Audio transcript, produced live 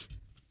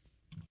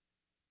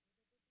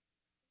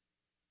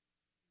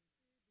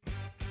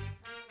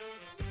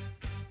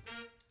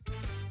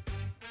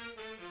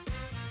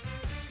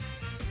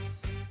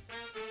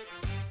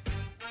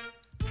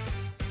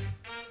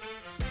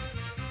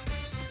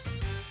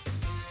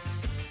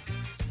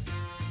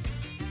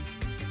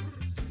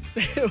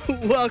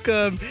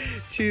Welcome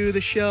to the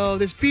show.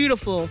 This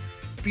beautiful,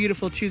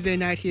 beautiful Tuesday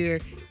night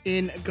here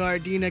in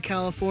Gardena,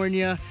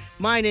 California.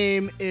 My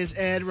name is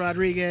Ed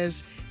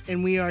Rodriguez,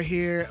 and we are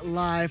here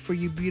live for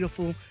you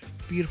beautiful,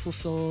 beautiful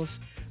souls.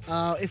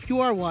 If you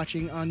are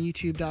watching on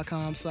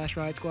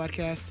youtube.com/Riot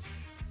Squadcast,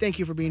 thank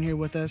you for being here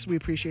with us. We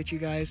appreciate you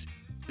guys.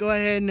 Go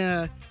ahead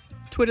and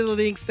Twitter the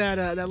links,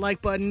 that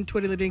like button,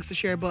 Twitter the links, the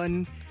share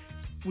button.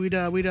 We'd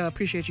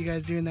appreciate you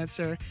guys doing that,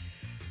 sir.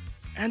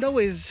 And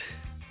always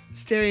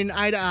staring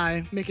eye to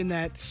eye, making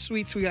that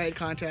sweet, sweet eye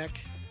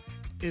contact,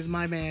 is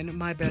my man,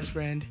 my best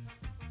friend,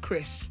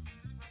 Chris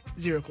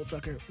Zero Cold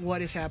Sucker.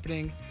 What is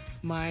happening,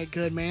 my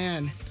good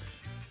man?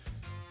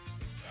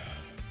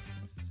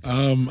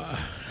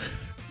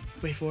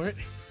 Wait for it.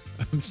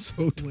 I'm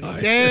so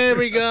tired. There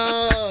we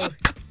go.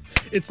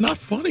 It's not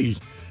funny.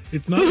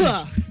 It's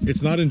not.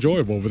 It's not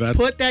enjoyable. But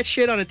that's Put that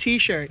shit on a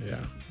t-shirt.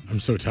 Yeah, I'm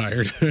so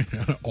tired.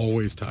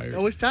 Always tired.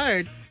 Always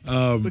tired.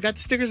 We got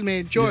the stickers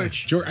made,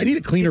 George. Yeah. George, I need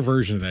a cleaner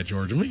version of that,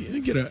 George. Let me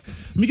get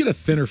a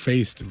thinner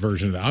faced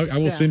version of that. I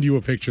will send you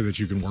a picture that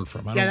you can work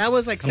from. That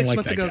was like 6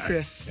 months ago, guy.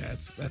 Chris. Yeah,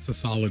 that's a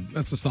solid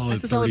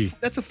 30.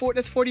 That's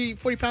 40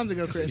 pounds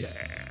ago, Chris.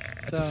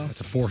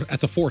 That's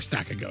a four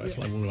stack ago. That's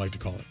like what we like to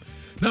call it.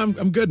 No,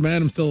 I'm good,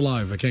 man. I'm still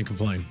alive. I can't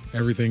complain.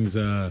 Everything's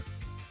I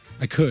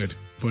could,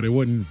 but it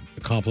wouldn't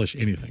accomplish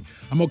anything.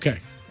 I'm okay.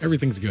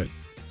 Everything's good.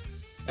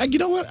 And you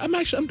know what? I'm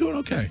doing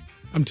okay.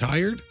 I'm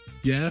tired.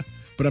 Yeah.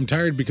 But I'm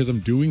tired because I'm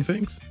doing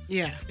things.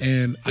 Yeah.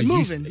 And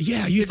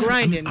You're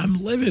grinding.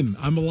 I'm living.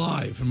 I'm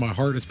alive, and my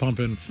heart is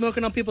pumping.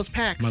 Smoking on people's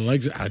packs. My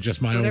legs are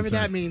just my own. Whatever thing.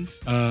 that means.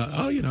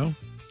 You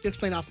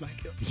explain off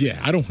mic. Yeah,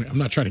 I'm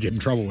not trying to get in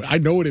trouble with. I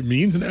know what it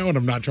means now, and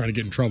I'm not trying to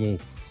get in trouble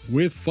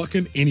with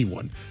fucking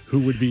anyone who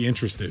would be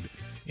interested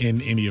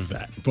in any of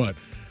that. But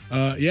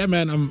yeah,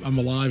 man, I'm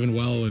alive and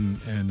well,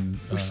 and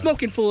we're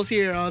smoking fools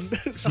here on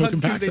smoking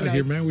on packs Tuesday out nights.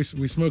 here, man. We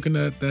smoking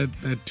that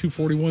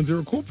 241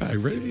 Zero Cool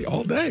pack, baby,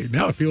 all day.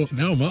 Now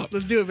I'm up.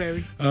 Let's do it,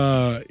 baby.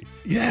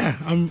 Yeah,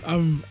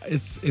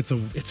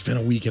 it's been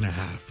a week and a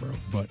half, bro.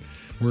 But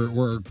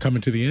we're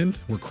coming to the end.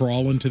 We're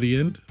crawling to the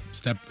end,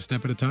 step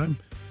at a time,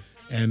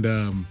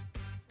 and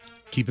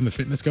keeping the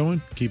fitness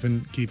going,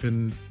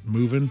 keeping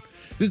moving.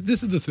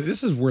 This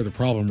is where the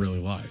problem really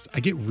lies.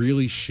 I get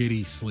really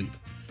shitty sleep.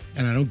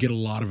 And I don't get a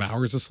lot of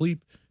hours of sleep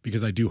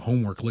because I do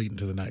homework late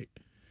into the night.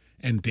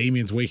 And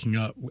Damien's waking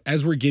up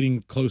as we're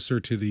getting closer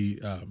to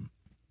the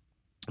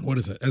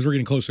As we're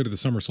getting closer to the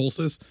summer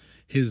solstice,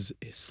 his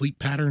sleep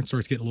pattern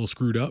starts getting a little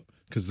screwed up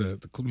because the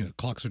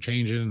clocks are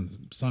changing,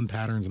 and sun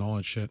patterns and all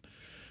that shit.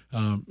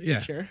 Yeah,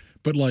 sure.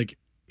 But like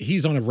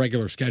he's on a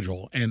regular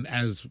schedule, and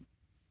as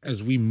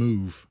we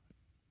move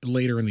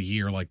later in the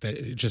year, like that,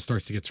 it just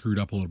starts to get screwed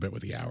up a little bit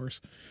with the hours.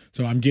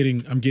 So I'm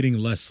getting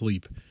less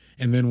sleep,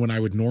 and then when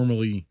I would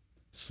normally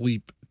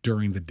sleep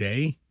during the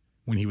day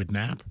when he would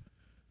nap,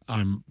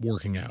 I'm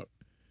working out.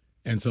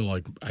 And so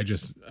like I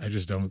just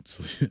don't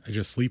sleep. I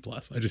just sleep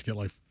less. I just get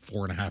like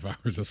 4.5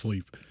 hours of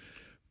sleep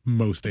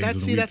most days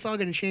of the week. That's all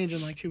gonna change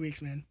in like 2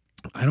 weeks, man.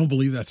 I don't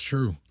believe that's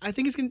true. I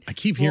think it's gonna I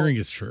keep hearing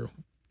it's true.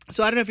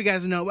 So I don't know if you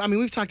guys know. I mean,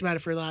 we've talked about it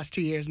for the last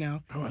 2 years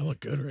now. Oh, I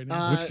look good right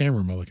now. Which camera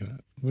am I looking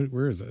at?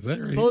 Where is that? Is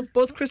that right here?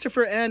 Both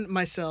Christopher and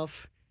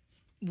myself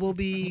will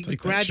be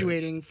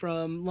graduating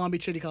from Long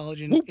Beach City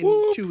College in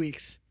 2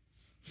 weeks.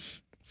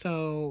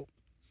 So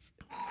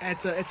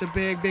it's a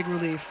big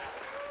relief.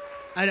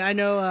 I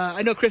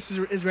know Chris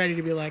is ready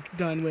to be like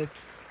done with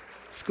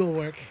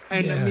schoolwork,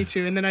 and me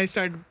too. And then I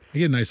get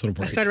a nice little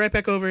break. I started right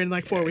back over in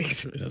like 4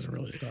 weeks. It doesn't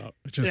really stop.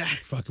 It just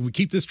fucking we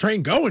keep this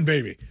train going,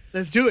 baby.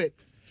 Let's do it.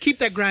 Keep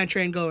that grind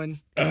train going.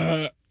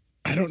 I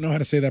don't know how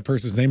to say that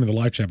person's name in the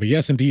live chat, but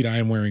yes, indeed, I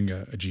am wearing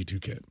a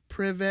G2 kit.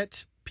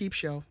 Privet Peep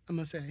Show, I'm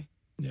gonna say.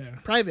 Yeah.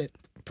 Private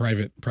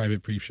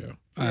Peep Show.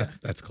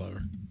 That's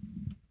clever.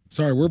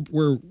 Sorry,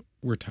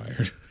 we're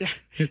tired. Yeah,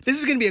 this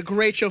is gonna be a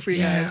great show for you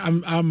guys.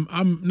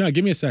 No,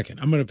 give me a second.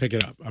 I'm gonna pick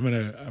it up. I'm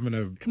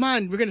gonna. Come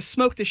on, we're gonna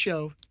smoke the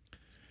show.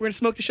 We're gonna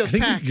smoke the show's I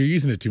think pack. you're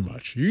using it too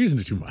much. This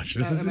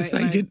is how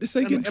you get in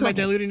trouble. Am I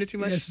diluting it too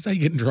much? Yeah, this is how you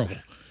get in trouble.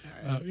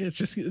 It's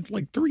just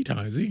like 3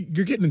 times.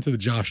 You're getting into the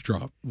Josh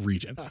drop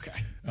region. Okay.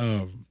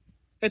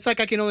 It's like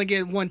I can only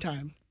get one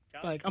time,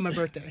 like on my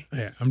birthday.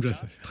 Yeah, I'm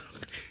just.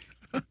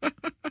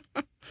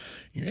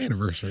 Your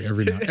anniversary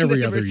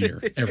every other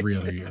year.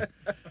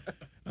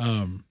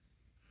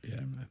 Yeah,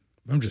 man.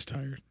 I'm just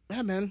tired.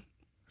 Yeah, man.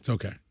 It's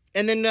okay.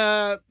 And then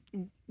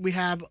we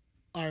have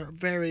our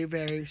very,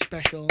 very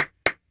special,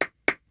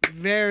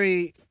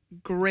 very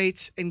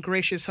great and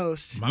gracious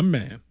host. My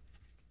man.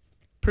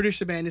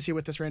 Producer Ben is here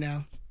with us right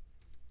now.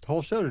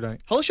 Whole show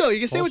tonight. Whole show. You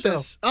can stay with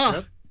us. Oh.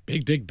 Yep.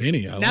 Big Dick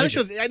Benny. Now the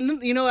show's.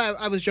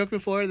 I was joking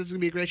before this is going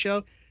to be a great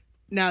show.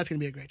 Now it's going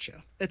to be a great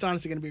show. It's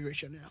honestly going to be a great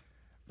show now.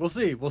 We'll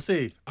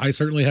see. I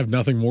certainly have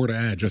nothing more to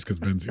add just because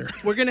Ben's here.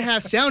 We're gonna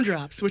have sound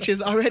drops, which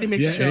is already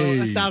makes the show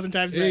 1,000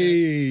 times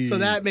better. So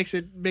that makes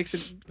it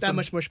that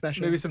much more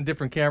special. Maybe some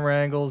different camera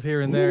angles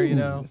here and there, you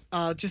know.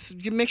 Just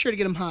make sure to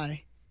get them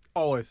high.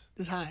 Always.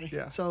 Just high.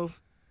 Yeah. So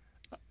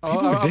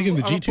People are digging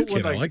the I'll G2 put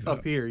one, kid. I like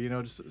up that. here, you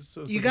know.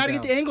 So You got to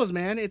get the angles,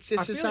 man. It's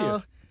I just feel ya.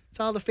 it's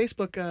how the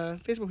Facebook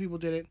people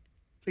did it.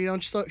 So you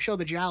don't show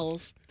the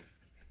jowls.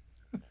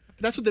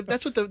 That's what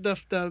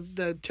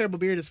the terrible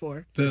beard is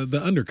for.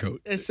 The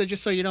undercoat. It's so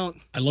just so you don't.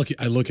 I look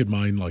at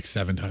mine like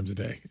 7 times a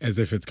day, as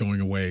if it's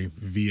going away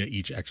via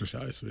each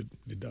exercise.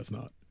 It does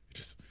not. It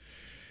just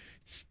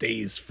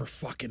stays for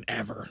fucking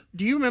ever.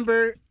 Do you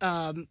remember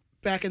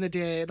back in the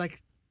day,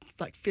 like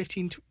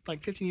 15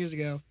 years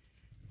ago,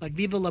 like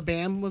Viva La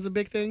Bam was a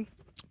big thing?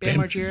 Bam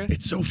Margera.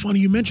 It's so funny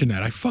you mentioned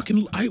that.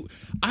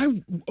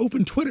 I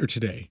opened Twitter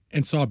today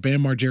and saw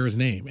Bam Margera's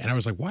name, and I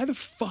was like, why the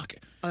fuck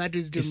Oh, that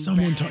dude's doing is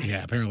someone bad. talking?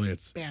 Yeah, apparently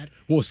it's Bad.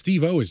 Well,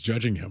 Steve O is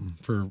judging him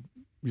for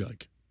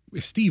like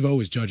if Steve O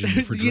is judging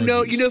him for you drug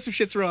know use. some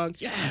shit's wrong.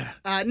 Yeah.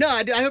 No,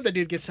 I hope that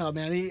dude gets help,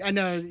 man. I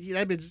know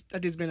that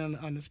dude's been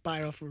on the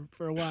spiral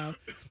for a while,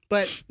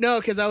 but no,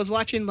 because I was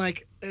watching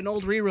like an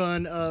old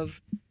rerun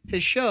of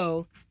his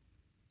show,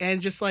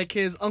 and just like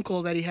his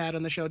uncle that he had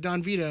on the show,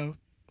 Don Vito,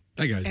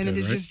 That guy's and dead,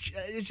 it's right?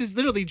 it's just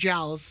literally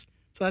jowls.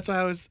 So that's why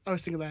I was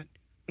thinking of that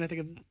when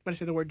I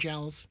say the word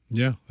jowls.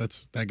 Yeah,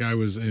 that guy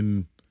was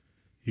in.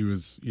 He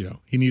was,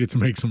 he needed to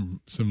make some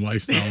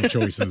lifestyle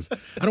choices.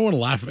 I don't want to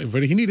laugh,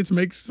 but he needed to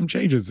make some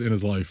changes in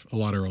his life a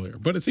lot earlier.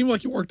 But it seemed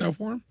like it worked out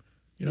for him.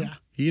 Yeah.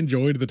 He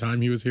enjoyed the time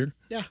he was here.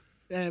 Yeah,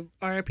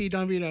 R.I.P.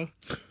 Don Vito.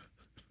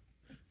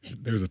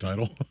 There's a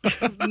title.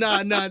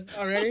 Nah, not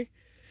already.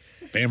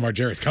 Bam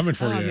Margera's coming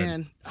for Oh you.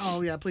 man.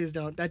 Oh yeah, please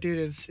don't. That dude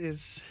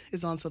is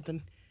on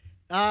something.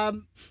 Yeah.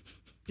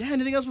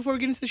 Anything else before we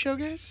get into the show,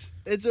 guys?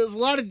 There's a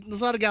lot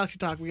of Galaxy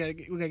talk we gotta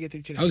get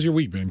through today. How's your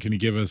week been? Can you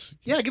give us?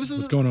 Yeah, give us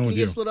what's going on with give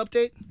you? us a little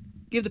update.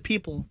 Give the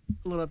people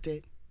a little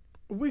update.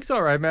 Week's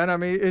all right, man. I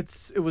mean,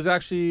 it was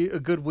actually a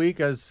good week.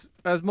 As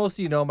most of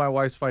you know, my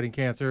wife's fighting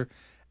cancer,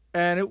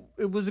 and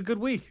it was a good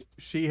week.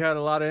 She had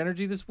a lot of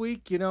energy this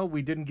week.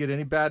 We didn't get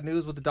any bad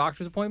news with the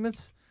doctor's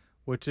appointments,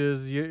 which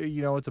is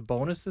it's a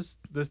bonus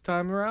this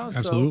time around.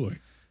 Absolutely.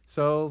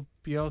 So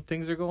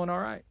things are going all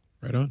right.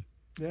 Right on.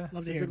 Yeah, Love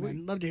it's to a hear it, good week.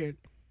 man. Love to hear it.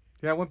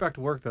 Yeah, I went back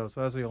to work though,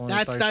 so that's the only.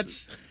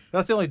 That's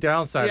That's the only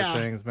downside Yeah.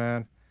 of things,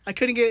 man. I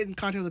couldn't get in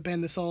contact with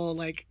Ben this whole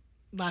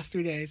last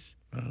 3 days.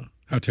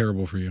 How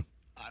terrible for you.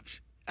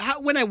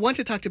 When I want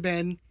to talk to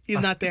Ben,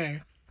 he's not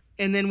there.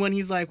 And then when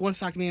he's wants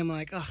to talk to me, I'm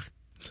like, ugh,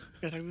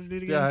 gotta talk to this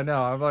dude again. Yeah, I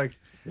know. I'm like,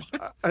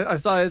 I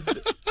saw it.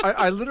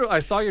 I literally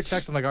I saw your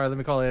text. I'm like, all right, let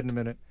me call Ed in a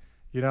minute.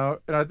 And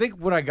I think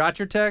when I got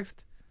your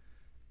text,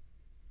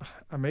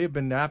 I may have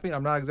been napping.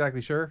 I'm not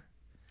exactly sure.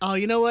 Oh,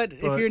 you know what?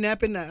 If But- you're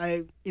napping,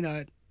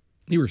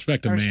 You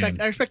respect a I man.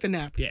 respect the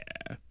nap. Yeah.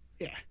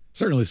 Yeah.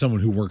 Certainly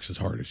someone who works as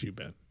hard as you,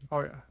 Ben. Oh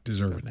yeah.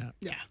 Deserve a nap.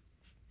 Yeah.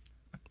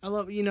 I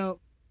love,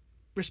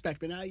 respect,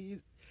 but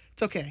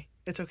it's okay.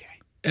 It's okay.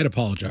 Ed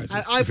apologizes.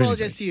 I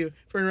apologize to you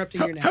for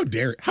interrupting your nap.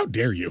 How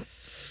dare you?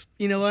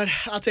 You know what?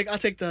 I'll take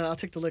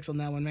the licks on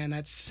that one, man.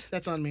 That's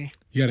on me.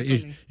 You That's got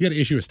on me.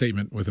 to issue a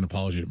statement with an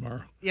apology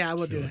tomorrow. Yeah, I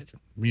will Feel do like that.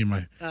 Me and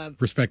my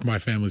respect my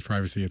family's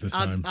privacy at this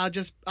time.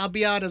 I'll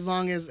be out as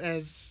long as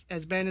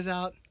Ben is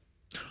out.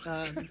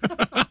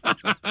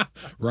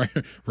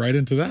 Right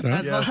into that,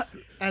 huh? Yes.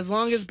 As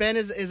long as Ben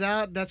is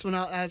out, that's when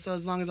as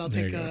long as I'll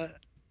There take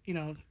you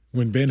go.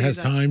 When Ben has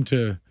Exactly. time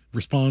to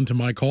respond to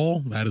my call,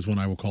 that is when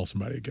I will call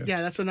somebody again.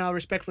 yeah, that's when I'll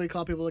respectfully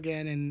call people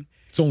again, and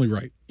It's only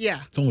right.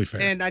 yeah, It's only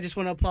fair. and I just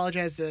want to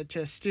apologize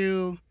to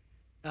Stu,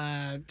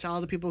 to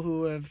all the people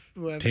who have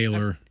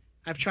Taylor.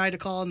 I've tried to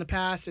call in the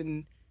past,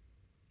 and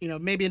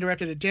maybe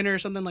interrupted a dinner or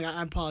something.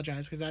 I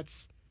apologize because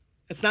that's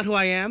not who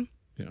I am.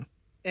 Yeah.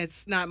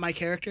 It's not my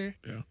character.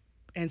 Yeah.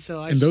 And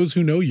so And those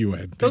who know you,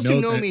 Ed, they those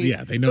who know that- me,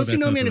 Yeah, they know those who that's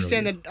know not me the real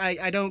understand you. that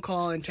I don't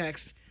call and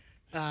text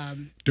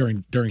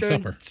during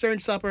supper. during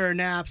supper or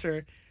naps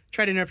or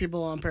try to interrupt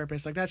people on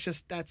purpose.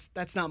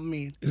 That's not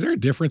me. Is there a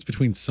difference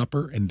between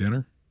supper and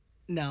dinner?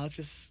 No, it's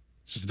just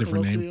It's just a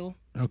different name. colloquial.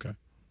 Okay.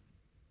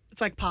 It's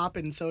like pop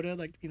and soda,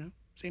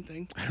 same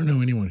thing. I don't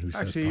know anyone who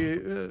says Actually,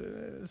 pop.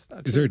 it's not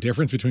Is true. there a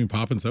difference between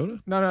pop and soda?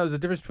 No, there's a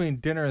difference between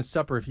dinner and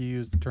supper. If you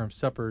use the term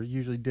supper,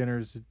 usually dinner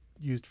is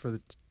used for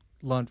the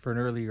lunch for an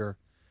earlier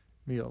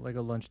meal, like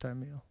a lunchtime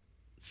meal.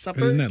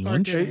 Supper. Isn't that or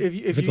lunch? dinner?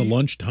 If it's a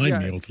lunchtime yeah,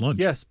 meal, it's lunch.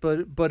 Yes,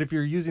 but if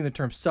you're using the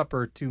term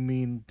supper to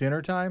mean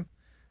dinner time,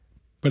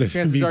 But if it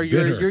chances means are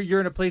dinner you're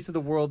in a place of the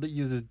world that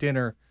uses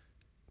dinner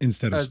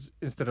instead of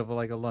instead of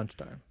like a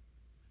lunchtime.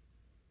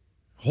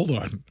 hold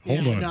on.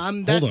 Yeah, no,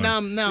 I'm hold that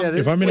on. now. Yeah,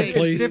 If I'm in a Wait,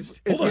 place, it's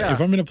hold on. yeah.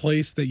 If I'm in a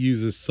place that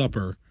uses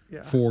supper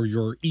Yeah. for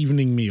your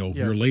evening meal,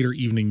 your Yes. later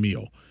evening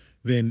meal,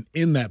 then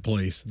in that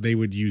place they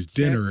would use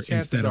dinner Chances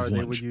instead are of They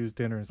would lunch. use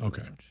dinner instead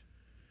Okay. of lunch.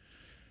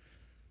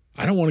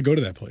 I don't want to go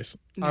to that place.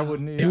 No. I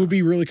wouldn't. It would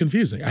be really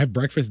confusing. I have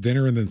breakfast,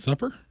 dinner, and then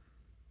supper.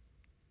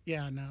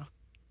 Yeah, no.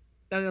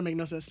 That doesn't make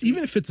no sense. To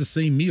Even me. if it's the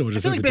same meal, it I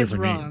just feel has like a Ben's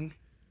different wrong, name.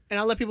 and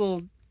I'll let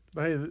people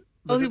But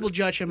hey,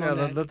 judge him yeah, on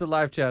that. let the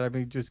live chat. I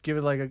mean, just give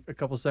it like a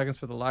couple seconds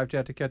for the live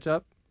chat to catch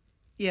up.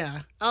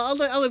 Yeah, I'll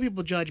let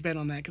people judge Ben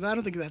on that because I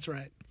don't think that's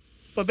right.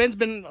 But Ben's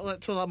been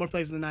to a lot more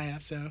places than I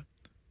have, so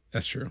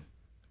That's true.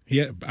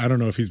 Yeah, I don't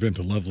know if he's been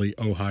to lovely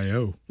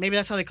Ohio. maybe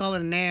that's how they call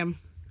it a NAM.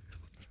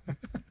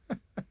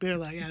 They're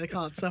like, yeah, they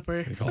call it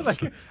supper. They call it, Like,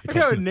 they I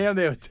call got it- a name.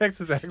 They have a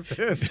Texas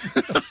accent.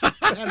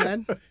 Yeah,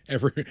 man.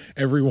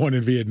 everyone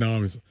in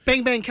Vietnam is.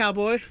 Bang bang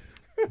cowboy.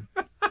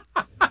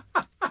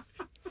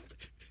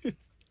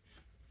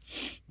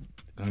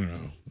 I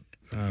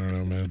don't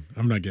know, man.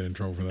 I'm not getting in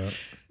trouble for that.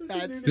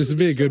 That, This would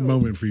be a good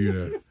moment for you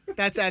to.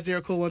 that's at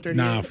Zero Cool 138.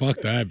 Nah,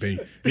 fuck that, B.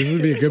 This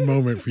would be a good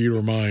moment for you to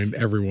remind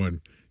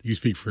everyone you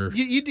speak for.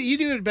 You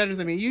do it better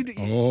than me. You do,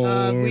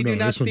 Oh, we do no,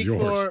 not this one's speak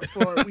yours.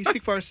 for we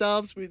speak for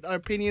ourselves. Our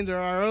opinions are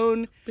our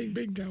own. Bing,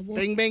 bing, cowboy.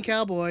 Bang bang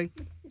cowboy.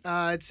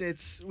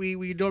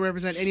 We don't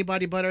represent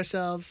anybody but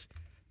ourselves.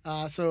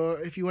 So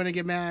if you want to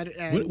get mad,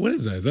 and, What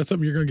is that? Is that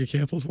something you're gonna get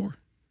canceled for?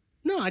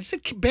 no, I just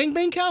said bang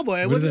bang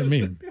cowboy. What does that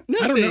mean?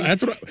 I don't know. Nothing.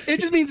 That's what. It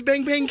just means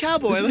bang bang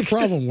cowboy. This is the Like,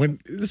 problem. When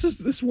this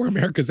is where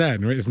America's at,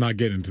 right? It's not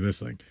getting into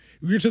this thing.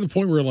 We're to the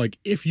point where like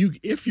if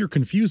you're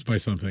confused by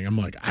something, I'm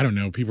like, I don't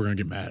know. People are gonna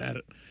get mad at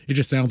it. It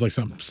just sounds like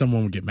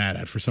someone would get mad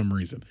at for some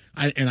reason.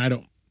 I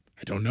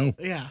don't know.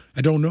 Yeah.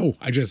 I don't know.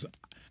 I just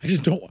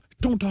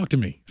don't talk to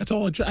me. That's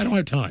all. I don't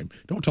have time.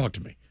 Don't talk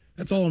to me.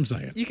 That's all I'm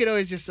saying. You could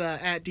always just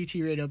at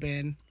DT Radio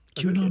Ban.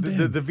 QAnon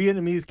ban. The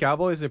Vietnamese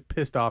Cowboys are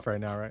pissed off right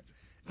now, right?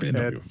 Ben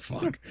don't give a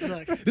fuck.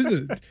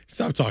 Look.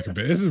 Stop talking,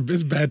 Ben. This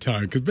is bad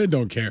time because Ben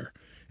don't care,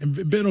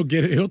 and Ben will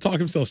get it. He'll talk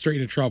himself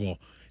straight into trouble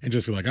and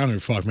just be like, I don't give a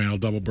fuck, man. I'll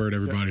double bird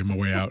everybody on my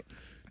way out.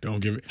 Don't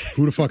give it.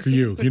 Who the fuck are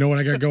you? You know what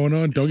I got going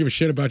on? Don't give a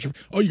shit about you.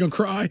 Oh, you gonna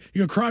cry?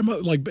 You gonna cry?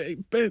 Like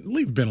Ben,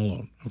 leave Ben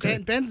alone, okay?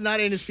 Ben's not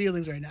in his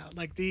feelings right now.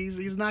 Like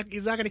he's not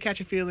gonna catch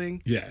a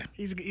feeling. Yeah,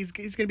 He's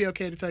gonna be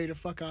okay to tell you to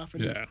fuck off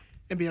and, yeah.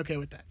 and be okay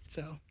with that.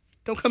 So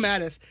don't come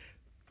at us.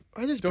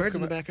 Are there birds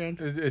in the background?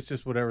 It's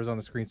just whatever's on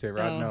the screensaver.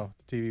 I don't Oh, know.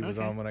 The TV was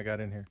okay. on when I got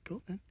in here.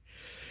 Cool, man.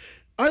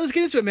 All right, let's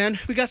get into it, man.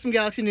 We got some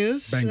Galaxy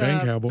news. Bang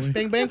bang cowboy.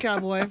 Bang bang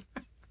cowboy.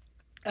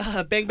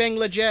 Bang bang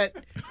Leggett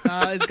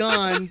is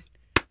gone.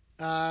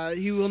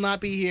 He will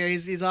not be here.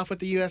 He's off with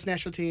the U.S.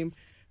 national team.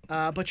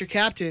 But your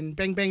captain,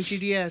 Bang Bang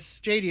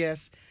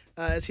JDS,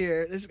 is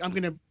here. I'm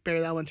gonna bury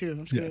that one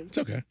too. Yeah, it's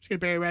okay. Just gonna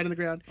bury it right in the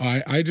ground.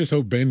 I just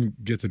hope Ben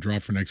gets a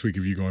drop for next week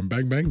of you going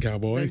bang bang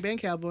cowboy. Bang bang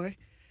cowboy.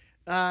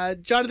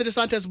 Jonathan Dos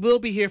Santos will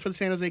be here for the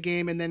San Jose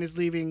game, and then is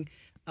leaving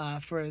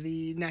for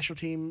the national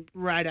team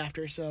right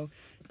after. So,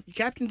 you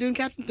captain doing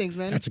captain things,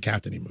 man. That's a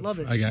captain move. Love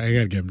it. I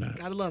gotta give him that.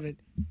 Gotta love it.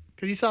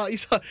 Because you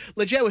saw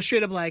Leggett was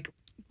straight up like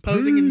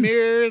posing in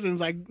mirrors and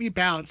was like he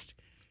bounced.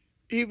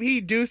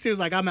 He deuced. He was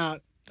like, I'm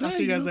out. I'll Yeah,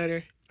 see you you guys know.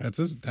 later. That's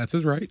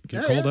his right.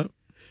 Get Yeah, called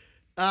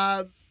yeah.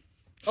 up.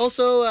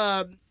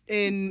 Also,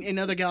 in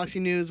other Galaxy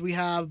news, we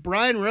have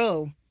Brian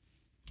Rowe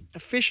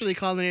officially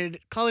calling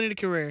it a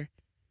career,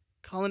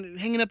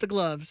 hanging up the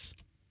gloves.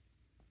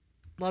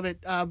 Love it.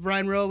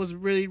 Brian Rowe was a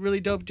really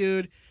dope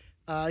dude.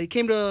 He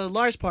came to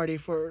Lars'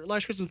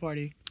 Christmas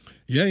party.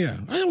 Yeah.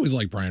 I always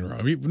like Brian Rowe.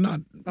 I mean,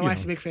 not My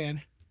wife's a big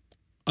fan.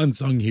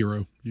 unsung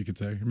hero, you could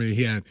say. I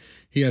mean,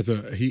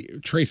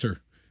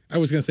 Tracer. I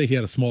was gonna say he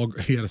had a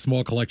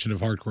small collection of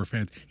hardcore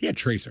fans. He had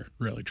Tracer,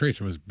 really.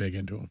 Tracer was big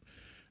into him.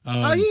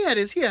 He had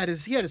his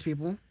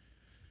people.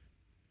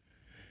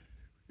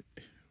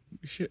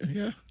 Shit,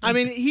 yeah. I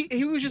mean,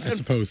 he was just I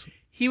suppose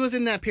he was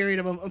in that period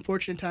of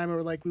unfortunate time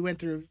where like we went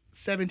through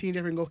 17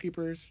 different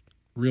goalkeepers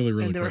really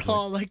and they quickly. were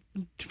all like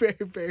very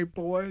very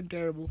poor and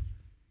terrible.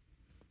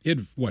 He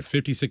had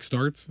 56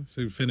 starts,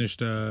 so he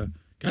finished.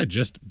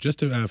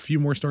 Just a few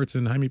more starts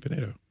than Jaime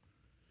Pinedo.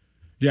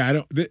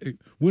 Yeah,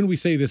 when we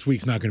say this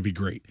week's not going to be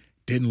great,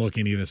 didn't look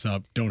any of this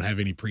up. Don't have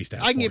any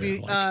pre-stats. I can for give you.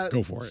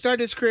 go for it.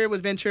 Started his career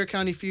with Ventura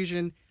County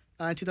Fusion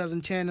in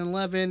 2010 and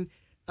 11.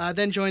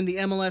 Then joined the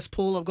MLS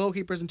pool of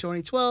goalkeepers in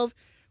 2012,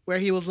 where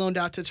he was loaned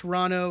out to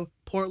Toronto,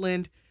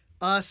 Portland,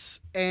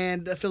 us,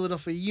 and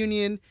Philadelphia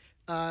Union.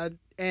 And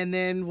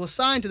then was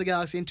signed to the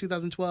Galaxy in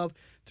 2012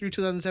 through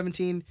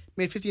 2017.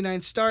 Made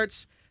 59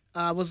 starts.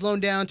 Was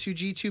loaned down to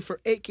G2 for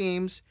 8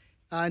 games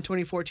in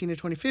 2014 and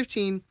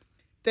 2015.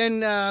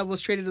 Then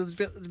was traded to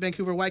the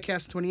Vancouver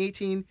Whitecaps in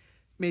 2018.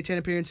 Made 10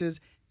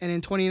 appearances. And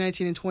in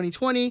 2019 and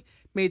 2020,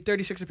 made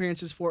 36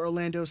 appearances for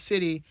Orlando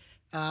City,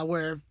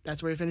 where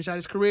that's where he finished out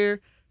his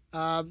career.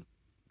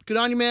 Good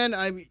on you, man.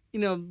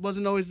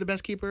 Wasn't always the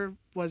best keeper.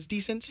 Was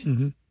decent.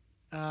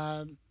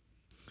 Mm-hmm.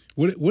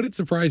 Would it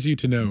surprise you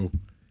to know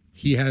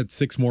he had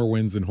 6 more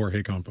wins than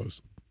Jorge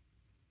Campos?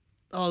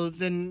 Oh,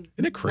 then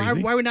Isn't it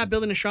crazy? why are we not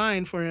building a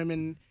shrine for him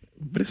and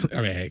But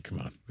hey, come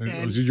on.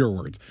 And- Those are your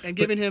words. and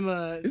giving him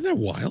Isn't that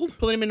wild?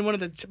 pulling him in one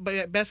of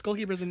the best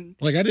goalkeepers in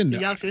Like I didn't the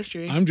know. Galaxy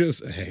history? I'm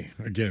just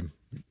again,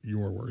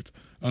 your words.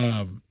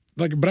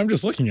 But I'm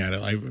just looking at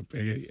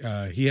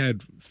it. He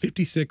had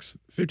 56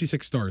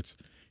 starts.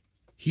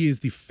 He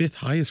is the 5th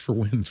highest for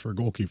wins for a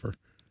goalkeeper.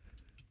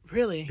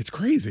 Really? It's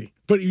crazy.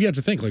 But you have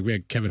to think, like, we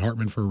had Kevin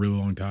Hartman for a really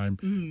long time,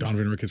 Mm-hmm.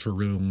 Donovan Ricketts for a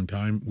really long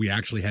time. We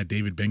actually had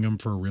David Bingham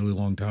for a really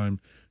long time,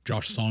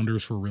 Josh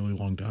Saunders for a really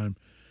long time.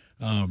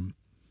 And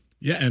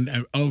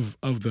of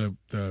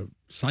the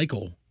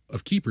cycle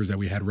of keepers that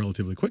we had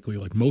relatively quickly,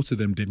 like most of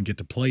them didn't get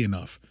to play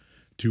enough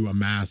to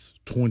amass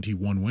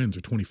 21 wins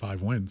or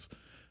 25 wins.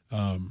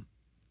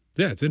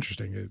 Yeah, it's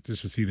interesting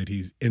just to see that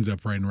he ends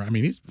up right around. I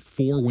mean, he's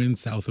 4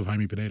 wins south of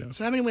Jaime Pinedo.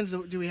 So how many wins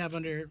do we have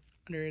under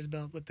his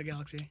belt with the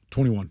Galaxy?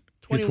 21.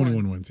 He had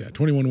 21 wins. Yeah,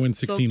 21 wins,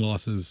 16 So-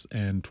 losses,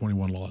 and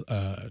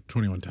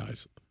 21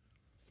 ties.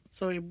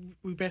 So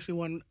we basically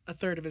won a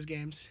third of his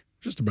games.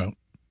 Just about.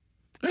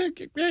 Hey,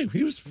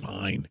 he was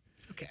fine.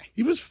 Okay.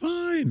 He was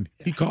fine.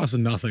 He cost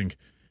nothing,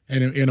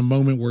 and in a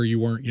moment where we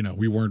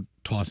weren't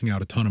tossing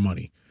out a ton of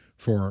money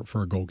for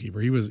a goalkeeper.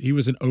 He was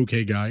an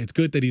okay guy. It's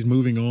good that he's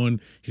moving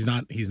on. He's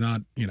not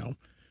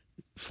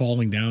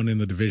falling down in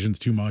the divisions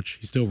too much.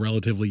 He's still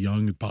relatively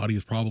young. His body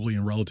is probably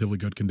in relatively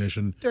good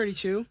condition.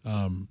 32.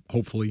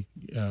 Hopefully,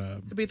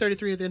 He'll be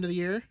 33 at the end of the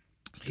year.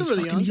 Still he's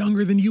really fucking young.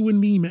 younger than you and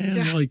me, man.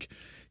 Yeah. Like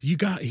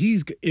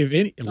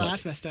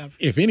That's messed up.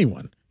 if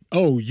anyone.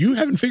 Oh, you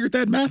haven't figured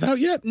that math out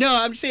yet? No,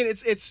 I'm just saying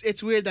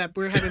it's weird that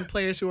we're having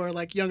players who are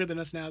like younger than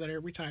us now that are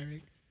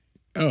retiring.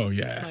 Oh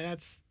yeah, Like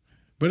that's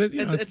but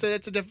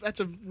that's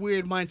a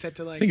weird mindset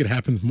to like. I think it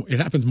happens. It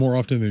happens more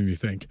often than you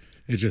think.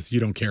 It's just you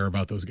don't care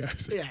about those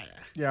guys. Yeah.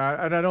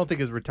 Yeah, and I don't think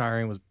his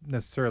retiring was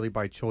necessarily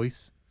by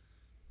choice.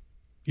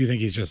 You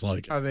think he's just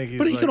like? I think he's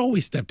but he like- could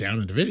always step down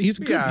in division. He's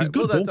a good. He's a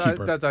good well,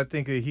 goalkeeper. That's I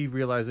think that he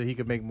realized that he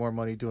could make more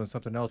money doing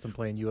something else than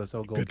playing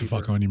USL goalkeeper. Get the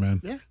fuck on you,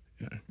 man. Yeah.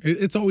 Yeah.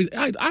 It's always.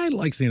 I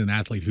like seeing an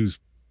athlete who's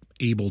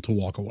able to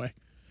walk away,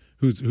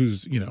 who's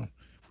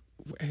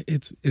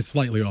It's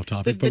slightly off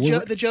topic, but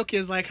the joke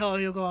is like, oh,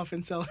 he'll go off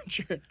and sell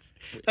insurance.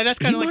 Like that's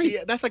kind of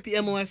like that's like the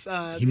MLS.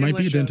 he the might MLS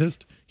be a show.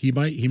 dentist. He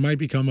might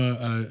become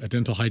a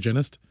dental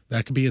hygienist.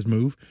 That could be his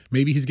move.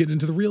 Maybe he's getting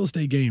into the real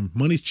estate game.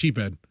 Money's cheap,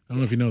 Ed. I don't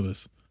know if you know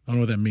this. I don't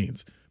know what that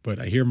means, but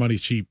I hear money's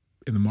cheap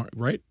in the market,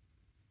 right?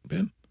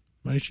 Ben,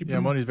 money's cheap.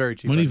 Yeah, money's very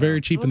cheap. Money's right now. very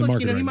cheap Well, in the look,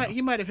 market right now.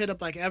 he might have hit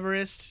up like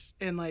Everest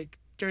and like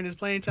during his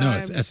playing time. No,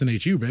 it's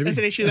SNHU, baby.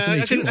 SNHU. I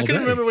SNHU couldn't all day.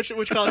 remember which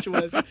college it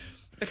was.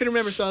 I couldn't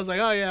remember, so I was like,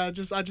 oh yeah, I'll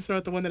just throw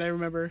out the one that I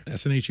remember.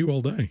 SNHU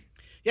all day.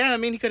 Yeah, I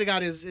mean, he could have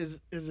got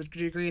his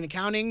degree in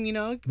accounting, you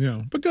know.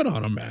 Yeah, but good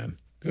on him, man.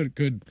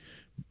 Good.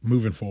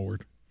 Moving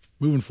forward,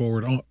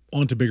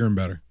 on to bigger and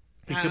better.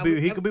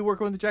 He could be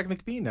working with Jack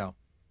McBean now.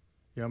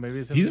 You know,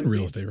 maybe He's in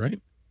real estate, right?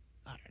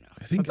 I don't know.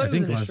 I think I thought he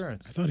was in last.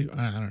 insurance. I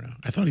don't know.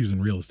 I thought he was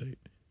in real estate.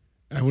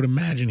 I would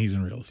imagine he's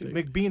in real estate.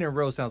 McBean and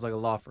Rowe sounds like a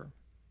law firm.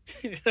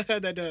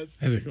 That does.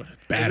 That's a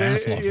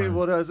badass law firm.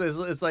 Well,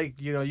 it's like,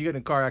 you know, you get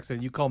in a car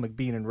accident, you call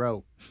McBean and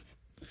Rowe.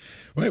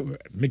 Wait,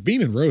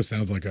 McBean and Rose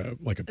sounds like a And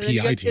then PI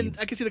you got- team. and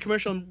I can see the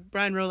commercial. And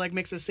Brian Rowe like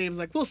makes a save. He's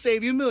like, "We'll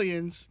save you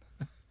millions."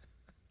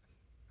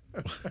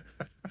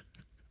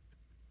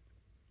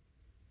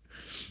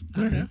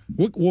 All right.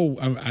 Well,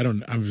 I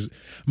don't.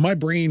 My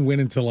brain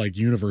went into like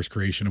universe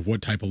creation of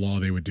what type of law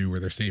they would do where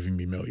they're saving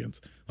me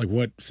millions. Like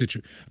what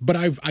But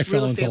I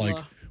fell into estate like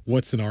law.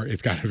 what scenario?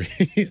 It's got to be.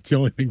 It's the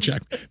only thing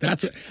Jack.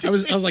 That's what I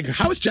was like.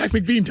 How is Jack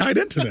McBean tied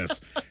into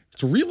this?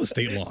 It's real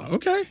estate law.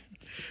 Okay.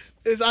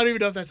 I don't even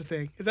know if that's a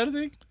thing. Is that a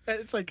thing?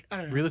 It's like I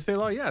don't know. Real estate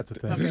law? Yeah, it's a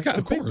thing. There's It's got, a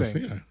of big course.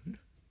 thing. Yeah.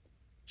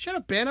 Shut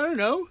up, Ben. I don't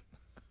know.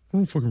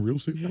 Oh, fucking real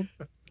estate law.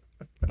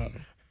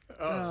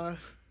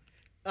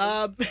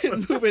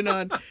 Moving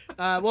on.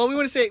 Well, we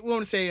want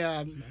to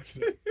say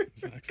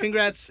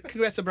congrats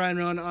to Brian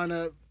Rowan on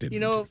a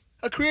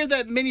career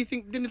that many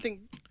didn't think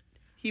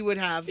he would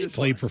have. He this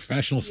played far.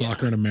 professional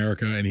soccer in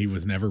America, and he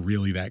was never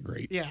really that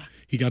great. Yeah.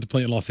 He got to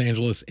play in Los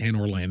Angeles and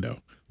Orlando.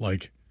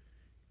 Like,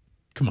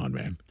 come on,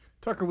 man.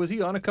 Tucker, was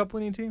he on a cup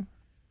winning team?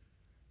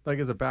 Like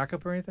as a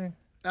backup or anything?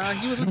 He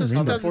was I with don't us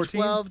remember.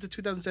 2012 to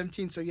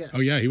 2017. So yes. Oh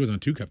yeah, he was on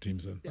 2 cup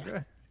teams then. Yeah.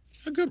 Okay.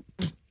 A good.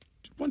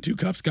 Won 2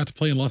 cups. Got to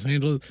play in Los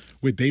Angeles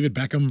with David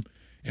Beckham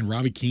and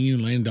Robbie Keane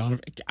and Landon Donovan.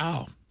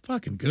 Oh,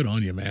 fucking good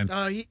on you, man.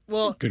 Good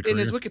Good in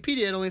his career.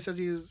 Wikipedia, it only says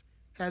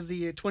has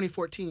the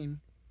 2014.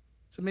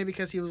 So maybe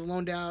because he was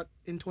loaned out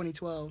in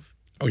 2012.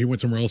 Oh, he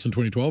went somewhere else in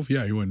 2012.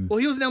 Yeah, he wouldn't. Well,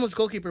 he was an MLS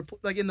goalkeeper,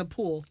 like in the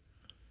pool.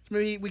 So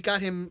maybe we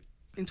got him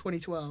in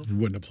 2012. He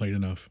wouldn't have played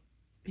enough.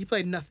 He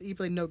played nothing. He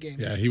played no games.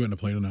 Yeah, he wouldn't have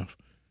played enough,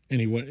 and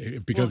he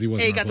would because he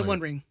wasn't. Hey, he our got the player. one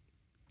ring.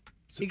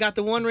 He got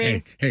the one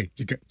ring. Hey,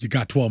 you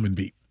got 12-man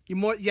beat.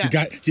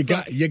 Yeah. You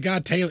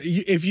got Taylor.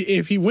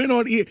 If he went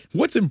on,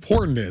 what's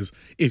important is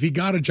if he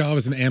got a job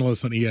as an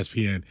analyst on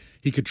ESPN,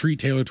 he could treat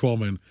Taylor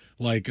Twellman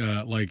like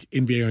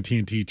NBA on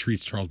TNT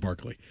treats Charles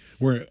Barkley.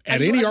 Where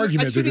at any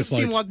argument they're just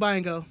see him like walk by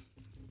and go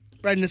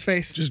right in his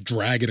face. just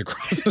drag it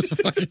across his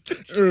fucking.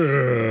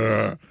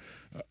 Ugh.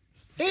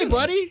 Hey,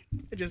 buddy.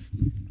 It just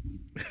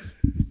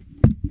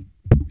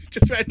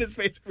right in his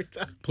face every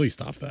time. Please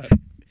stop that.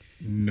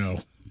 No.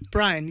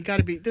 Brian, you got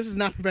to be. This is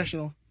not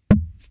professional.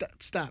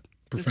 Stop.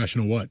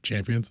 Professional what?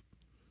 Champions?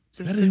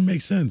 This- That doesn't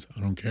make sense.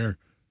 I don't care.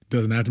 It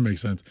doesn't have to make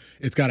sense.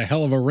 It's got a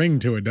hell of a ring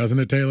to it, doesn't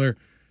it, Taylor?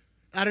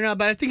 I don't know,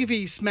 but I think if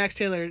he smacks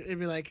Taylor, it'd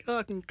be like,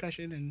 oh,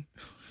 concussion, and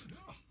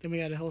then we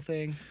got a whole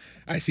thing.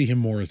 I see him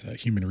more as a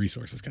human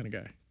resources kind of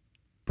guy.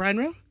 Brian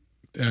Rowe?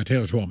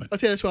 Taylor Twellman. Oh,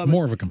 Taylor Twellman.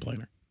 More of a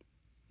complainer.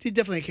 He's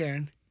definitely a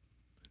Karen.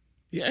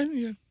 Yeah.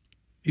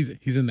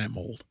 He's in that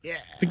mold. Yeah.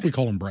 I think we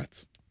call him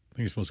Brett's. I think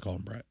you're supposed to call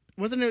him Brett.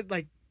 Wasn't it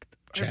like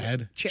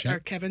Chad? or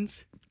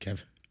Kevin's?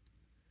 Kevin.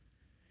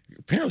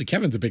 apparently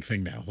Kevin's a big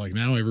thing now. Like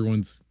now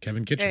everyone's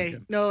Kevin Kitchen Hey,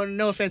 again.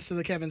 no offense to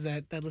the Kevins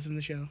that listen to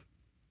the show.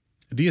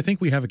 Do you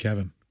think we have a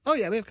Kevin? Oh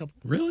yeah, we have a couple.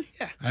 Really?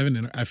 Yeah.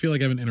 I feel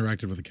like I haven't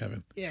interacted with a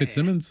Kevin. Yeah,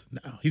 Fitzsimmons?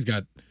 No, he's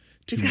got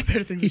He's got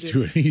better things He's to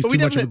do. He's But we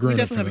too much of a definitely- grown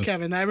We up for definitely have this. a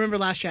Kevin. I remember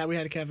last chat we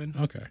had a Kevin.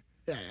 Okay.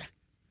 Yeah.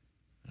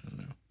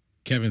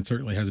 Kevin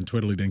certainly hasn't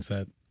twiddly dinks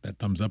that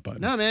thumbs up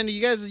button. No, man,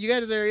 you guys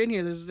are in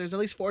here. There's at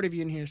least 40 of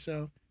you in here,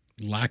 so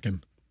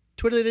Lacking.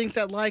 twiddly things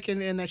that like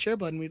and that share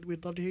button.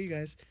 We'd love to hear you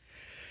guys.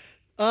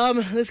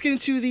 Let's get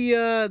into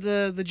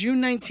the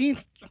June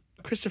 19th,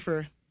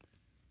 Christopher.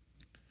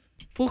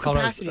 Full Hold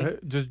on, capacity.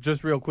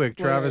 just real quick.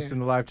 Wait, Travis wait. in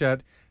the live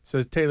chat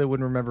says Taylor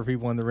wouldn't remember if he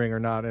won the ring or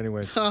not.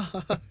 Anyways,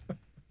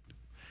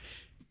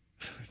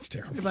 It's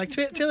terrible. Like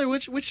Taylor,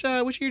 which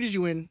year did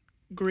you win?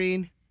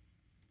 Green.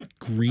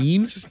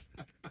 Green,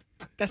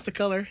 That's the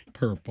color.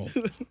 purple.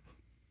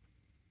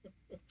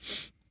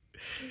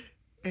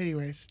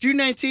 Anyways, June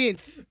 19th.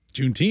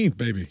 Juneteenth,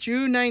 baby.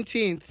 June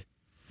 19th.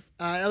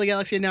 LA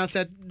Galaxy announced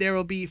that there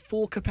will be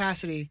full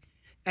capacity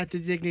at the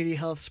Dignity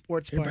Health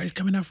Sports Park. Everybody's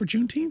coming out for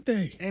Juneteenth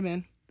Day. Hey,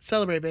 man.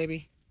 Celebrate,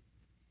 baby.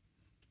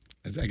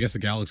 I guess the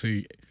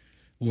Galaxy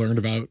learned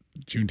about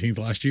Juneteenth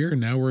last year,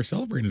 and now we're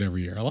celebrating it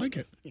every year. I like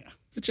it. Yeah.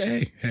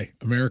 Hey,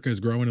 America is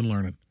growing and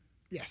learning.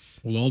 Yes.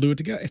 We'll all do it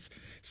together. It's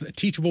a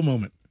teachable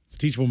moment. It's a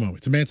teachable moment.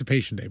 It's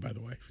Emancipation Day, by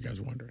the way, if you guys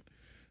are wondering.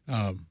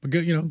 But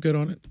good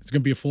on it. It's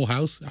going to be a full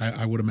house,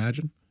 I would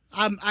imagine.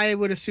 I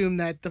would assume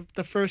that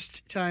the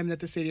first time that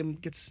the stadium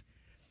gets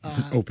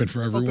Open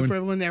for everyone. open for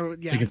everyone,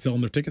 They can sell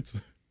them their tickets.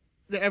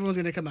 everyone's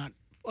going to come out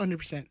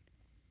 100%.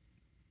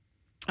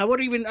 I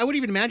would even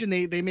imagine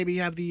they maybe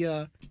have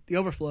the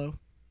overflow.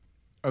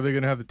 are they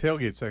going to have the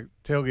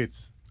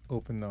tailgates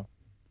open though?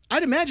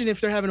 I'd imagine if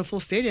they're having a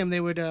full stadium,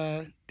 they'd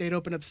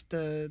open up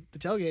the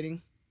tailgating.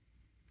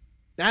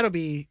 That's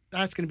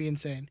going to be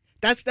insane.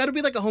 That'll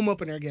be like a home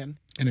opener again.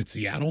 And it's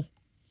Seattle.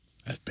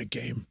 That's a big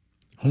game.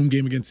 Home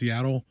game against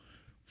Seattle.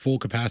 Full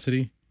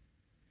capacity.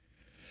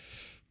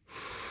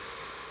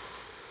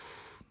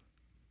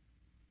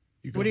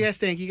 What do you guys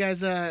think? You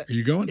guys, Are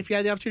you going? if you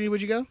had the opportunity,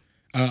 would you go?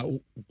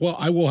 Well,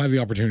 I will have the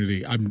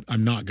opportunity. I'm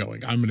not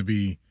going. I'm going to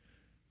be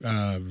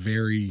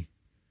I'm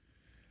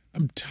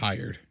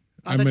tired.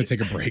 I'm going to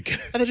take a break. I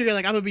thought you were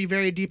like, I'm gonna be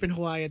very deep in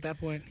Hawaii at that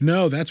point.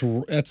 No, that's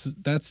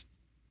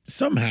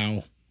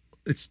somehow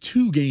it's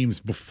 2 games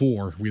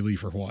before we leave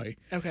for Hawaii.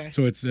 Okay.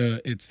 So it's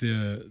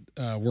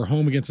we're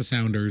home against the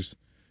Sounders,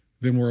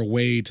 then we're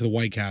away to the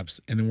Whitecaps,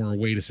 and then we're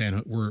away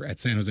to we're at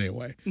San Jose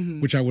away,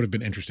 which I would have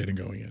been interested in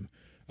going in.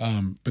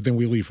 But then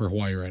we leave for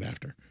Hawaii right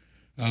after.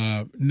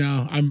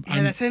 No, I'm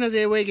that San Jose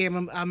away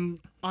game, I'm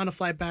on a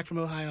flight back from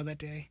Ohio that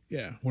day.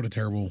 yeah, what a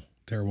terrible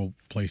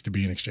place to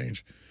be in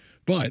exchange.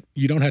 But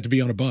you don't have to be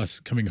on a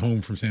bus coming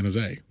home from San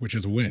Jose, which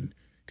is a win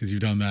because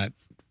you've done that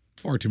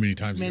far too many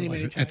times in your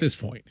life at this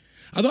point.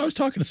 Although I was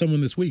talking to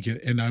someone this week,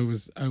 and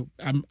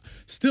I'm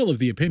still of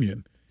the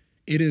opinion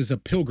it is a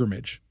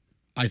pilgrimage.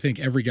 I think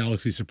every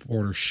Galaxy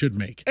supporter should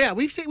make. Yeah,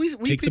 we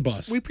Take the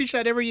bus. We preach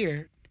that every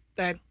year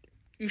that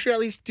you should at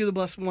least do the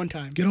bus one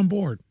time. Get on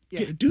board.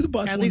 Yeah. Do the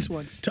bus At least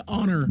once. to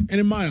honor. And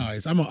in my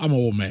eyes, I'm an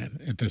old man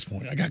at this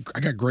point. I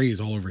got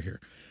grays all over here.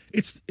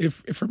 It's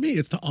if for me,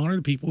 it's to honor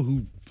the people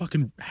who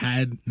fucking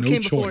had no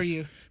came before choice,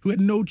 you. who had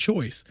no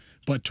choice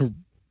but to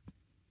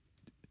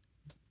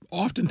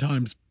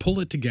oftentimes pull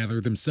it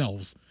together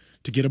themselves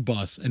to get a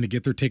bus and to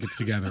get their tickets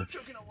together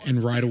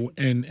and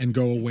and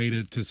go away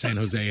to San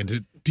Jose and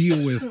to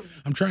deal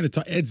with. I'm trying to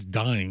talk. Ed's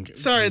dying.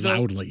 Sorry,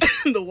 loudly.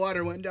 the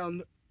water went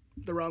down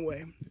the wrong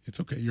way. It's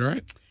okay. You all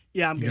right?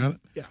 Yeah, I'm You good. got it?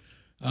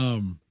 Yeah.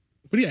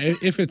 But yeah,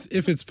 if it's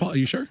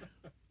you sure?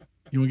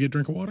 You want to get a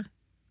drink of water?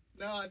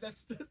 No,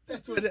 that's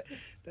what.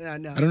 No. I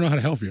don't know how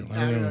to help you. I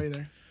don't know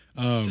either.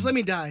 Just let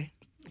me die.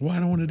 Well, I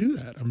don't want to do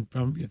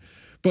that.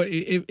 But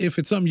if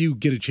it's something you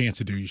get a chance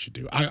to do, you should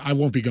do. I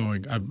won't be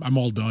going. I'm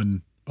all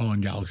done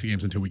on Galaxy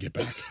games until we get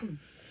back.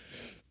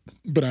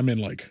 But I'm in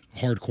like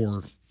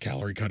hardcore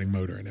calorie cutting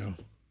mode right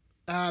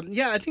now.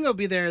 Yeah, I think I'll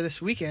be there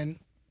this weekend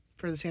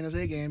for the San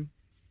Jose game,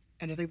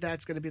 and I think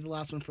that's going to be the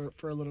last one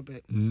for a little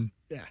bit. Mm-hmm.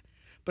 Yeah,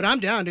 but I'm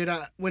down, dude.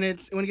 When it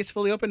gets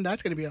fully open,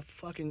 that's going to be a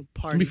fucking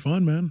party. It'll be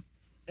fun, man.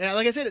 Yeah,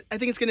 like I said, I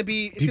think it's going to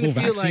be. It's People going to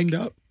feel like vaccinated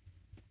up.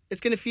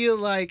 it's going to feel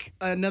like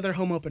another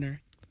home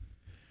opener,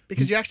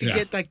 because you actually Yeah.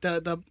 get like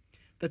the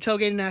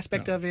tailgating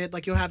aspect of it.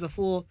 Like you'll have the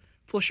full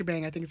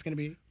shebang. I think it's going to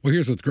be Well,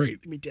 here's what's great.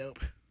 dope.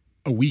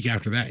 A week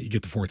after that, you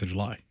get the 4th of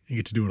July. You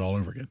get to do it all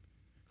over again.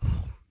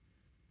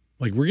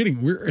 Like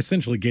we're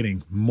essentially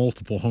getting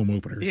multiple home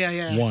openers.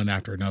 Yeah. One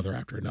after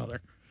another.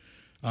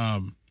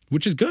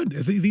 Which is good.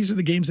 These are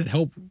the games that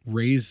help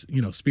raise,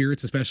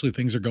 spirits, especially if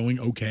things are going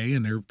okay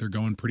and they're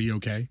going pretty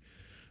okay.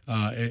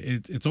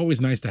 It's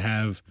always nice to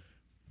have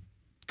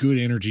good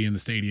energy in the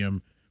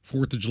stadium.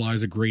 4th of July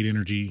is a great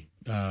energy,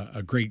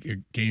 a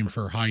great game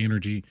for high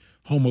energy.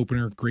 Home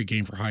opener, great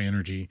game for high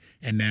energy.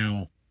 And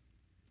now,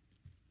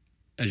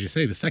 as you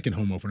say, the second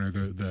home opener,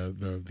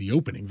 the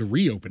opening, the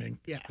reopening.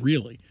 Yeah.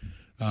 Really,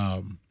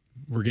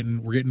 we're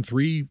getting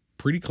 3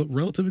 pretty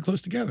relatively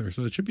close together,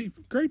 so it should be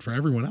great for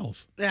everyone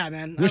else. Yeah,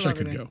 man. Wish I love it,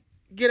 could man. go.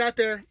 get out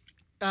there.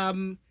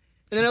 And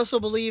then I also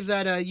believe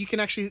that you can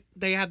actually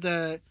they have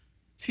the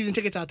season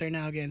tickets out there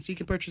now again, so you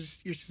can purchase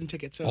your season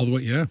tickets. So All the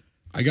way, yeah.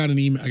 I got an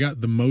email. I got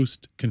the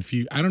most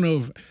confused. I don't know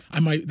if I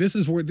might. This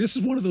is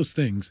one of those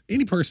things.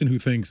 Any person who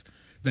thinks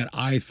that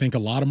I think a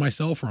lot of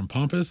myself or I'm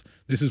pompous,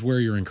 this is where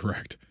you're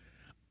incorrect.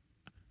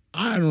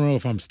 I don't know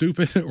if I'm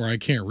stupid or I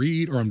can't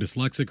read or I'm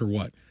dyslexic or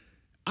what.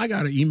 I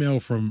got an email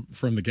from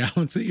the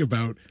Galaxy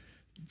about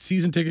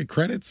season ticket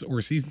credits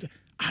or season.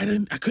 I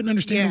couldn't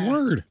understand a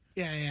word.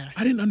 Yeah.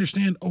 I didn't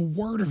understand a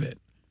word of it.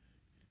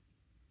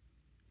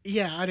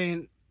 Yeah, I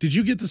didn't. Did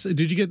you get this?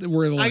 Did you get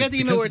where I got the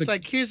email where it's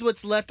like, here's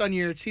what's left on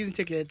your season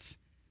tickets,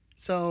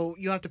 so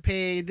you have to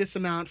pay this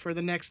amount for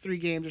the next 3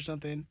 games or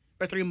something,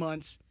 or 3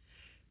 months.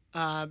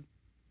 I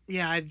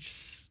didn't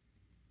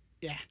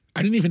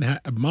even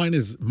have mine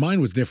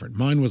was different.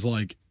 Mine was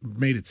like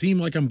made it seem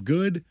like I'm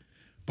good,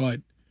 but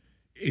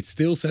it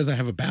still says I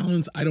have a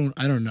balance. I don't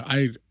know.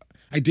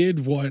 I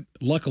did what,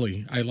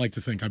 luckily, I like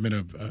to think I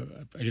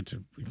get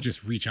to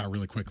just reach out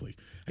really quickly.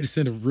 I just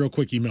sent a real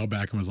quick email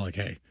back and was like,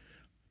 hey,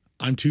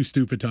 I'm too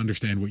stupid to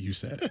understand what you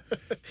said.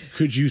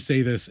 Could you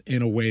say this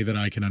in a way that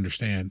I can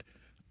understand?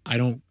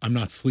 I'm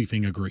not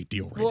sleeping a great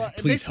deal right now.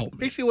 Please help me.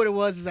 Basically what it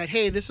was is that,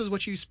 hey, this is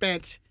what you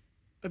spent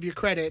of your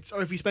credits,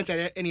 or if you spent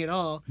any at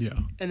all. Yeah.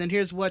 And then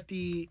here's what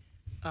the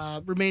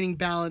remaining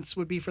balance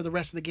would be for the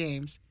rest of the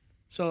games.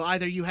 So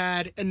either you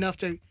had enough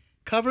to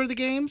cover the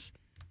games,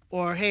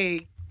 or,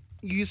 hey,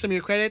 you used some of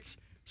your credits,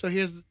 so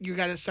you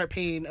got to start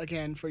paying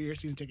again for your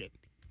season ticket.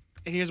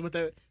 And here's what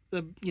the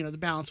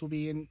balance will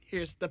be, and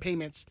here's the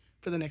payments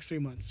for the next 3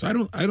 months. So I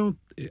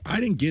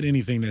didn't get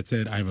anything that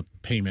said I have a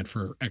payment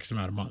for X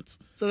amount of months.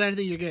 So then I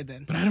think you're good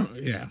then. But I don't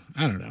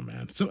know,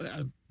 man. So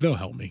they'll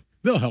help me.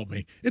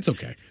 It's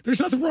okay. There's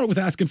nothing wrong with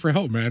asking for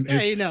help, man.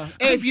 Hey,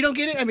 Hey, if you don't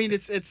get it, I mean,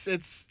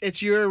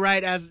 it's your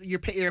right as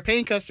you're a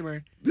paying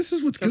customer. This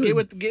is what's So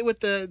good. get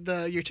with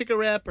your ticket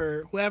rep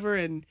or whoever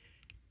and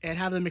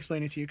have them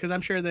explain it to you, because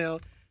I'm sure they'll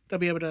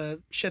be able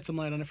to shed some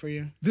light on it for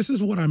you. This is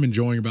what I'm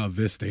enjoying about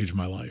this stage of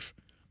my life.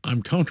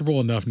 I'm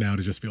comfortable enough now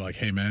to just be like,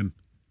 hey, man,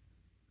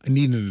 I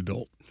need an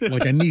adult.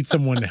 Like, I need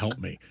someone to help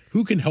me.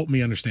 Who can help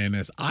me understand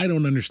this? I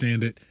don't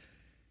understand it.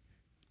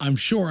 I'm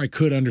sure I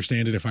could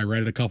understand it if I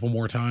read it a couple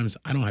more times.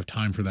 I don't have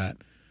time for that.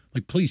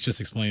 Like, please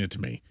just explain it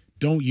to me.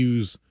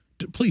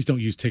 Please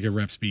don't use ticket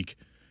rep speak.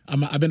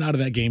 I've been out of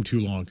that game too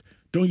long.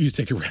 Don't use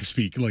ticket rep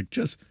speak. Like,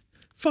 just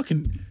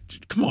fucking,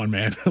 come on,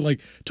 man.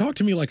 Like, talk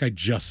to me like I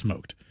just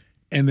smoked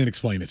and then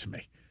explain it to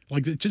me.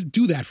 Like, just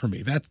do that for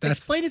me. That's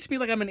Explain it to me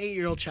like I'm an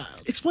 8-year-old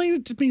child. Explain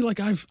it to me like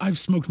I've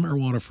smoked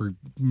marijuana for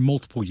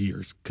multiple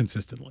years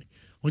consistently.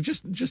 Like,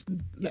 just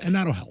and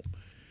that'll help.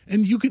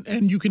 And you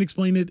can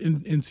explain it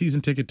in season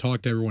ticket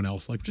talk to everyone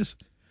else. Like,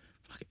 just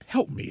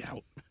help me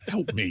out.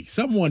 Help me.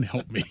 Someone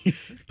help me.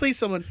 Please,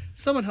 someone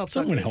help.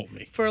 Someone help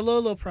me. For a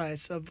low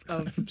price of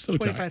so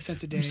 25 tired.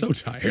 cents a day. I'm so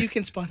tired. You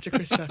can sponsor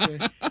Chris Tucker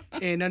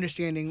in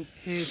understanding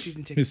his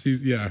season tickets.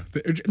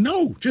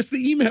 No, just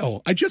the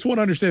email. I just want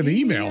to understand the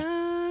email. In the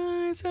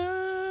eyes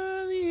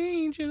of the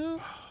angel.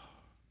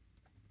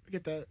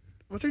 Forget that.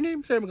 What's her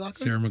name? Sarah McLachlan?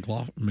 Sarah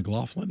McLachlan?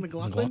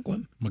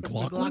 McLachlan?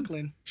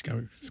 McLachlan?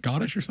 She's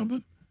Scottish or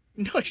something?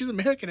 No, she's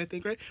American, I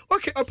think, right? Or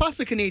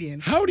possibly Canadian.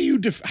 How do you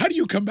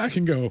come back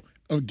and go,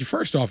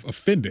 first off,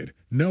 offended?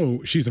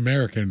 No, she's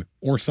American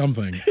or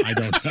something. I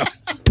don't know.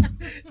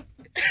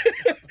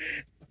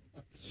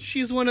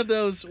 She's one of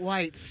those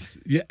whites.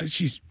 Yeah,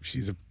 she's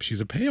a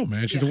pale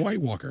man. She's a White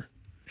Walker.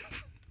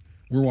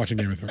 We're watching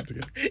Game of Thrones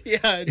again. Yeah,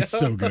 I know. It's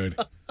so good.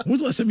 When was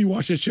the last time you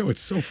watched that show?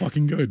 It's so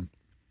fucking good.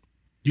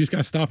 You just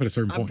gotta stop at a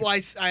certain point.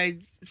 I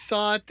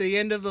saw at the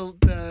end of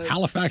the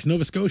Halifax,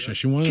 Nova Scotia.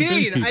 She wanted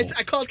Canadian. to people.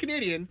 I called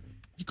Canadian.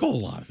 You call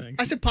a lot of things.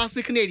 I said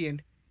possibly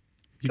Canadian.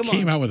 You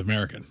came out with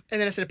American.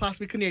 And then I said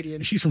possibly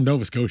Canadian. She's from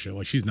Nova Scotia.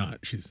 Like, she's not.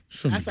 She's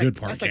from the good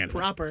part of Canada. That's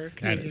like proper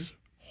Canadian. That is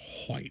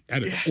white.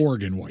 That is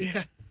Oregon white.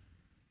 Yeah.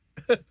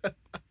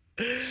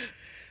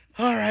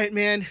 All right,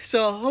 man.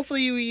 So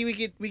hopefully we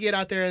get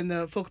out there in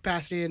the full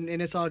capacity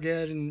and it's all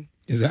good. And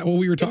is that what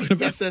we were talking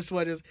about? Yes, that's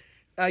what it is.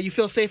 You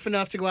feel safe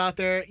enough to go out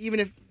there, even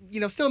if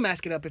still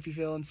mask it up if you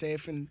feel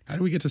unsafe. And how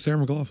do we get to Sarah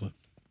McLachlan?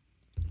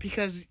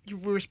 Because we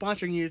were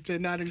sponsoring you to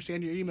not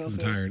understand your email. I'm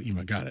tired.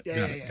 Email. Got it.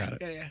 Got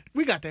it. Yeah.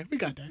 We got there.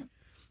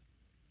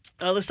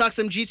 Let's talk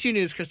some G2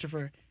 news,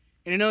 Christopher.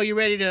 And I know you're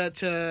ready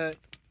to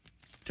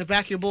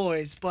back your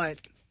boys, but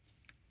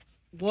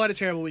what a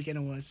terrible weekend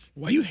it was.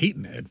 Why are you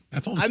hating, Ed?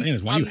 That's all I'm saying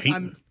is why are you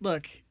hating?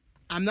 Look,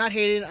 I'm not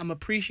hating. I'm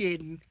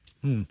appreciating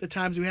the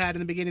times we had in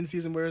the beginning of the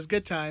season where it was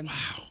good times.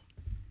 Wow.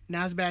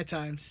 Now's bad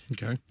times.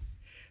 Okay.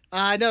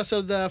 No,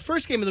 so the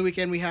first game of the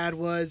weekend we had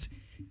was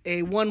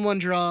a 1-1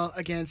 draw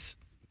against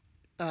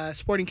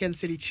Sporting Kansas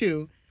City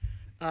 2,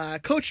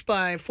 coached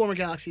by former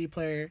Galaxy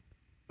player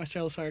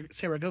Marcelo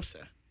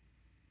Zaragoza.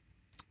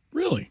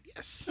 Really?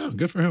 Yes. Oh,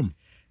 good for him.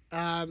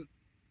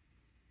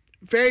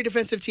 Very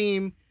defensive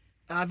team,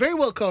 very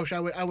well coached,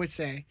 I would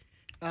say.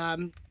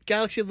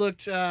 Galaxy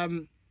looked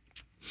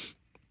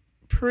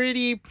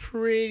pretty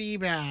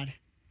bad,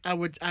 I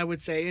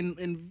would say,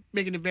 in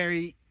making it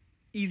very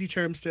easy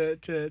terms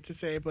to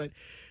say, but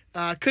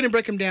couldn't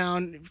break him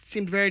down. It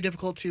seemed very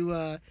difficult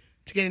to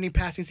get any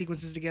passing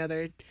sequences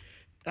together.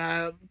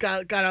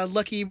 Got a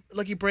lucky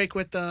break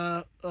with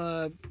the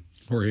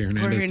Jorge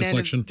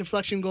Hernandez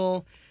deflection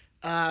goal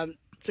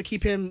to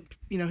keep him,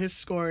 his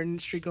score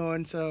and streak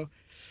going. So,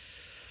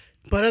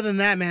 but other than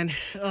that, man,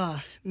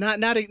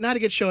 not a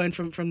good showing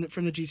from the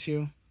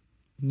G2.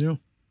 No,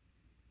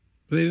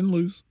 but they didn't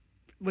lose.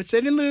 Which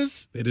they didn't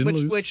lose. They didn't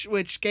lose.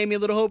 Which gave me a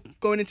little hope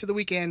going into the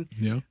weekend.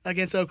 Yeah.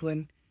 Against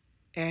Oakland,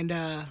 and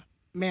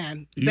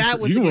man, you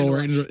can roll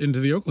right into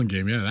the Oakland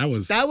game. Yeah, that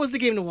was the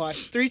game to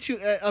watch.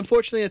 3-2.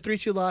 Unfortunately, a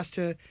 3-2 loss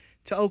to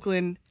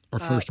Oakland. Our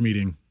first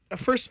meeting. A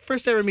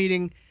first ever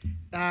meeting.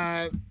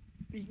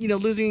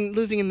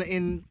 Losing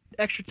in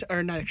extra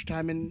or not extra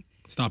time in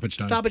stoppage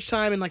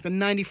time in like the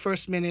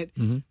 91st minute.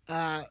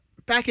 Mm-hmm.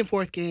 Back and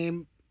forth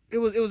game. It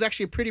was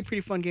actually a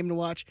pretty fun game to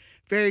watch.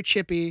 Very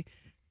chippy.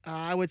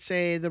 I would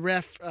say the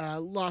ref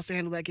lost the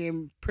handle of that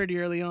game pretty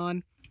early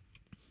on.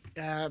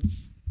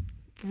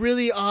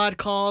 Really odd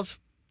calls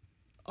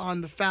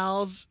on the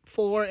fouls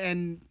for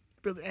and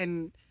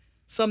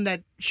some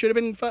that should have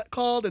been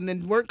called and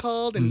then weren't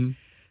called, and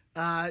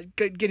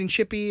getting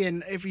chippy.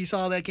 And if you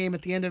saw that game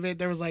at the end of it,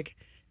 there was like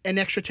an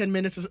extra 10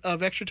 minutes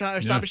of extra time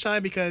or stoppage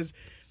time because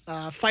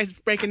fights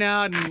breaking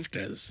out and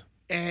afters.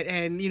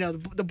 And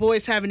the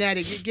boys having at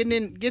it,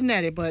 getting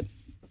at it, but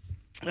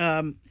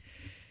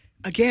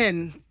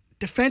again,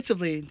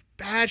 defensively,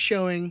 bad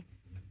showing.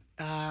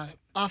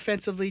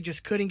 Offensively,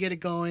 just couldn't get it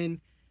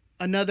going.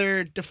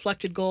 Another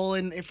deflected goal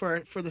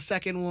for the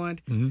second one.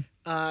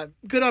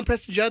 Mm-hmm. Good on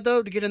Preston Judd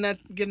though to get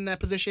in that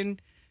position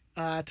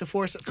to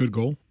force good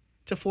goal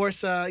to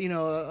force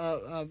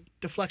a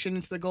deflection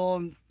into the goal.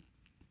 And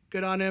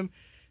good on him.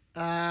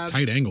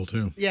 Tight angle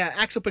too. Yeah,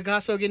 Axel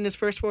Picasso getting his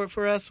first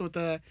for us with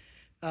the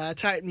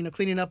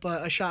cleaning up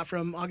a shot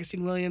from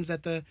Augustine Williams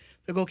that the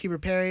goalkeeper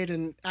parried,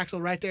 and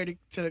Axel right there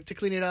to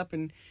clean it up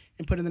and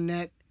put in the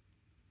net.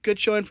 Good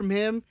showing from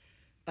him.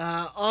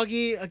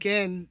 Augie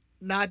again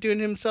not doing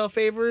himself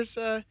favors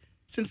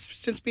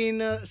since being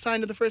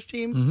signed to the first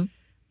team. Mm-hmm.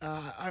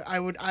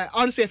 I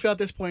honestly feel at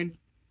this point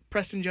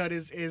Preston Judd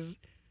is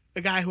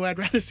a guy who I'd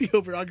rather see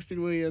over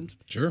Augustine Williams.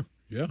 Sure,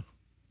 yeah.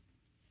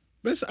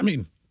 But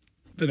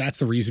that's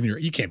the reason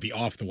you can't be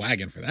off the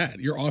wagon for that.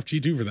 You're off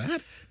G2 for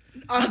that.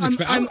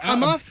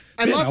 I'm off.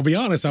 I'll be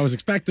honest. I was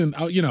expecting.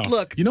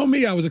 Look, you know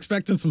me. I was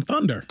expecting some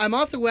thunder. I'm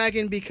off the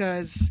wagon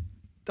because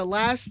the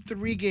last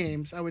 3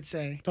 games, I would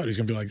say. I thought he was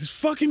gonna be like, "These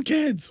fucking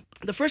kids."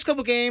 The first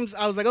couple games,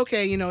 I was like,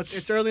 okay,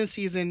 it's early in the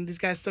season. These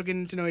guys still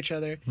getting to know each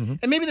other,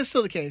 and maybe that's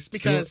still the case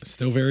because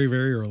still very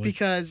very early.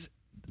 Because,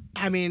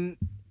 I mean,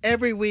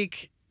 every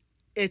week,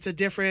 it's a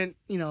different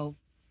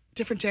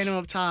tandem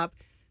up top.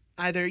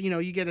 Either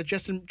you get a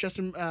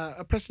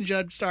Preston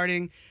Judd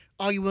starting,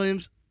 Augie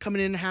Williams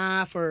coming in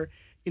half, or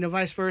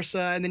vice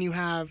versa, and then you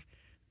have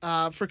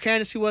for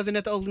Candace, who wasn't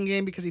at the Oakland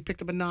game because he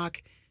picked up a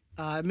knock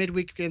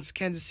midweek against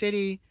Kansas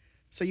City.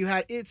 So you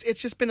had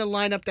it's just been a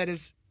lineup that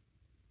is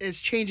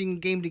changing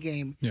game to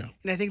game. Yeah.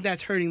 And I think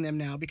that's hurting them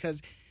now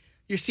because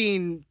you're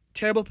seeing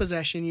terrible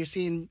possession, you're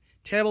seeing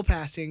terrible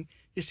passing,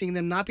 you're seeing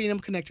them not being able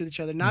to connect with each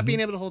other, not being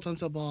able to hold on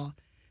to the ball.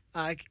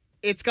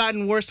 It's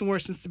gotten worse and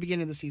worse since the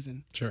beginning of the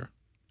season. Sure.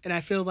 And I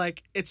feel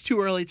like it's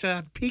too early to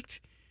have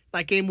peaked,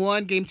 like game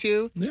 1, game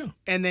 2. Yeah.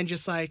 And then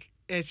just like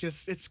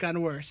it's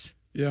gotten worse.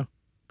 Yeah.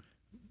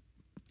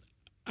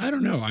 I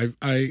don't know.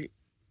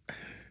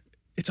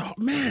 It's all,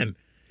 man,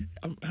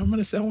 I'm going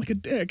to sound like a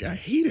dick. I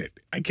hate it.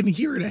 I can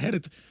hear it ahead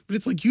of but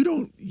it's like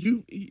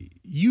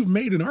you've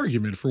made an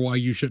argument for why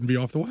you shouldn't be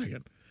off the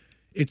wagon.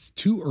 It's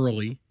too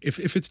early.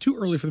 If it's too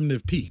early for them to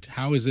have peaked,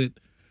 how is it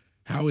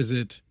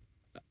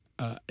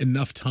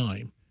enough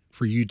time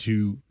for you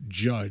to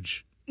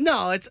judge?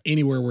 No, it's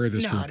anywhere where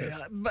this group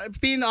is. But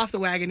being off the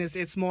wagon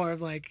it's more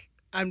of like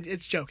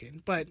it's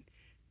joking, but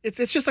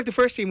it's just like the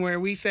first team where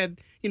we said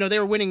they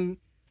were winning.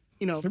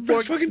 The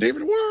best fucking team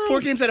in the world.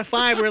 4 games out of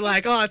 5, we're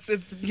like, oh, it's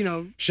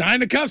shine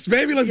the cups,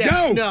 baby, let's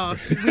go. No,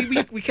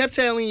 we kept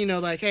telling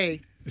like,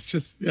 hey, it's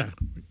just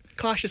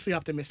cautiously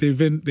optimistic.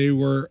 They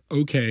were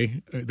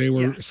okay. They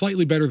were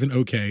slightly better than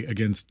okay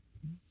against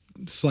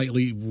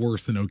slightly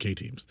worse than okay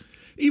teams.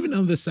 Even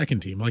on the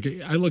second team, like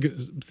I look at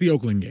the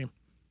Oakland game.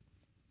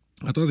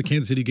 I thought the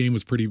Kansas City game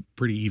was pretty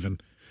even,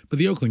 but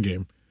the Oakland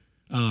game,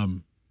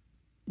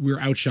 we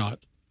were outshot.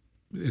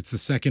 It's the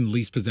second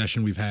least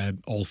possession we've had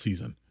all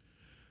season.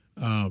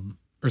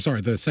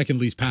 The second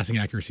least passing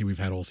accuracy we've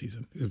had all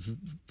season. It was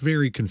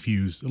very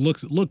confused. It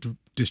looked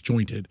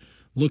disjointed,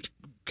 looked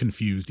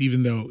confused,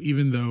 even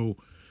though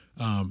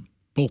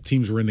both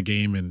teams were in the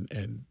game and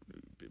it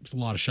was a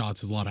lot of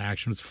shots, it was a lot of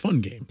action. It was a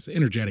fun game. It's an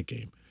energetic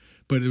game,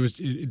 but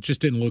it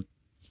just didn't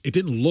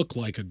look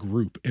like a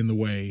group in the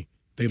way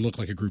they looked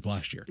like a group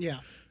last year. Yeah.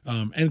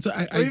 And so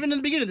or even in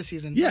the beginning of the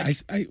season. Yeah.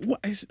 But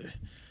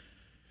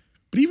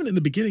even in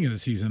the beginning of the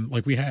season,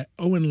 like we had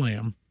Owen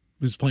Lamb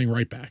who's playing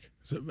right back.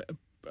 So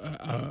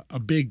a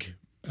big,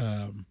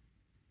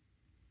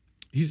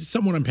 he's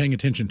someone I'm paying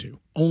attention to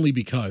only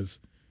because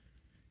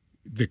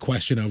the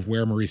question of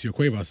where Mauricio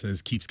Cuevas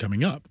is keeps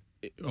coming up.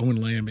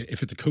 Owen Lamb,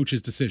 if it's a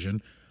coach's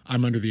decision,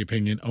 I'm under the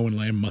opinion Owen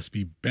Lamb must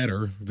be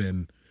better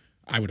than,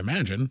 I would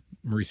imagine,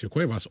 Mauricio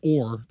Cuevas,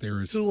 or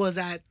there's Who was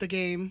at the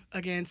game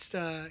against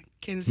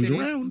Kansas who's City?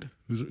 around,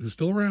 who's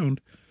still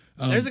around.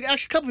 There's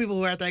actually a couple people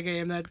who were at that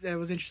game that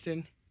was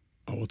interesting.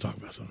 Oh, we'll talk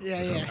about some.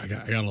 Yeah. I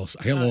got a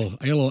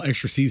little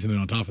extra seasoning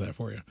on top of that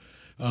for you.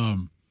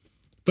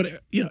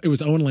 But it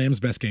was Owen Lamb's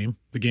best game,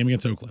 the game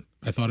against Oakland.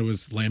 I thought it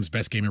was Lamb's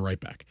best game at right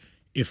back.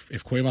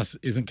 If Cuevas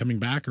isn't coming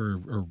back,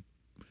 or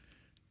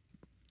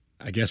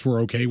I guess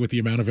we're okay with the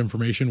amount of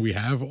information we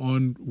have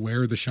on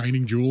where the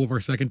shining jewel of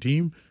our second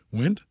team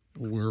went.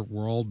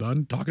 We're all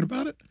done talking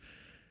about it.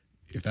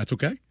 If that's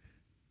okay,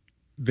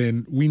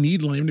 then we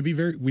need Lamb to be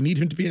we need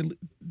him to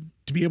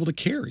be able to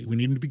carry. We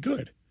need him to be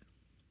good.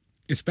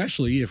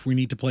 Especially if we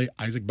need to play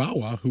Isaac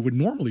Bawa, who would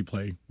normally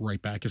play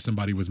right back if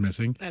somebody was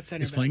missing,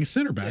 is playing a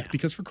center back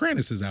because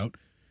Ferkranus is out,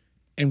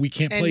 and we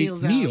can't play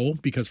Neal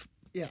because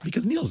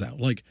Neal's out.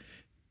 Like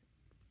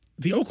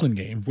the Oakland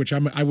game, which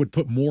I would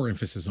put more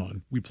emphasis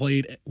on. We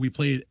played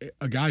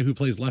a guy who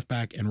plays left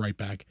back and right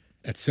back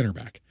at center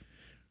back.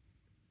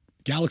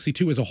 Galaxy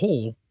 2 as a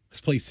whole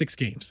has played 6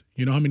 games.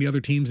 You know how many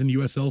other teams in the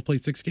USL have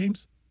played 6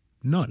 games?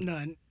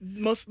 None.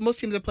 Most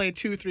teams have played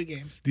 2-3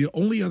 games. The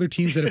only other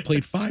teams that have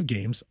played 5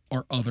 games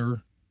are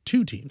other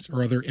 2 teams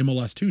or other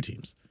MLS 2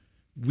 teams.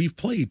 We've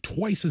played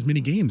twice as many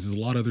games as a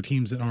lot of other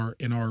teams in our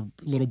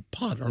little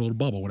pod, our little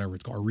bubble, whatever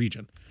it's called, our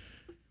region,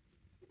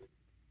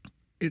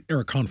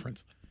 or a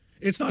conference.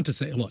 It's not to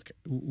say, look,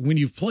 when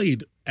you've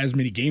played as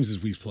many games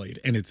as we've played,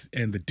 and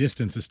the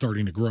distance is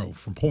starting to grow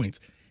from points,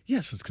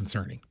 yes, it's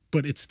concerning,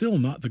 but it's still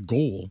not the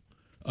goal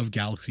of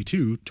Galaxy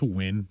 2 to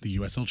win the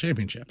USL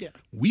Championship. Yeah.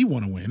 We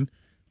want to win.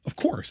 Of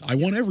course, I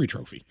want every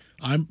trophy.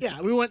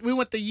 We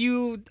want the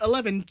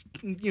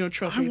U11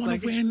 trophy. I want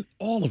to win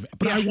all of it.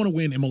 But I want to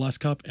win MLS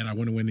Cup, and I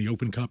want to win the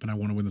Open Cup, and I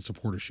want to win the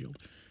Supporter Shield.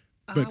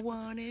 But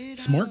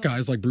smart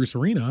guys like Bruce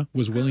Arena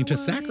was willing to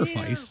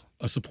sacrifice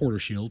a Supporter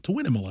Shield to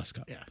win MLS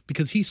Cup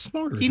because he's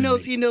smarter. He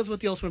knows what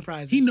the ultimate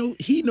prize is.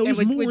 He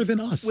knows more than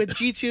us. With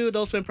G2, the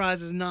ultimate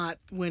prize is not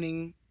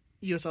winning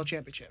USL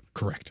Championship.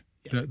 Correct.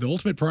 Yeah. The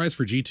ultimate prize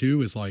for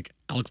G2 is like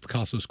Alex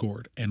Picasso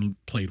scored and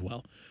played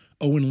well.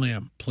 Owen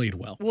Lamb played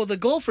well. Well, the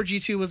goal for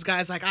G2 was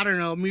guys like, I don't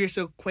know,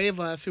 Mauricio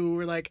Cuevas, who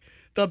were like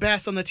the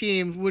best on the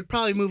team, would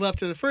probably move up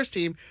to the first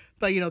team.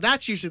 But,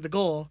 that's usually the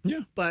goal.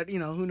 Yeah. But,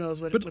 who knows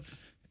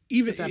what's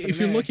even if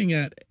you're looking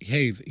at,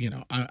 hey,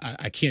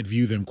 I can't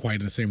view them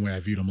quite in the same way I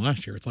viewed them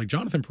last year. It's like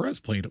Jonathan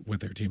Perez played with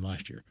their team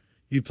last year.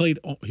 He played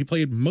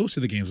most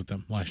of the games with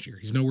them last year.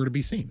 He's nowhere to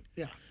be seen.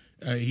 Yeah.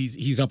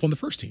 He's up on the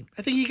first team.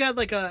 I think he got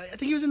I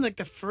think he was in the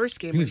first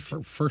game. He was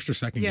first or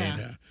second game.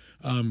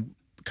 Yeah.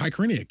 Kai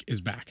Koreniuk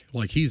is back.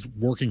 Like he's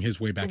working his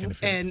way back into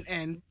fitness.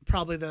 And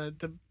probably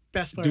the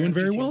best player. Doing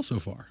very well so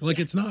far. Like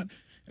it's not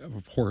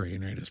Jorge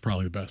Hernandez is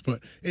probably the best, but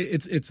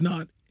it's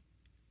not.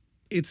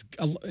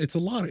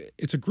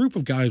 It's a group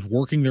of guys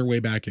working their way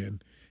back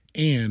in,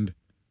 and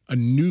a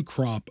new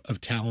crop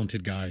of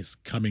talented guys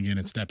coming in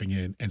and stepping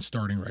in and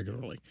starting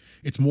regularly.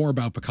 It's more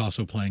about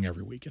Picasso playing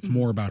every week. It's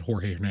more about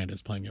Jorge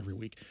Hernandez playing every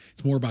week.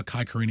 It's more about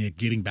Kai Koreniuk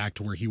getting back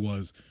to where he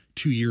was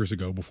 2 years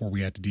ago before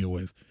we had to deal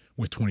with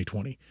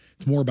 2020.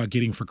 It's more about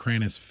getting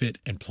Ferkranus fit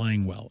and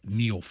playing well,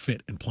 Neal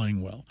fit and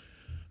playing well.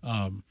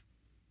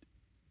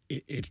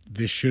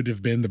 This should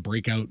have been the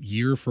breakout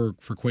year for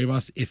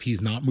Cuevas if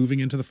he's not moving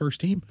into the first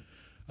team.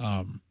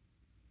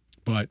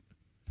 But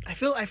I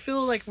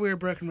feel like we're a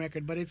broken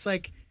record, but it's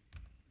like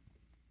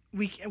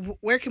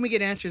where can we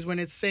get answers when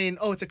it's saying,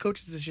 oh, it's a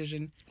coach's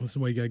decision? This is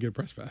why you gotta get a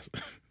press pass.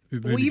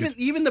 Well,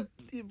 even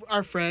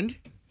our friend,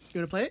 you want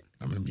to play it?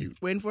 I'm gonna mute.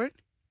 Waiting for it.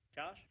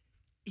 Josh.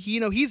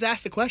 He's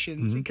asked the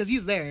questions because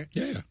he's there.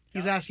 Yeah.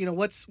 He's asked,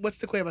 what's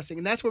the Cuevas thing,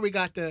 and that's where we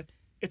got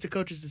it's a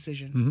coach's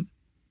decision.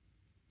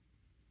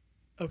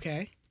 Mm-hmm.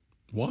 Okay.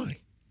 Why?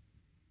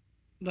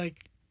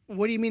 Like,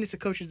 what do you mean it's a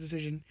coach's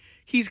decision?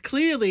 He's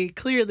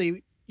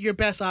clearly your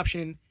best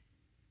option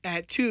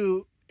at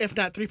 2, if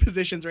not 3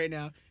 positions right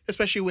now,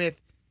 especially with,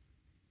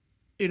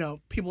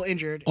 people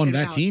injured. On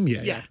that team?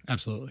 Yeah,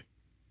 absolutely.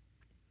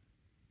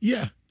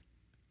 Yeah.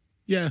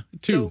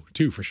 2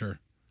 for sure.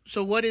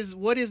 So what is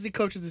the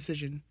coach's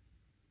decision?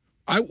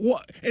 And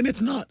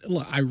it's not,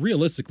 I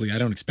realistically, I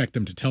don't expect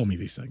them to tell me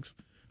these things.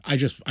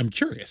 I'm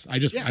curious.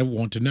 I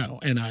want to know.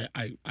 And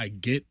I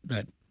get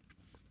that,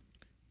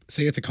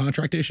 say it's a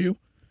contract issue,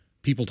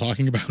 people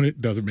talking about it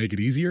doesn't make it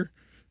easier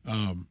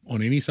on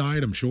any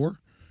side, I'm sure.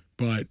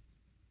 But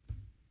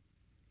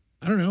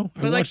I don't know.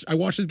 I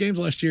watched his games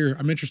last year.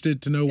 I'm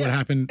interested to know what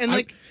happened.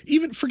 And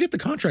even forget the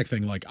contract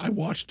thing. Like I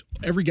watched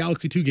every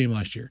Galaxy 2 game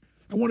last year.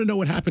 I want to know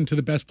what happened to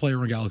the best player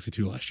on Galaxy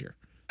 2 last year.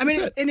 I mean,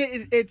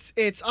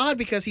 it's odd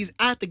because he's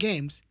at the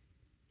games.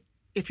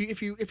 If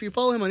you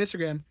follow him on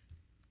Instagram,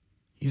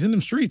 he's in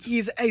them streets.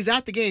 He's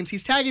at the games.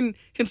 He's tagging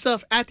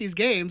himself at these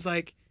games.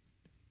 Like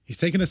he's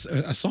taking a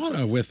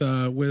sauna with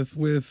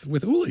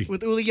Uli.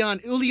 With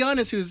Ulian. Ulian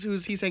is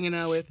who's he's hanging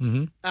out with.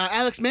 Mm-hmm.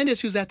 Alex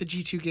Mendez, who's at the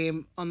G2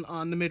 game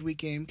on the midweek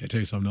game. Can I tell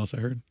you something else I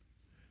heard?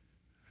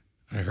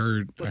 I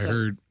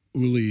heard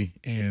Uli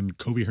and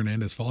Kobe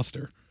Hernandez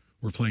Foster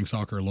were playing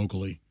soccer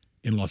locally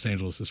in Los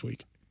Angeles this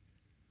week.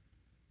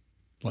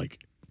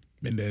 Like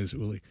Mendez,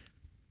 Uli.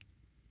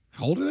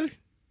 How old are they?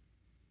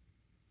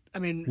 I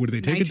mean, Would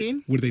they take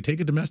 19? Would they take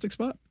a domestic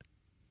spot?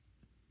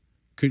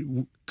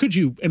 Could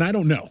you? And I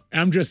don't know.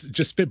 I'm just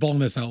spitballing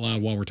this out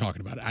loud while we're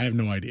talking about it. I have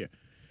no idea.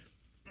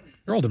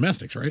 They're all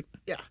domestics, right?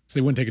 Yeah. So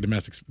they wouldn't take a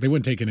domestic. They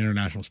wouldn't take an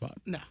international spot.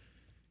 No.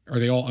 Are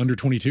they all under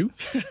 22?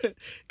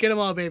 Get them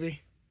all,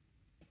 baby.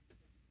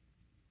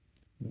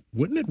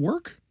 Wouldn't it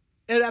work?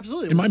 It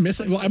absolutely. Am would. I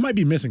missing? Well, I might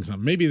be missing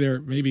something. Maybe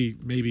they're maybe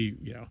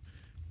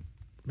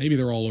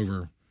they're all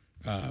over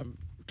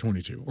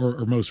 22,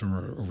 or most of them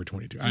are over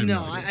 22. I have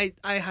no idea.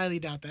 I highly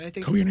doubt that. I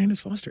think. Kobe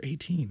Hernandez Foster,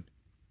 18.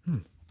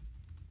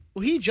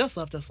 Well, he just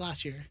left us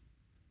last year,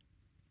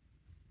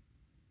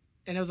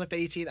 and it was like the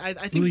 18. I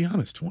think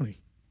Liliana's 20.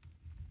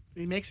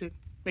 he makes the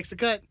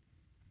cut.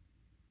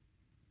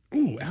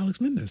 Ooh, Alex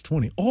Mendez,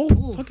 20. All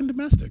Ooh. fucking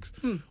domestics.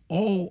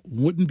 All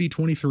wouldn't be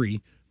 23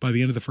 by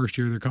the end of the first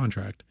year of their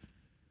contract.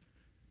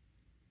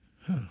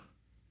 Huh.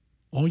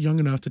 All young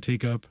enough to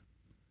take up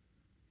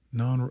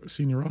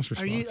non-senior roster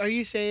spots. Are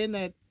you saying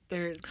that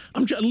they're?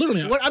 I'm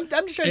literally. What I'm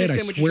just trying to Ed,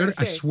 understand what you're trying to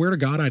say. I swear to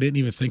God, I didn't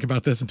even think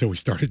about this until we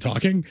started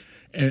talking,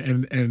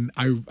 and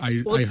I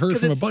heard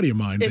from a buddy of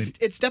mine that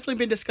it's definitely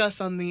been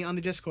discussed on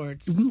the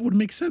Discords. it would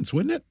make sense,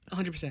 wouldn't it?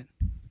 100%.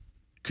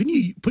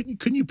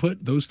 Couldn't you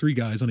put those three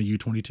guys on a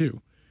U22,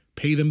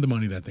 pay them the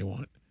money that they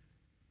want?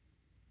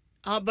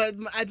 But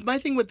my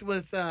thing with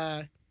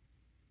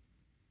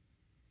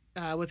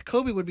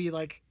Kobe would be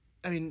like,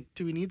 I mean,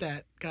 do we need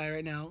that guy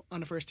right now on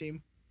the first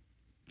team?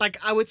 Like,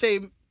 I would say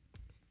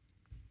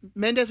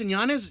Mendez and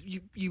Giannis,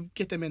 you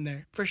get them in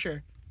there for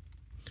sure.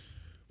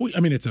 Well, I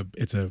mean, it's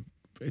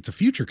a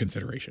future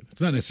consideration. It's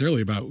not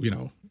necessarily about,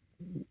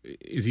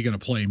 is he going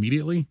to play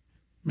immediately?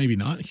 Maybe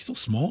not. He's still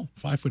small,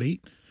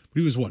 5'8". But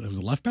he was what? It was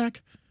a left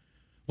back.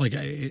 Like,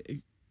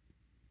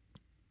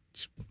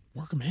 just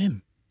work him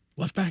in.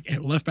 Left back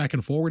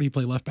and forward. He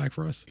played left back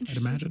for us, I'd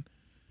imagine.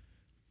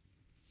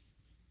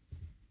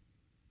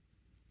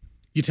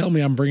 You tell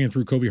me I'm bringing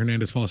through Kobe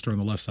Hernandez Foster on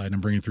the left side and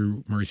I'm bringing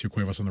through Mauricio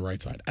Cuevas on the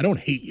right side. I don't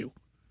hate you.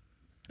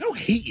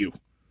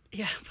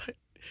 Yeah, but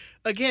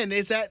again,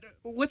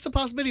 what's the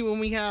possibility when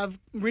we have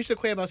Mauricio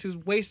Cuevas who's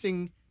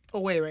wasting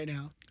away right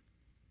now?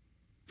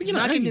 But, He's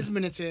not getting his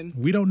minutes in.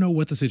 We don't know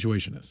what the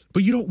situation is.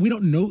 But we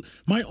don't know.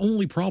 My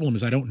only problem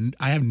is I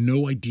have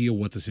no idea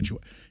what the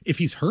situation. If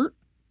he's hurt,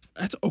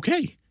 that's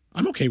okay.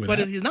 I'm okay with that.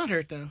 But if he's not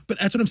hurt, though. But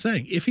that's what I'm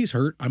saying. If he's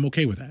hurt, I'm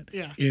okay with that.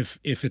 Yeah. If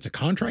it's a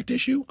contract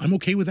issue, I'm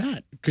okay with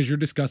that because you're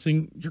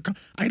discussing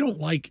I don't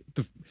like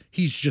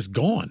he's just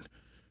gone.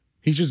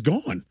 He's just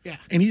gone. Yeah.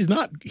 And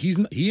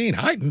he ain't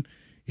hiding.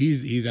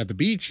 He's at the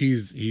beach.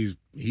 He's in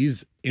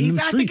the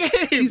streets.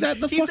 He's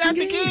at the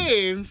fucking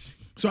games.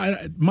 So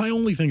my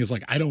only thing is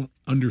I don't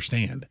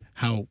understand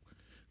how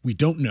we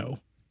don't know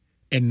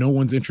and no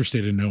one's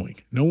interested in knowing.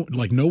 No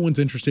one's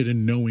interested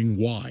in knowing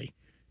why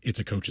it's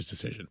a coach's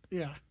decision.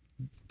 Yeah.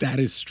 That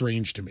is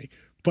strange to me.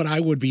 But I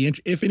would be,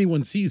 if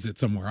anyone sees it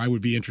somewhere, I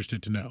would be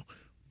interested to know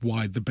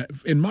why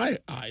in my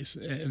eyes,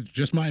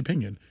 just my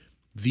opinion,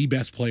 the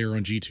best player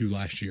on G2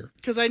 last year.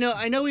 Because I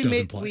know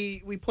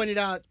we pointed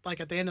out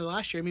at the end of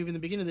last year, maybe in the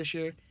beginning of this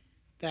year,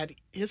 that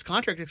his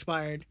contract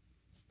expired.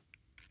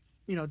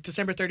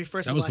 December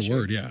 31st. That was the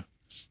word, yeah.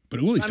 But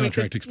Uli's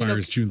contract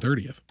expires June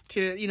 30th.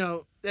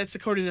 That's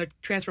according to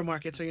transfer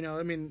market.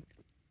 So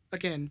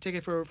again, take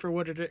it for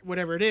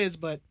whatever it is,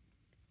 but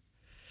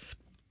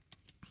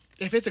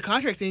if it's a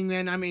contract thing,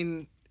 then I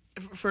mean,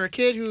 for a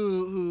kid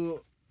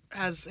who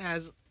has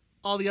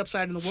all the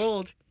upside in the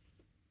world,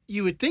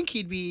 you would think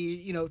he'd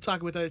be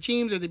talking with other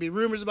teams, or there'd be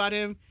rumors about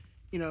him,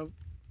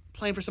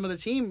 playing for some other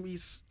team.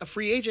 He's a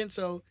free agent,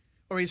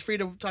 or he's free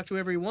to talk to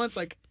whoever he wants.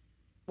 Like,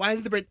 why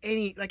hasn't there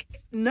been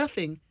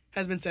nothing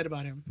has been said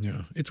about him?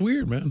 Yeah, it's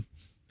weird, man.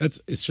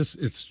 It's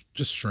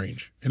just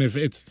strange, and if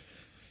it's.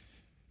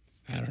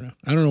 I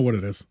don't know what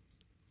it is,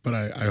 but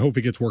I hope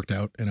it gets worked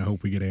out, and I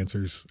hope we get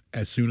answers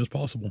as soon as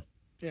possible.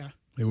 Yeah,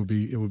 it would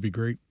be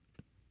great.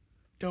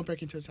 Don't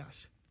break into his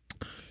house.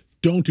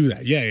 Don't do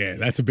that. Yeah.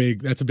 That's a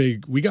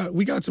big. We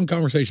got some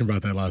conversation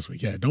about that last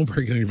week. Yeah, don't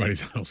break into anybody's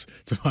house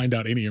to find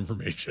out any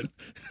information.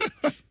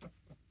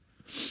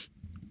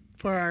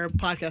 For our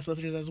podcast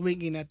listeners, I was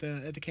winking at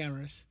the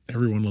cameras.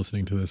 Everyone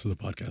listening to this is a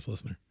podcast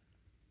listener.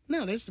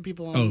 No, there's the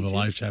people on. Oh, the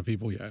live chat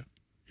people. Yeah.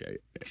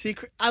 See,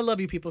 I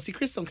love you people. See,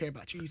 Chris don't care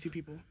about you. You see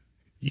people.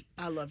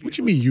 I love you. What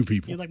you mean, you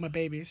people? You're like my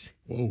babies.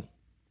 Whoa.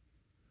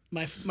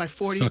 My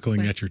 40.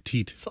 Suckling at your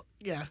teat.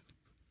 Yeah.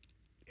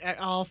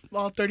 All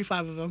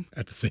 35 of them.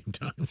 At the same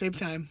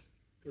time.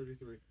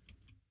 33.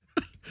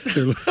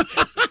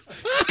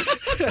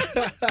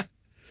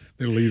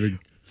 They're leaving.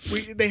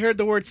 They heard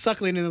the word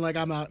suckling and they're like,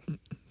 I'm out.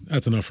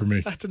 That's enough for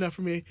me. That's enough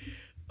for me.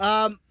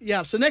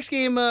 Yeah. So next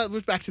game,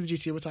 we're back to the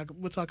G2.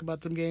 We'll talk about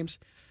them games.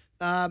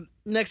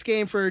 Next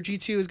game for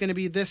G2 is going to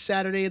be this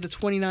Saturday, the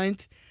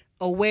 29th,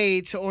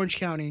 away to Orange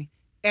County,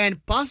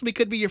 and possibly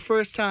could be your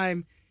first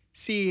time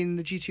seeing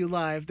the G2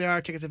 live. There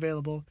are tickets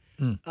available.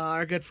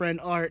 Our good friend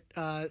Art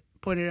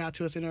pointed it out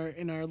to us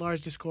in our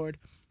large Discord.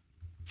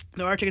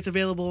 There are tickets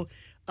available.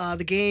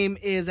 The game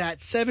is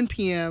at 7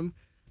 p.m.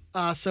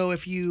 So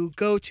if you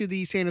go to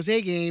the San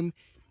Jose game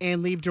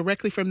and leave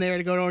directly from there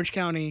to go to Orange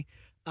County,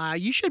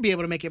 you should be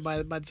able to make it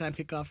by the time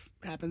kickoff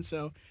happens.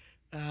 So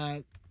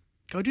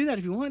go do that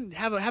if you want.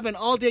 Have an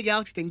all-day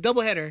Galaxy thing,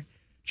 doubleheader,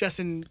 just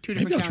in two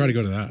different Maybe I'll counties. try to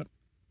go to that.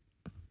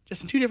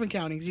 Just in two different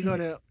counties. You go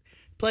to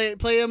play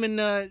them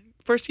in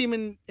first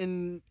team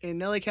in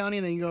LA County,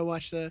 and then you go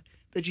watch the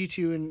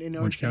G2 in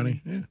Orange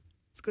County. Yeah.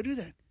 Let's go do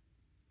that.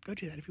 Go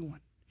do that if you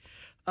want.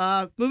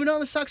 Moving on,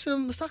 let's talk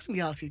some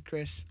Galaxy,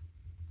 Chris.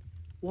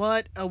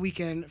 What a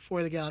weekend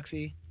for the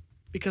Galaxy,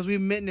 because we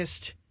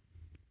witnessed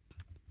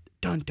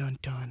dun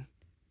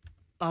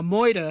a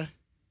Moida.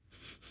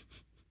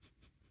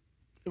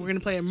 We're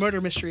gonna play a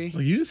murder mystery. It's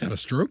like you just had a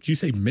stroke. Did you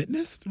say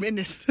mitnessed?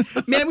 Witnessed.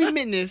 Man, we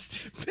witnessed.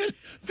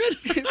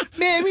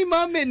 Man, we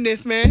mom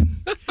witnessed,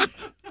 man.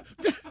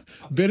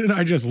 Ben and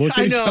I just looked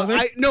at I know. each other.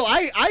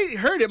 I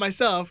heard it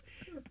myself.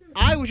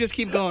 I would just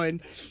keep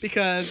going,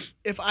 because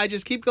if I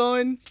just keep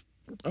going,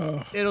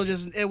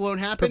 it won't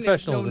happen.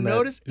 Professionalism, Don't Ed.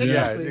 notice. Yeah,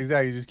 Exactly.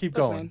 exactly. Just keep Look,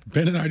 going. man.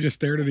 Ben and I just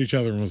stared at each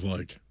other and was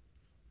like,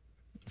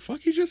 "The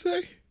fuck you just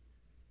say?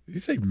 Did you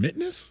say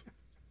mitness?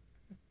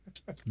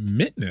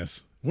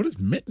 Mitness? What is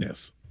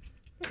mitness?"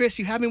 Chris,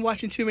 you have been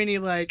watching too many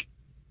like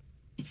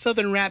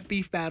Southern rap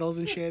beef battles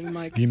and shit, and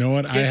like You know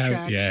what? I diss have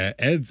tracks. yeah.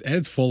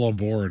 Ed's full on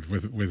board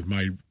with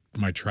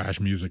my trash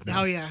music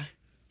now. Oh yeah.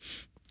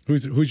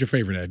 Who's your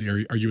favorite, Ed?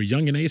 Are you a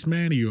Young and Ace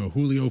man? Are you a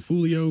Julio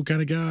Fulio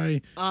kind of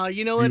guy?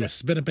 You know Are you what? a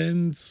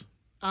Spinabens?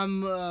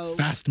 I'm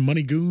Fast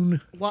Money Goon?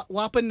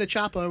 whopping the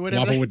chopper or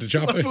whatever. Whopper with the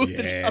chopper? Whopper with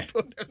the Yeah.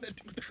 chopper.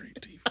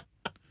 Straight teeth.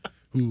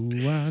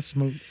 Ooh, I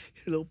smoke.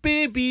 Little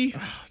baby.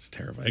 Oh, it's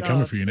terrible. Hey,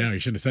 coming for you now. You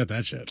shouldn't have said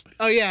that shit.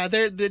 Oh yeah,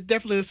 they're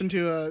definitely listen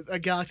to a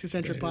Galaxy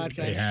centric podcast.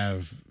 They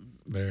have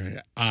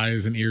their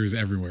eyes and ears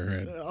everywhere.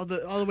 Ed. all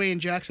the way in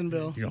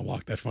Jacksonville. You're gonna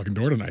lock that fucking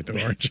door tonight,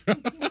 though, aren't you?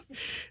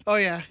 Oh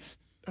yeah,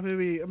 I'm gonna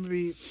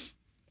be.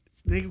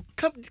 They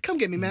come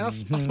get me, man. I'll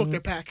smoke their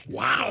pack.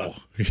 Wow.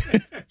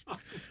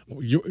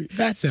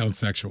 That sounds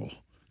sexual.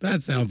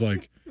 That sounds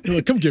like you're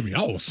like, come get me.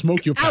 I'll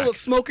smoke your I pack. will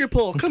smoke your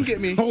pole. Come get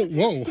me. Oh,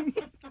 whoa.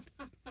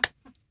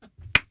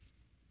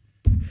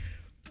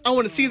 I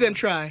want to see them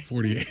try.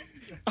 48.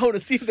 I want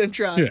to see them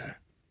try. Yeah.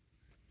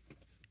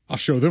 I'll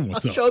show them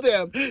what's up. Show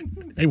them.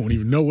 They won't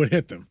even know what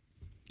hit them.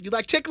 You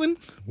like tickling?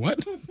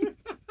 What?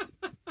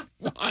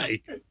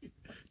 Why?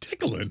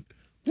 Tickling?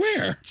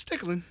 Where? Just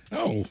tickling.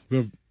 Oh,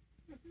 the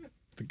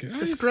guys.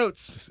 The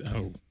scrotes.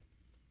 Oh,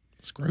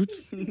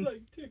 scrotes?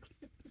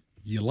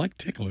 You like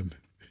tickling?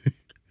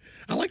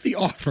 I like the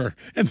offer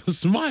and the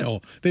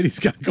smile that he's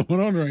got going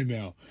on right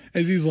now.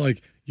 As he's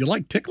like, you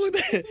like tickling?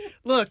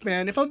 Look,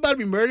 man, if I'm about to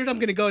be murdered, I'm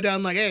going to go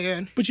down like, hey,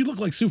 man, But you look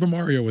like Super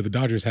Mario with a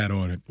Dodgers hat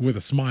on it, with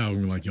a smile.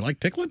 And you're like, you like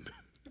tickling?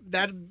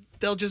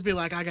 they'll just be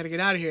like, I got to get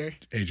out of here.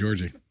 Hey,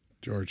 George.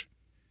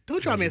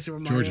 Don't try me a Super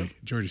Mario.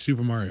 Georgie,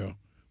 Super Mario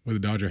with a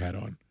Dodger hat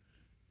on.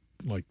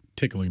 Like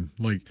tickling.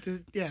 Like,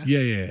 Yeah.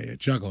 yeah,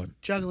 juggling.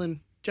 Juggling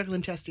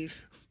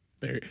testes.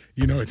 There,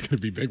 you know it's going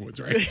to be big ones,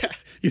 right?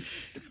 Yeah.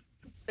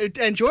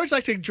 And George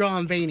likes to draw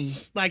on veiny.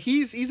 Like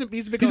he's a big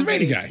He's a on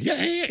veiny veins. guy.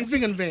 Yeah. He's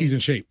big on veins. He's in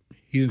shape.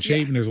 Yeah.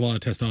 And there's a lot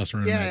of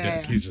testosterone in that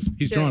Yeah, dick. yeah.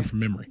 He's drawn Yeah. from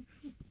memory.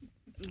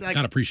 like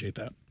Gotta appreciate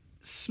that.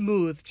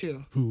 smooth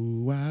too.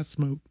 Ooh, I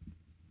smoke.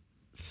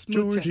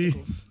 Smooth Georgie.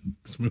 testicles.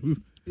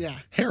 Smooth. Yeah.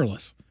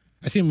 Hairless.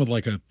 I see him with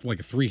like a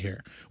 3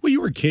 hair. Well,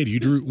 you were a kid. You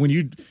drew when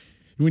you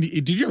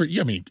did you ever?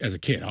 I mean, as a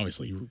kid,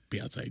 obviously you would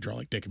be outside, you draw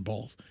like dick and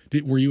balls.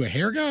 Were you a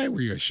hair guy?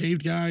 Were you a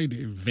shaved guy?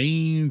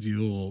 Veins?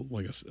 You little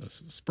like a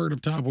spurt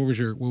up top? What was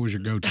your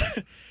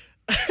go-to?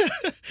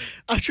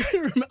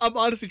 I'm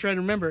honestly trying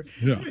to remember.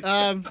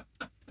 Yeah.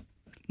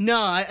 No,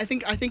 I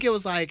think it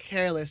was like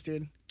hairless,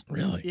 dude.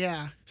 Really?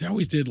 Yeah. I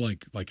always did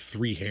like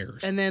 3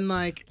 hairs. And then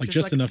like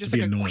just enough to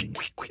be like a annoying.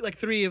 like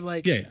 3 of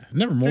like Yeah,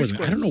 never more than.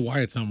 I don't know squares. why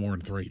it's not more than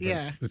 3. But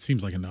Yeah. it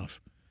seems like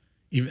enough.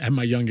 Even at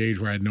my young age,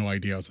 where I had no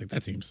idea, I was like,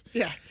 that seems.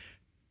 Yeah.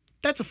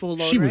 That's a full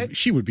load, right?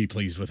 She would be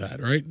pleased with that,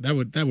 right? That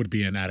would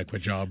be an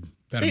adequate job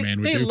that a man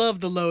would they do. love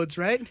the loads,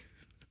 right?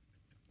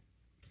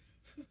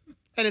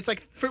 And it's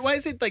like, why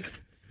is it like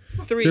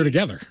 3? They're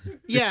together.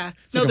 Yeah.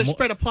 It's No, like a they're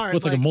spread apart. Well,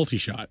 it's like a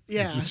multi-shot.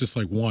 Yeah. It's just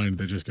like one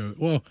that just goes.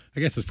 Well, I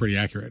guess it's pretty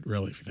accurate,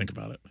 really, if you think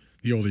about it.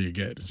 The older you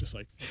get, it's just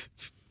like,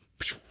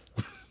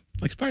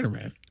 like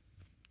Spider-Man.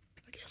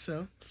 I guess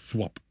so.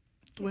 Thwop.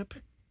 Thwip.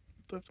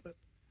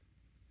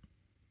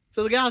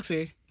 So the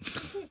Galaxy.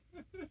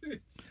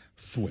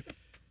 Thwip.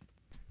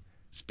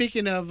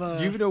 Speaking of, Do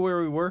you even know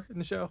where we were in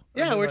the show?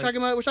 yeah, we're talking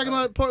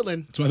about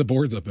Portland. That's why the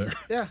board's up there.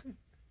 Yeah,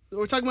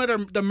 we're talking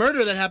about the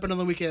murder that happened on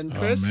the weekend,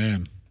 Chris. Oh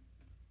man,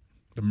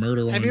 the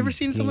murder. Have you ever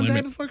seen someone die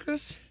limit. before,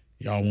 Chris?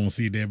 Y'all want to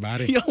see a dead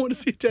body? Y'all want to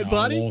see a dead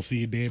body? Y'all want to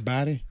see a dead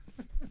body?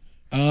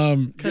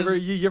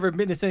 You ever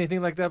witnessed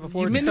anything like that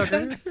before? You witnessed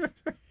that?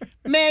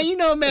 Man,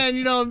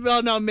 we all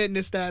know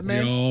witnessed that,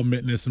 man. We all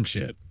witnessed some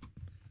shit.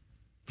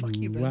 Fuck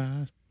you, Ooh,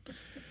 man.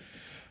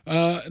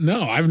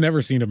 No, I've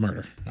never seen a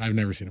murder.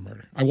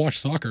 I watch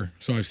soccer,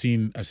 so I've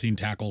seen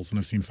tackles and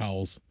I've seen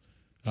fouls.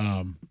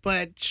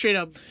 But straight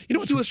up, You know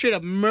what's- he was straight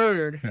up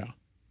murdered. Yeah.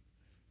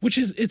 Which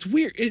is, it's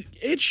weird.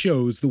 It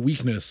shows the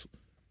weakness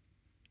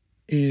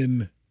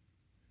in,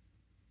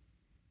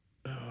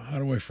 how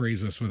do I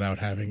phrase this without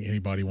having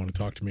anybody want to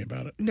talk to me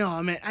about it? No,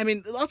 I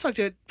mean, I'll talk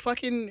to it.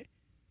 Fucking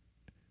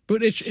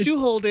But Stu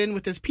Holden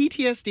with his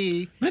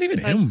PTSD. not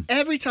even Like, him.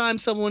 every time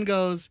someone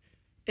goes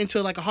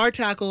into like a hard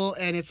tackle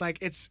and it's like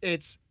it's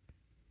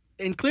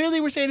and clearly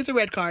we're saying it's a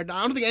red card.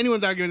 I don't think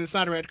anyone's arguing it's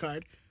not a red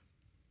card.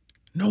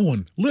 No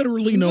one,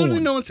 literally no Literally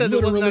one. no one says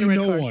it was not a red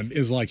no card. one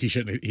is like he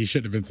shouldn't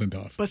have been sent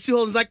off. But Stu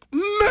Holden's like,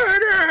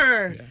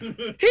 murder!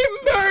 He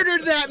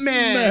murdered that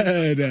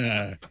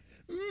man.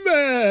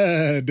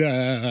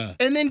 Murder.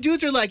 And then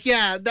dudes are like,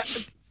 yeah,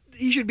 that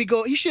he should be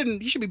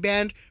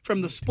banned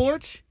from the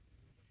sport.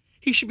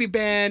 He should be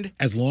banned.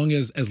 As long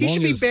as He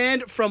should be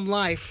banned from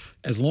life.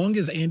 as long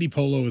as Andy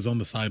Polo is on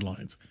the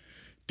sidelines,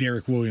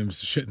 Derek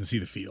Williams shouldn't see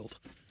the field.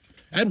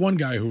 I had one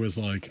guy who was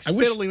like,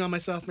 Spittling on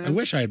myself, man. I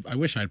wish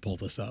I'd pulled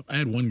this up. I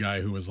had one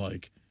guy who was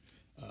like,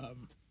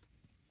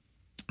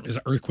 is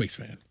an Earthquakes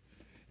fan,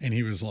 and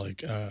he was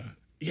like,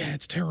 yeah,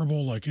 it's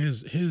terrible. Like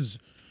his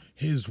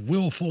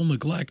willful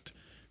neglect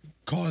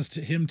caused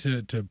him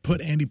to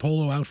put Andy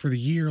Polo out for the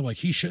year. Like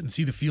he shouldn't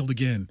see the field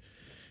again.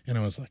 And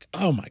I was like,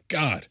 oh my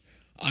God,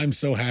 I'm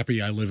so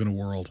happy I live in a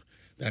world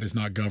that is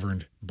not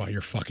governed by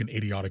your fucking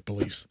idiotic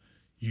beliefs.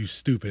 You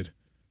stupid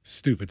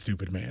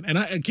man.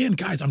 And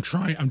guys,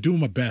 I'm doing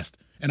my best,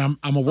 and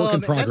I'm a work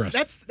in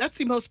progress. That's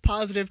the most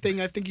positive thing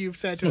I think you've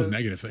said That's the most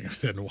negative thing I've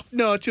said in a while.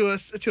 No, to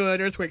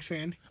an Earthquakes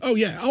fan. Oh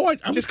yeah. Oh,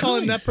 I was Just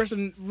calling kind. that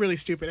person really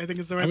stupid. I think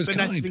it's the was nicest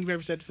kind. thing you've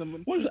ever said to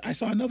someone. Well, I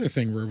saw another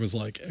thing where it was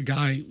like a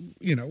guy,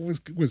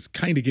 was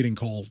kind of getting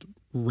called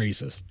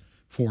racist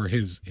for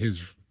his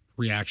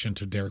reaction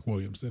to Derek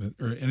Williams, and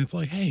it's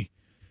like, hey,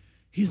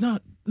 he's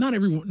not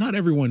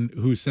everyone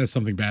who says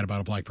something bad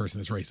about a black person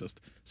is racist.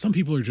 Some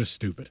people are just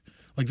stupid.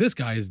 Like this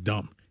guy is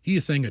dumb. He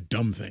is saying a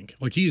dumb thing.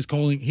 Like he is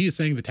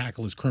saying the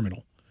tackle is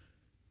criminal.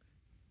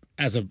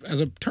 As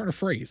a turn of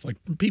phrase, like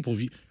people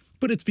view,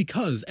 but it's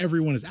because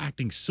everyone is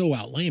acting so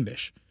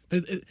outlandish.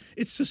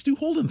 It's the Stu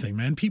Holden thing,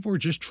 man. People are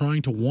just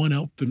trying to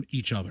one-up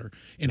each other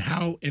in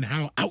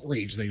how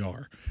outraged they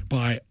are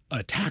by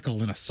a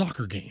tackle in a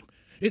soccer game.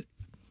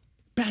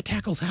 Bad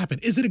tackles happen.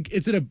 Is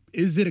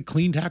it a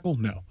clean tackle?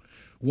 No.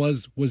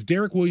 Was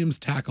Derek Williams'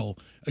 tackle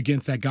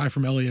against that guy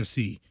from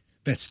LAFC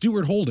that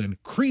Stuart Holden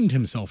creamed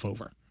himself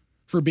over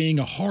for being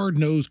a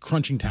hard-nosed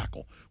crunching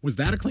tackle? Was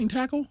that a clean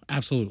tackle?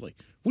 Absolutely.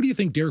 What do you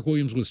think Derek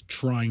Williams was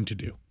trying to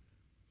do?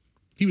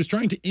 He was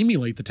trying to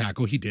emulate the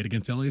tackle he did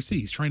against LAFC.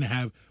 He's trying to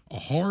have a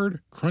hard,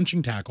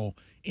 crunching tackle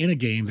in a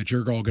game that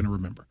you're all going to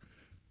remember.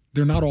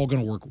 They're not all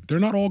going to work. They're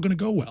not all going to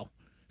go well.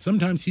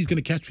 Sometimes he's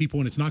going to catch people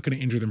and it's not going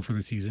to injure them for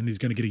the season. He's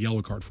going to get a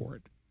yellow card for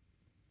it.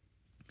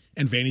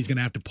 And Vanny's going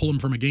to have to pull him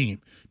from a game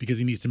because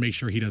he needs to make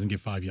sure he doesn't get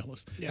 5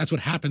 yellows. Yeah. That's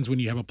what happens when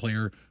you have a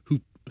player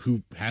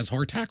who has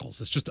hard tackles.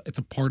 It's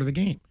a part of the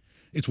game.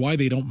 It's why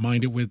they don't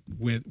mind it with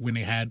when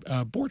they had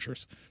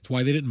Borchers. It's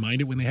why they didn't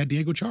mind it when they had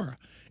Diego Chara.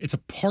 It's a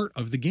part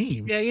of the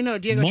game. Yeah,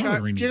 Diego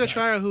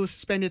Chara, who was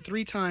suspended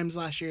 3 times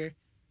last year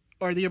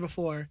or the year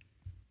before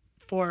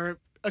for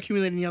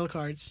accumulating yellow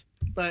cards.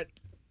 But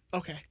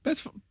okay,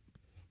 but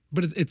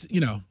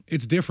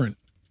it's different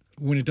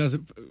when it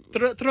doesn't.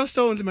 Throw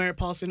stones, Merritt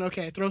Paulson.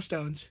 Okay, throw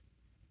stones.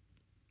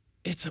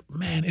 It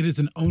is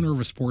an owner of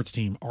a sports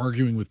team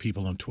arguing with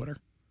people on Twitter.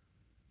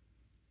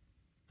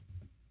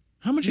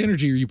 How much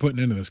energy are you putting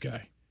into this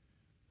guy?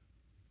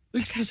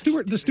 Like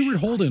the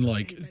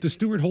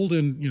Stuart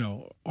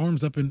Holden,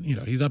 arms up and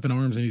he's up in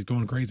arms and he's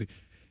going crazy.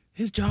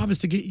 His job is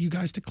to get you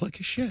guys to click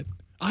his shit.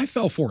 I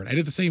fell for it. I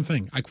did the same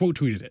thing. I quote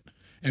tweeted it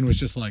and was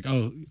just like,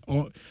 I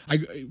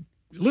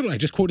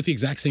just quoted the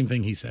exact same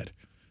thing he said.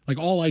 Like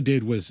all I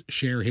did was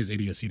share his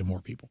idiocy to more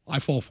people. I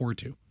fall for it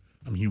too.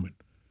 I'm human.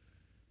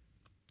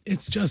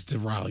 It's just to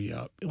rile you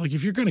up. Like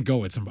if you're going to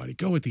go at somebody,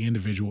 go at the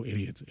individual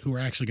idiots who are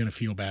actually going to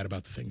feel bad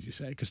about the things you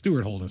say. Because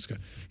Stuart Holden's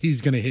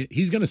he's going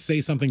to say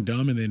something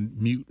dumb and then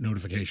mute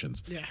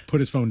notifications. Yeah.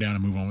 Put his phone down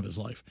and move on with his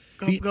life.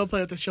 Go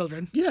play with the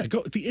children. Yeah,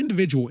 go the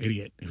individual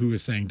idiot who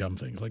is saying dumb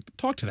things. Like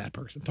talk to that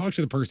person. Talk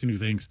to the person who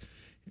thinks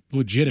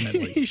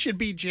legitimately he should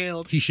be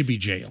jailed. He should be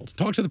jailed.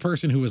 Talk to the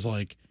person who was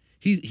like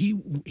he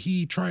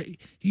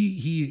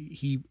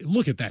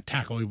look at that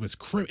tackle.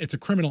 It's a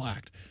criminal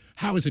act.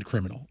 How is it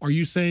criminal? Are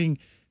you saying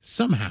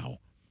somehow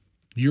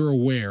you're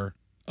aware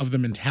of the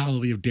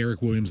mentality of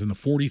Derek Williams in the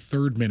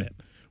 43rd minute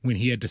when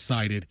he had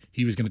decided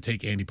he was going to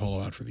take Andy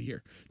Polo out for the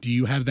year? Do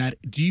you have that?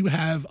 Do you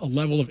have a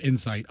level of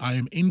insight I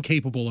am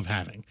incapable of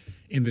having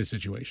in this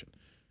situation?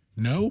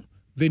 No?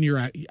 Then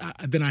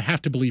then I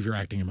have to believe you're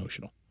acting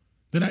emotional.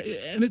 And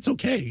it's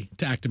okay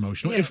to act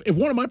emotional. Yeah. If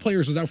one of my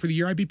players was out for the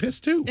year, I'd be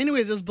pissed too.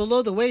 Anyways, it was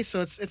below the waist,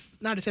 so it's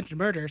not attempted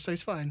murder, so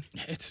he's fine.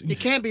 It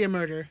can't be a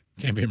murder.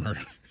 Can't be a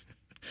murder.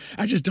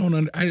 I just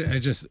don't.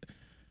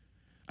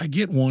 I I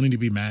get wanting to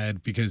be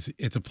mad because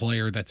it's a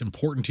player that's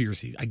important to your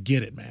season. I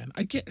get it, man.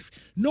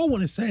 No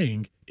one is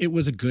saying it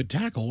was a good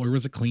tackle or it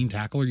was a clean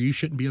tackle or you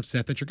shouldn't be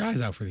upset that your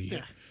guy's out for the year.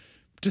 Yeah.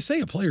 To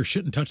say a player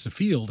shouldn't touch the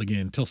field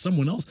again until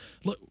someone else,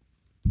 look,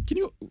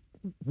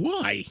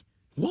 why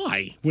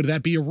would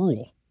that be a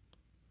rule?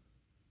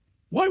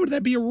 Why would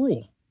that be a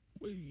rule?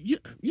 You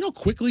know,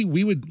 quickly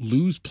we would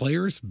lose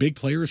players, big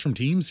players from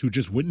teams who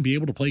just wouldn't be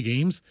able to play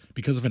games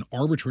because of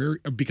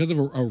because of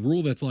a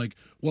rule that's like,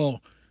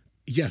 well,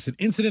 yes, an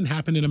incident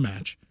happened in a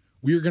match.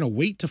 We are going to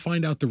wait to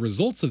find out the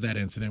results of that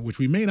incident, which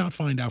we may not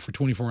find out for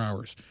 24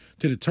 hours,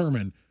 to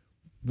determine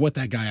what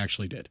that guy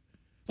actually did.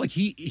 Like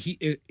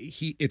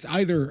it's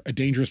either a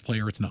dangerous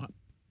play or it's not.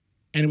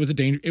 And it was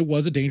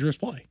a dangerous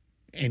play,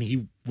 and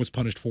he was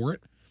punished for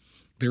it.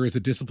 There is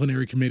a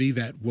disciplinary committee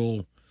that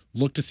will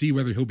look to see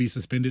whether he'll be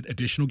suspended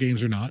additional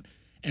games or not.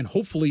 And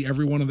hopefully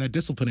everyone on that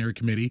disciplinary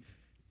committee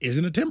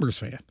isn't a Timbers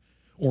fan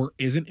or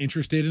isn't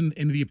interested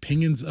in the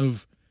opinions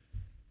of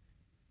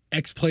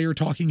ex-player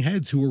talking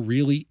heads who are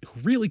really,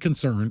 really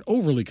concerned,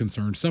 overly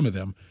concerned, some of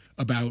them,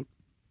 about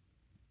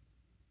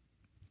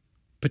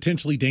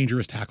potentially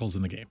dangerous tackles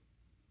in the game.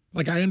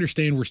 Like, I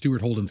understand where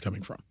Stuart Holden's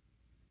coming from.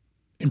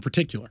 In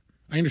particular,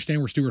 I understand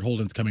where Stuart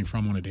Holden's coming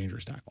from on a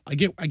dangerous tackle. I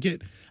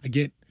get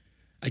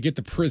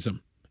the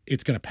prism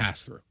it's going to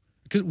pass through.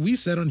 Because we've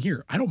said on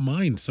here, I don't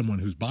mind someone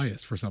who's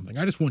biased for something.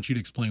 I just want you to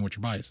explain what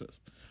your bias is.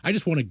 I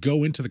just want to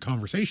go into the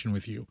conversation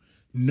with you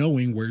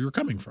knowing where you're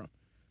coming from.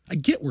 I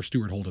get where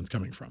Stuart Holden's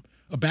coming from.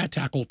 A bad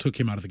tackle took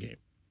him out of the game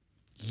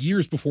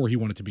years before he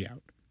wanted to be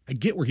out. I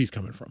get where he's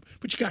coming from.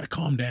 But you got to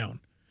calm down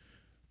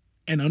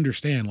and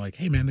understand, like,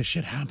 hey, man, this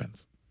shit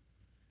happens.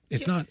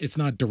 It's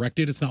not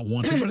directed. It's not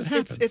wanted, but it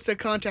happens. It's a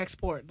contact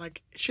sport.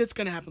 Like, shit's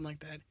going to happen like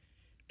that.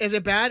 Is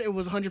it bad? It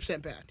was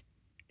 100% bad.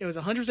 It was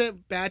 100%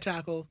 bad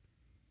tackle.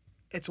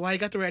 It's why he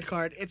got the red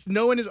card.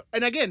 No one is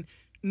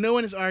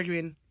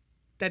arguing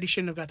that he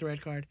shouldn't have got the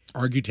red card.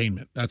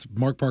 Argutainment. That's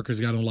Mark Parker's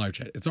got on live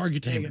chat. It's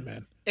argutainment,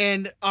 man.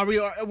 And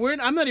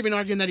I'm not even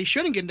arguing that he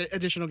shouldn't get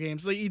additional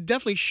games. Like, he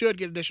definitely should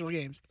get additional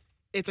games.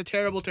 It's a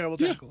terrible, terrible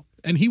tackle.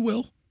 And he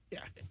will. Yeah.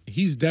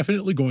 He's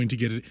definitely going to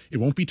get it. It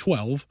won't be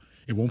 12.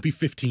 It won't be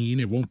 15.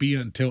 It won't be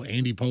until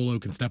Andy Polo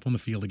can step on the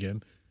field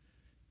again.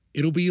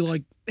 It'll be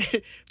like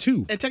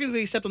 2. And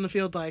technically he stepped on the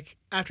field like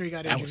after he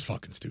got injured. That was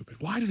fucking stupid.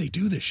 Why do they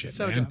do this shit,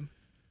 so man? Dumb.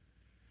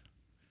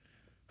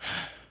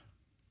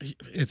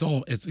 It's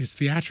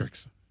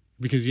theatrics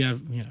because you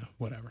have,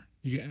 whatever.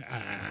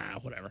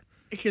 Whatever.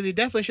 Because he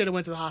definitely should have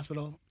went to the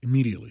hospital.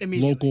 Immediately.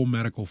 Local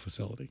medical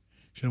facility.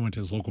 Should have went to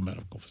his local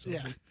medical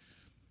facility. Yeah.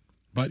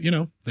 But,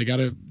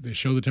 they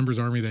show the Timbers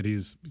Army that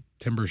he's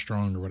Timber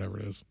strong or whatever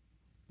it is.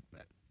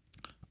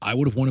 I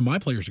would have wanted my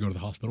players to go to the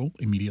hospital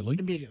immediately.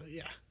 Immediately,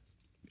 yeah.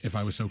 If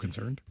I was so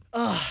concerned.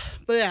 But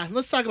yeah,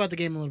 let's talk about the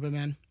game a little bit,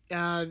 man.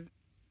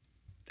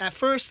 At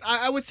first,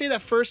 I would say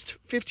that first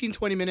 15,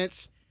 20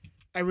 minutes,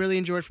 I really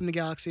enjoyed from the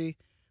Galaxy.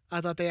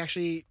 I thought they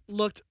actually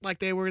looked like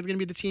they were going to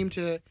be the team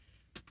to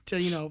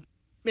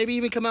maybe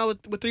even come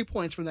out with 3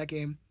 points from that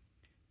game.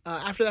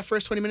 After that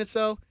first 20 minutes,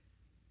 though,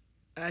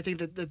 I think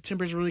that the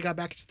Timbers really got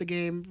back into the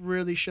game,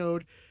 really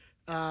showed,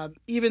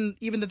 even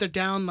that they're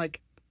down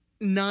like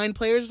 9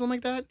 players or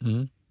something like that.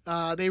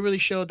 Mm-hmm. They really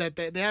showed that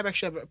they have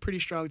a pretty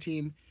strong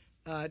team,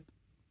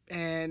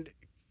 and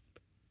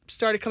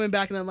started coming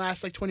back in the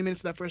last like 20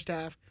 minutes of that first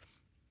half,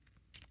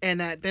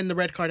 and then the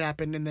red card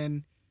happened, and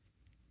then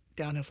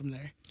downhill from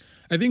there.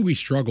 I think we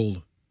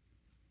struggled.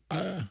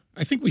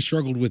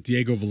 With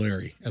Diego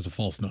Valeri as a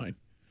false 9.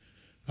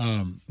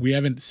 We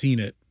haven't seen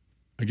it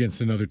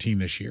against another team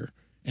this year,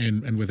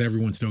 and with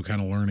everyone still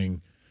kind of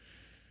learning,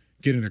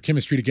 getting their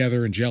chemistry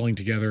together and gelling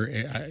together,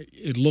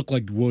 it looked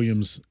like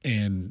Williams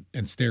and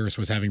Steris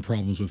was having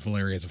problems with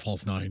Valeri as a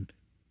false 9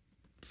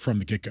 from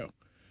the get-go.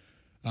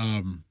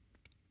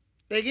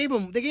 They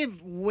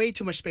gave way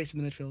too much space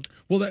in the midfield.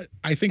 Well,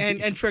 I think,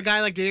 and for a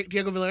guy like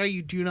Diego Valeri,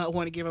 you do not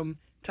want to give him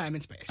time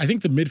and space. I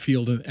think the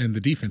midfield and the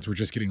defense were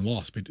just getting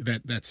lost. But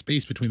that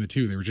space between the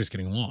two, they were just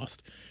getting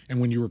lost. And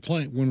when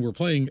we're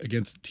playing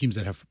against teams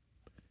that have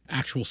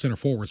actual center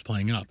forwards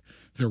playing up,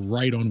 they're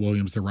right on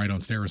Williams, they're right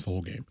on Steris the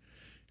whole game.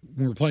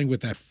 When we're playing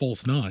with that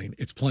false 9,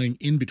 it's playing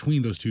in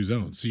between those two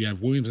zones. So you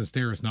have Williams and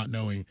Steris not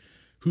knowing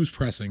who's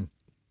pressing,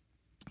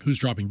 who's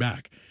dropping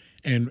back.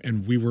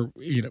 And we were,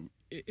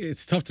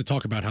 it's tough to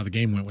talk about how the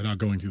game went without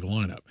going through the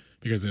lineup,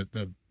 because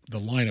the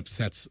lineup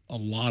sets a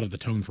lot of the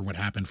tone for what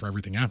happened for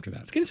everything after that.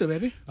 Let's get into it,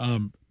 baby.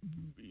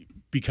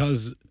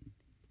 Because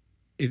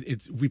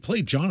we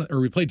played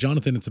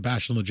Jonathan and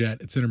Sebastian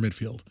Lletget at center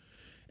midfield.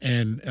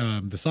 And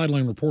the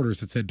sideline reporters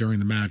had said during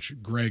the match,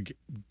 Greg,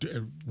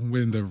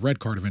 when the red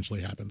card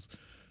eventually happens,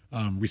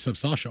 we sub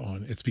Sasha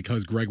on. It's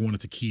because Greg wanted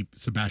to keep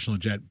Sebastian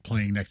Lletget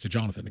playing next to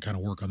Jonathan to kind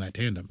of work on that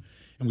tandem.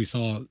 And we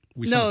saw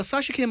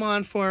Sasha came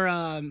on for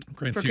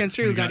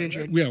Grandsir, who got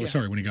injured. Yeah,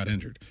 sorry, when he got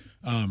injured.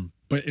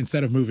 But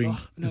instead of moving,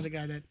 another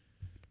guy that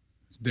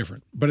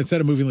different. But instead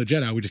of moving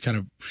Lletget out, we just kind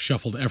of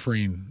shuffled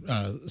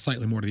Efrain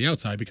slightly more to the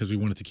outside because we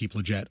wanted to keep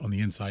Lletget on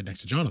the inside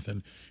next to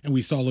Jonathan. And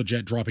we saw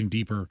Lletget dropping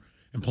deeper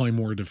and playing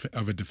more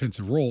of a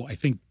defensive role. I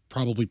think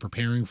probably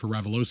preparing for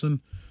Raveloson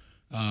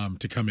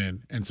to come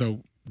in. And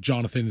so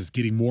Jonathan is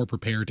getting more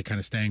prepared to kind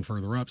of staying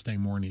further up,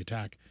 staying more in the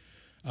attack.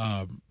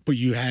 But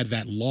you had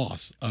that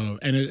loss of,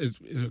 and it's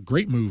a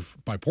great move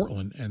by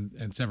Portland and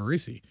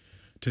Severisi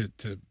to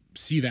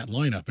see that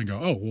lineup and go,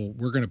 oh, well,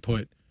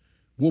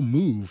 we'll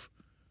move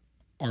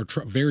our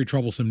very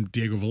troublesome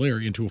Diego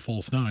Valeri into a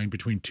false nine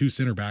between two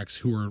center backs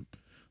who are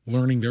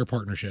learning their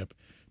partnership,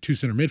 two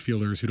center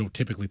midfielders who don't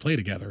typically play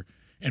together.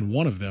 And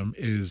one of them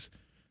is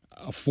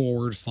a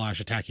forward /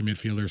 attacking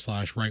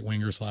midfielder / right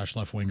winger /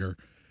 left winger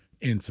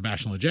in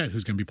Sebastian Lletget,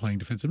 who's going to be playing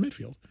defensive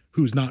midfield,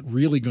 who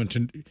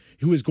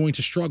is going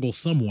to struggle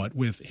somewhat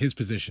with his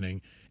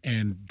positioning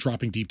and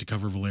dropping deep to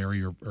cover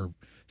Valeri or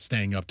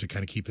staying up to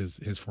kind of keep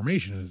his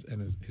formation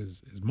and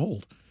his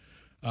mold.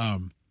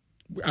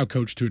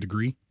 Outcoached to a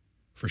degree,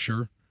 for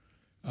sure.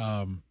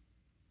 I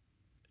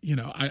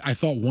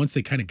thought once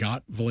they kind of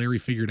got Valeri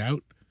figured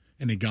out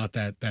and they got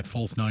that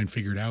false nine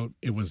figured out,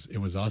 it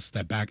was us.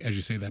 That back, as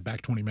you say, that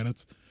back 20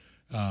 minutes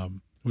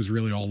was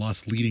really all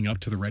us leading up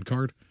to the red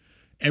card.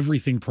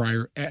 Everything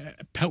prior,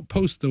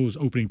 post those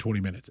opening 20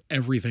 minutes,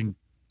 everything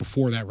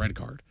before that red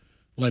card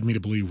led me to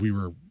believe we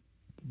were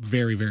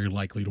very, very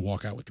likely to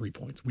walk out with 3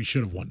 points. We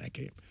should have won that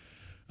game.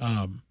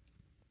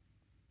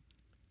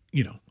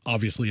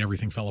 Obviously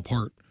everything fell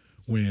apart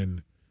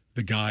when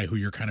the guy who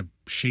you're kind of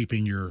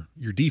shaping your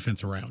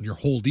defense around, your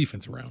whole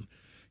defense around,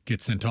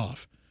 gets sent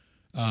off.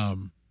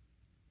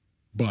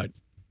 But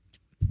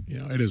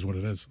it is what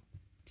it is.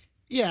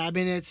 Yeah, I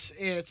mean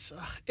it's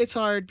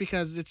hard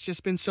because it's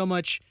just been so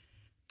much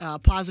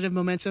positive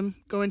momentum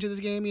going into this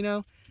game.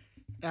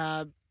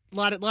 A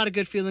lot of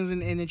good feelings,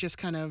 and it just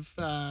kind of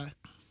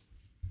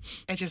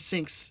it just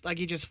sinks. Like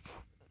you just.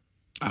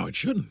 Oh, it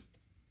shouldn't.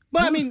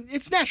 Well, I mean,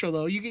 it's natural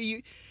though.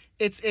 You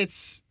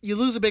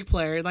lose a big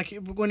player. Like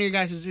one of your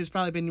guys has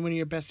probably been one of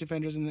your best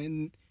defenders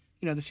in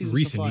the season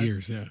recent so far.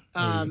 years. Yeah,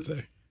 I would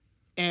say.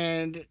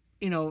 And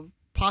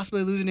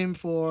possibly losing him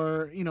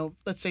for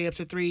let's say up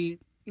to 3,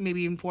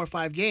 maybe even 4 or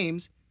 5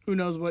 games. Who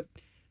knows what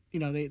they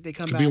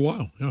come Could back. be a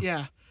while. Yeah.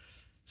 Yeah.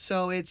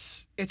 So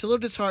it's a little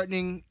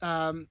disheartening.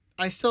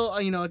 I still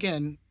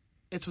again,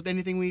 it's with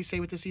anything we say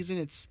with the season.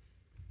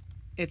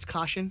 It's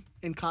caution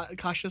and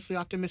cautiously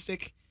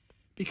optimistic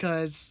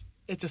because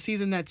it's a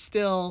season that's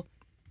still.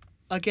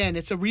 Again,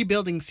 it's a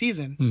rebuilding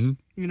season.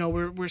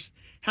 Mm-hmm. We're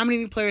how many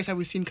new players have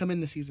we seen come in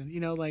this season?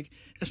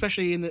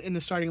 Especially in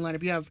the starting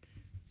lineup. You have,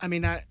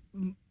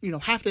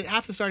 half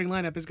the starting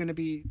lineup is going to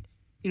be,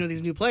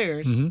 these new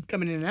players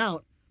coming in and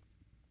out,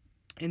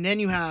 and then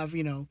you have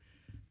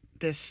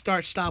this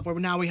start-stop where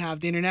now we have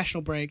the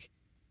international break,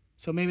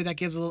 so maybe that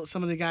gives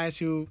some of the guys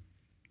who,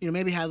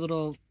 maybe had a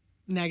little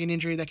nagging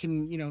injury that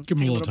can give take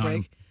them a a little little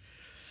time. break,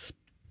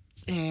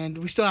 and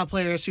we still have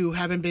players who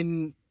haven't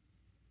been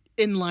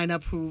in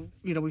lineup who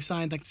we've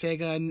signed like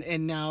Sega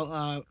and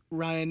now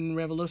Ryan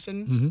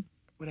Revolution,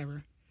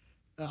 whatever.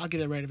 I'll get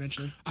it right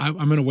eventually.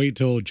 I'm gonna wait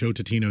till Joe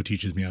Tatino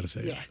teaches me how to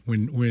say it.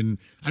 When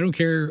I don't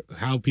care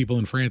how people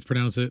in France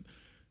pronounce it,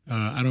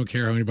 I don't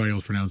care how anybody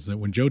else pronounces it.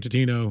 When Joe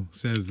Tatino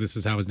says this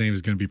is how his name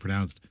is going to be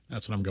pronounced,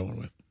 that's what I'm going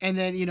with. And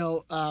then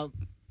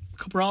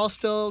Cabral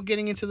still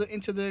getting into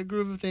the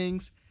groove of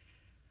things.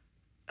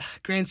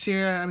 Grand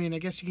Sierra, I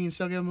guess you can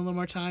still give him a little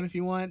more time if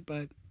you want,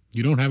 but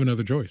you don't have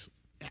another choice.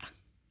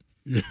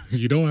 Yeah.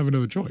 You don't have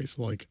another choice.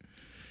 Like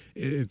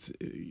it's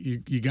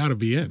you got to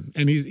be in,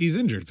 and he's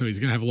injured, so he's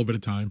gonna have a little bit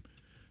of time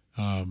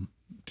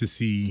to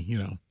see.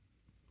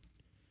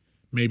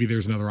 Maybe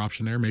there's another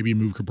option there. Maybe you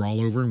move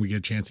Cabral over, and we get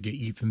a chance to get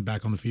Ethan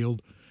back on the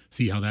field.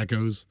 See how that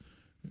goes.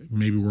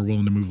 Maybe we're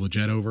willing to move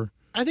Lletget over.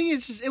 I think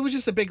it was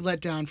just a big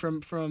letdown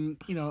from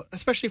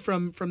especially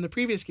from the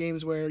previous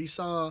games where you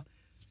saw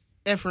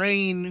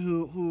Efrain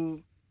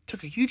who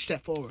took a huge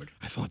step forward.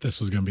 I thought this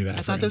was going to be that.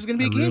 I thought this was going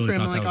to be a game for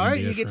him. I'm like, all right,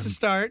 he gets to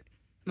start.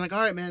 I'm like,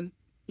 all right, man.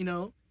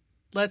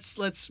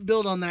 Let's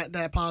build on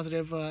that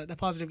positive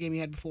game he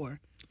had before.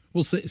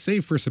 Well,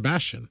 save for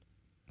Sebastian.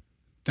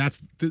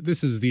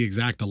 This is the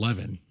exact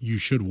 11 you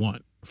should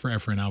want for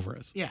Efrain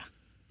Alvarez. Yeah.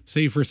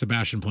 Save for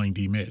Sebastian playing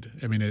D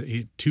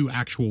mid. Two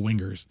actual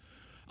wingers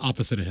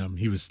opposite of him.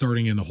 He was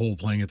starting in the hole,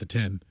 playing at the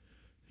 10.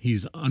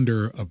 He's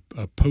under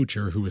a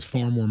poacher who is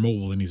far more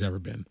mobile than he's ever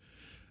been.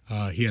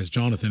 He has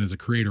Jonathan as a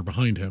creator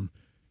behind him.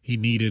 He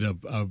needed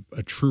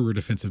a truer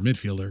defensive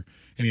midfielder,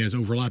 and he has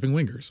overlapping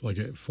wingers. Like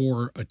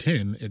for a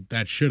 10,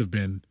 that should have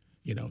been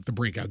the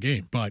breakout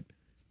game. But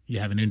you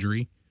have an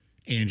injury,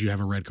 and you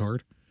have a red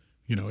card.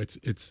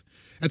 It's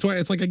that's why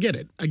it's like I get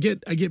it. I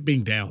get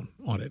being down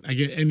on it. I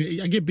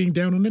get being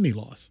down on any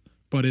loss.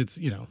 But it's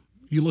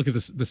you look at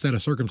the set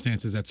of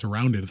circumstances that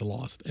surrounded the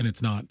loss, and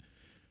it's not.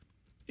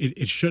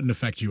 It shouldn't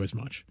affect you as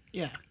much.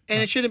 Yeah,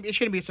 and it shouldn't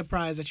be a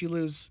surprise that you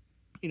lose,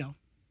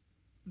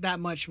 that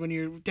much when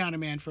you're down a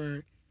man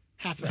for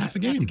half the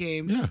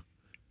game. Yeah,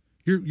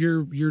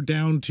 you're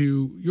down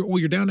to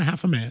you're down to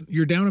half a man.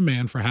 You're down a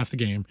man for half the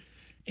game,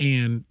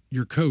 and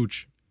your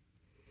coach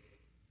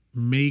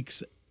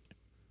makes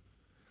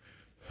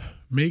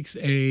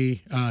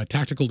a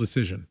tactical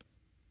decision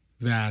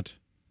that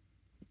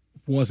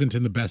wasn't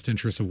in the best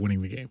interest of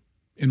winning the game,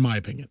 in my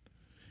opinion.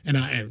 And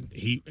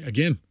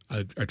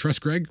I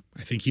trust Greg.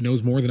 I think he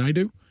knows more than I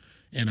do,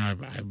 and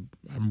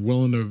I'm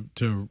willing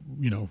to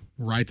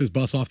ride this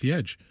bus off the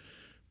edge.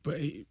 But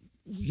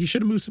he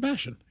should have moved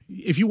Sebastian.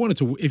 If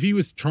he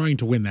was trying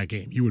to win that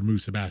game, you would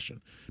move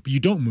Sebastian. But you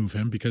don't move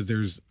him because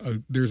there's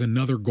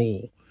another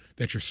goal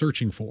that you're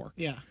searching for.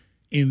 Yeah.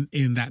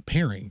 In that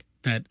pairing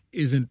that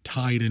isn't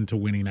tied into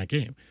winning that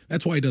game.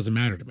 That's why it doesn't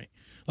matter to me.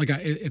 Like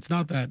it's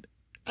not that.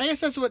 I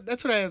guess that's what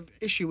I have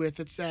issue with.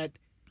 It's that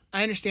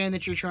I understand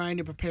that you're trying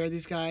to prepare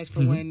these guys for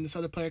when this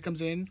other player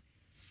comes in,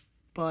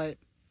 but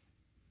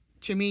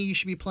to me, you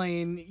should be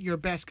playing your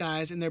best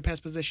guys in their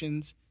best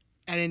positions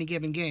at any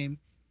given game.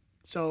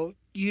 So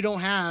you don't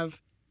have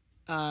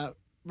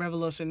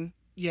Revolution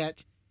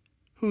yet.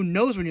 Who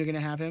knows when you're going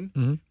to have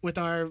him? With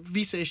our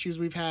visa issues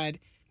we've had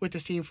with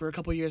this team for a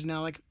couple of years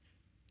now, like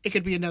it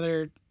could be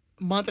another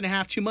month and a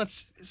half, 2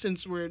 months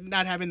since we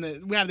have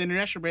the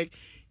international break.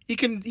 He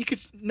could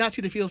not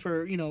see the field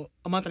for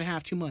a month and a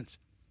half, 2 months.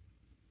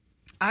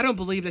 I don't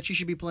believe that you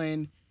should be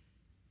playing,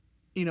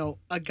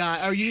 a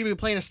guy, or you should be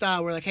playing a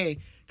style where like, hey,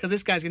 because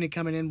this guy's going to be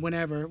coming in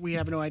whenever, we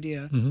have no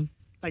idea.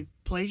 Like,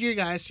 play your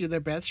guys to their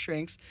best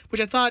strengths,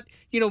 which I thought,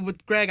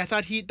 with Greg, I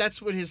thought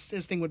that's what his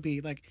thing would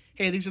be. Like,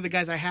 hey, these are the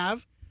guys I have,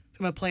 so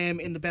I'm going to play them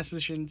in the best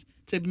positions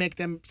to make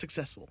them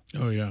successful.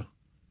 Oh, yeah.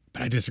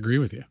 But I disagree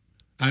with you.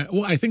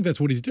 I think that's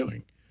what he's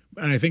doing.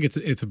 And I think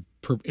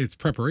it's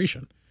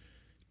preparation.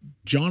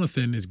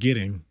 Jonathan is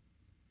getting,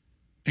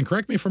 and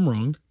correct me if I'm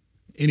wrong,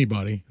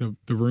 anybody,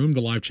 the room,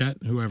 the live chat,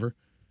 whoever,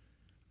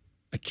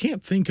 I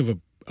can't think of a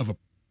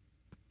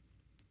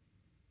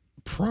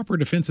proper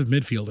defensive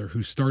midfielder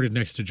who started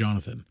next to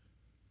Jonathan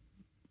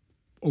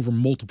over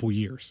multiple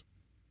years.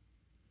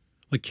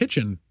 Like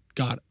Kitchen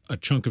got a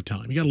chunk of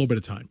time. He got a little bit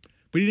of time.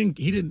 But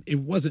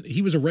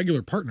he was a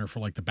regular partner for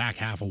like the back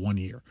half of 1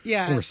 year.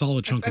 Yeah. Or a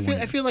solid chunk of 1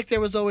 year. I feel like there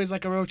was always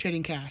like a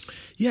rotating cast.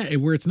 Yeah,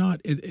 where it's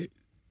not,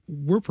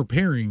 we're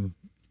preparing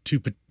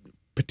to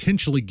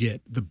potentially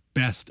get the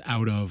best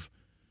out of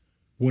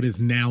what is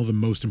now the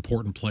most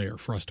important player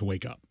for us to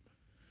wake up.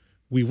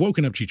 We've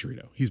woken up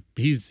Chicharito.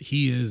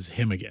 He is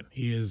him again.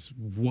 He is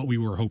what we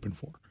were hoping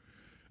for.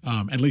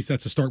 At least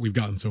that's the start we've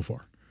gotten so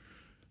far.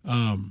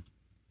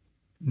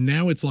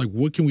 Now it's like,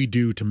 what can we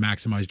do to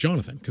maximize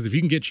Jonathan? Because if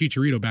you can get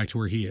Chicharito back to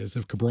where he is,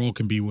 if Cabral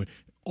can be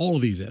all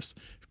of these ifs,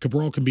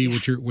 Cabral can be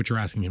what you're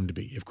asking him to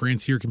be. If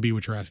Grandsir can be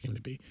what you're asking him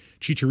to be,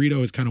 Chicharito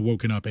has kind of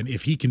woken up, and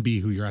if he can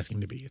be who you're asking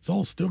him to be, it's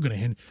all still going to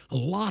hinge. A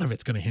lot of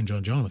it's going to hinge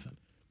on Jonathan.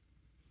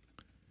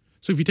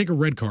 So if you take a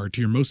red card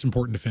to your most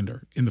important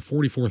defender in the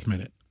 44th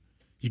minute,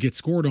 you get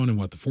scored on in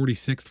the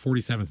 46th,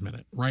 47th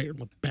minute, right?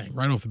 Bang,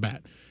 right off the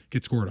bat,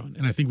 get scored on.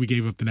 And I think we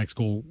gave up the next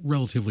goal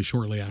relatively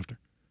shortly after.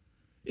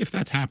 If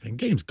that's happening,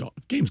 game's gone.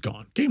 Game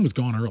was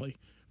gone early.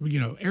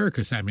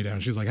 Erica sat me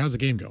down. She's like, how's the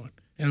game going?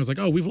 And I was like,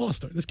 oh, we've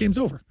lost it. This game's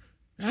over.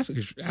 Ask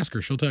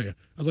her, she'll tell you.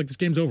 I was like, this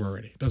game's over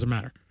already. It doesn't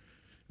matter.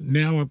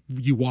 Now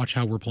you watch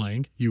how we're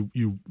playing. You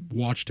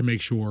watch to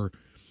make sure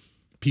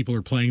people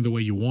are playing the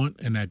way you want,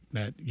 and that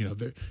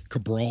the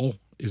Cabral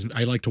is.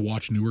 I like to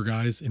watch newer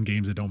guys in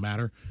games that don't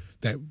matter.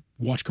 That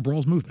watch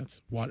Cabral's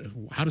movements.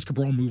 How does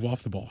Cabral move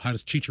off the ball? How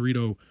does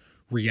Chicharito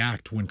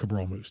react when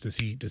Cabral moves? Does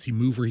he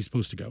move where he's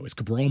supposed to go? Is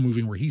Cabral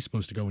moving where he's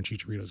supposed to go when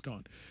Chicharito's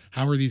gone?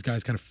 How are these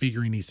guys kind of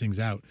figuring these things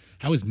out?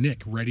 How is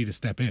Nick ready to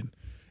step in,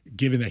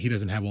 given that he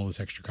doesn't have all this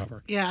extra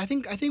cover? Yeah, I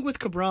think with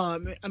Cabral,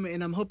 I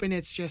mean, I'm hoping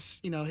it's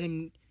just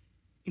him,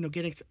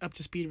 getting up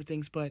to speed with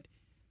things, but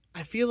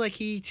I feel like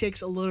he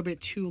takes a little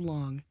bit too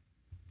long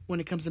when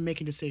it comes to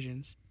making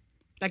decisions.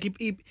 Like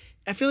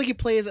I feel like he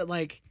plays at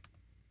like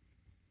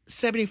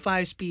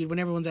 75 speed when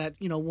everyone's at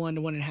 1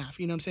 to 1.5.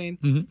 You know what I'm saying?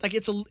 Mm-hmm. Like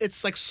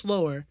it's like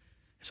slower.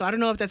 So I don't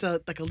know if that's a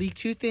League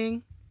 2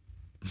 thing.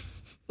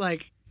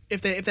 Like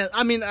if that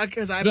I mean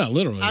because I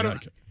literally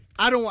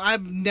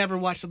I've never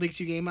watched a League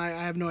 2 game. I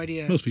have no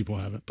idea. Most people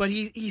haven't. But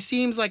he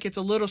seems like it's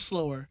a little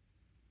slower.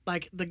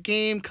 Like the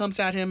game comes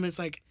at him. It's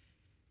like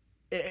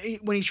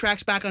when he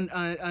tracks back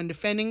on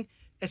defending.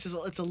 It's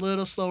a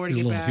little slower to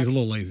get back. He's a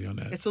little lazy on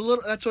that. It's a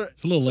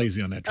little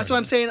lazy on that. That's what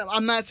I'm saying.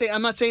 I'm not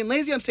saying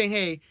lazy. I'm saying,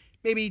 hey,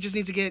 maybe he just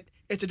needs to get.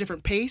 It's a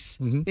different pace.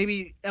 Mm-hmm.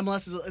 Maybe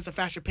MLS is a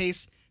faster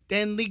pace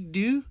than League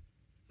 2.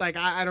 Like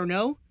I don't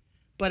know,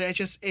 but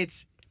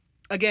it's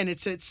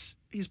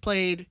he's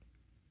played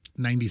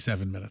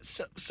 97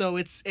 minutes. So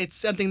it's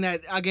something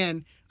that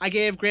again I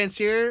gave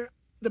Grandsir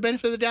the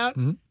benefit of the doubt,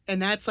 mm-hmm. and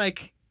that's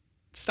like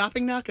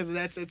stopping now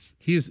because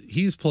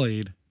he's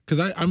played.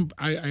 Because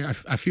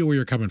I feel where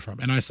you're coming from,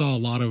 and I saw a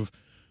lot of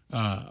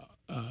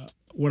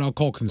what I'll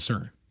call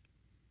concern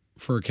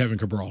for Kevin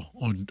Cabral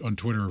on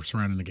Twitter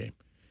surrounding the game.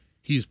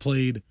 He's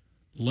played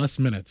less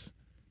minutes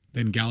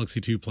than Galaxy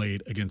 2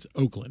 played against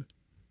Oakland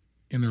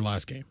in their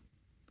last game.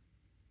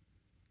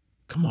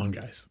 Come on,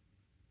 guys.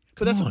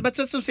 But that's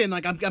what I'm saying.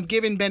 Like I'm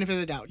giving benefit of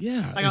the doubt.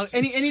 Yeah, like it's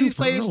any of these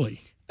players,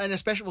 early. And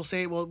especially we'll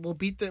say we'll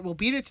beat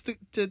it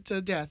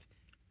to death.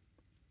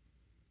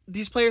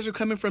 These players are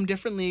coming from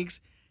different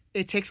leagues.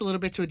 It takes a little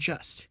bit to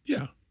adjust.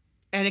 Yeah.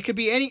 And it could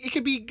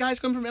be guys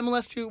coming from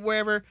MLS to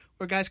wherever,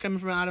 or guys coming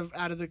from out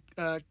of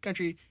the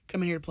country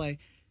coming here to play.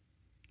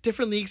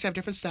 Different leagues have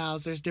different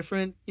styles. There's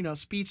different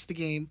speeds to the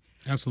game.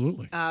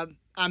 Absolutely. That's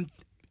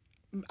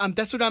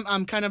what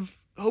I'm kind of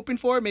hoping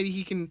for. Maybe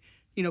he can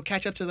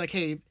catch up to like,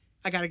 hey,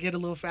 I gotta get a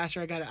little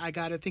faster. I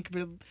gotta think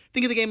of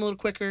the game a little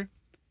quicker.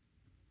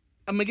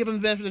 I'm gonna give him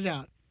the benefit of the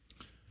doubt.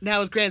 Now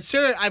with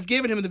Grandsir, I've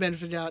given him the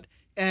benefit of the doubt,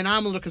 and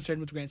I'm a little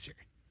concerned with Grandsir.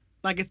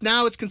 Like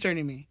it's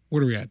concerning me.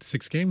 What are we at?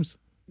 6 games?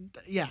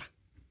 Yeah.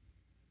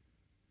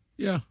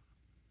 Yeah,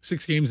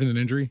 6 games and an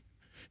injury.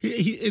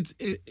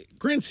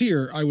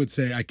 Grandsir, I would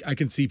say I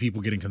can see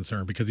people getting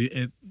concerned because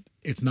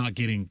it's not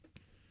getting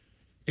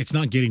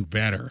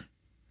better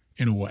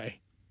in a way.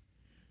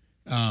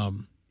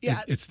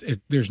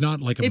 There's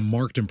not like a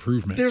marked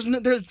improvement.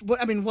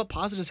 What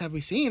positives have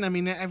we seen? I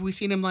mean, have we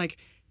seen him like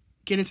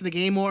get into the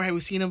game more? Have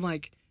we seen him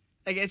like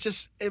it's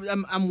just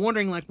I'm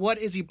wondering like what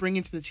is he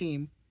bringing to the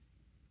team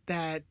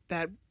that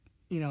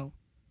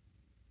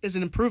is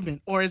an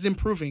improvement or is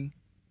improving?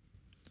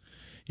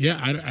 Yeah,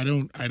 I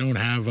don't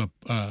have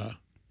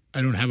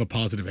a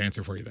positive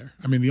answer for you there.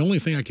 I mean, the only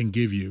thing I can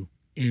give you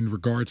in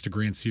regards to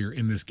Grandsir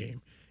in this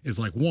game is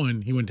like,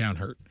 one, he went down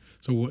hurt.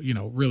 So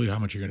really how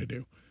much you're going to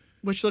do.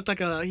 Which looked like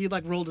he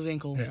rolled his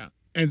ankle. Yeah.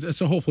 And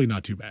so hopefully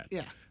not too bad.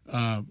 Yeah.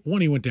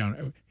 One, he went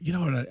down. You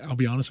know what? I'll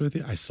be honest with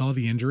you. I saw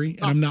the injury,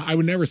 and I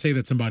would never say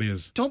that somebody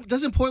is.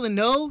 Doesn't Portland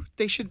know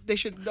they should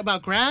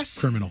about grass?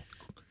 Criminal.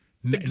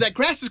 The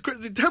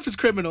turf is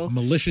criminal.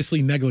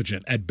 Maliciously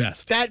negligent at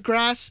best. That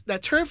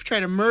turf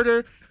tried to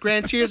murder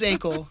Grandsir's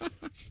ankle.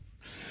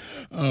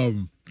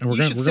 And we're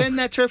gonna send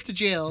that turf to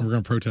jail. We're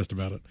going to protest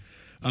about it.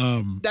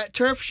 That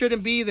turf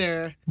shouldn't be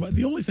there. But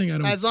the only thing I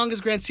don't. As long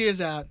as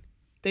Grandsir's out.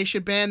 They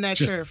should ban that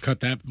turf. Just cut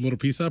that little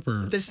piece up,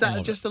 or just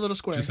a little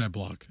square. Just that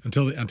block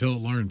until it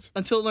learns.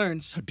 Until it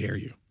learns. How dare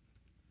you?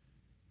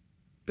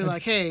 Be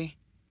like, hey,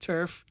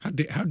 turf. How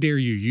dare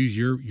you use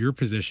your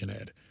position,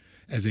 Ed,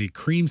 as a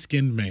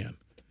cream-skinned man,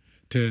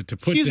 to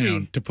put Excuse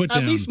down me, to put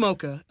at down. least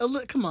mocha.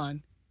 Come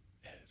on.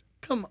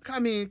 Come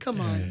on.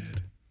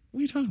 Ed, what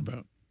are you talking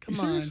about? Come on.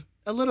 Serious?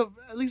 At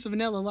least a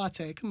vanilla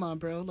latte. Come on,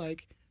 bro.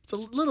 Like it's a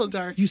little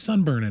dark. You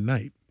sunburn at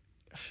night.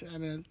 I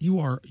mean, You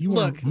are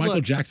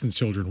Michael Jackson's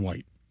children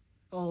white.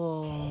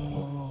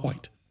 Oh.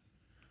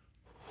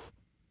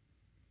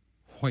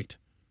 White.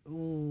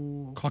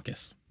 Ooh.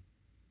 Caucus.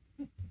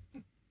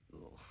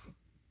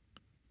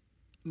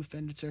 I'm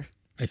offended, sir.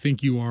 I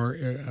think you are.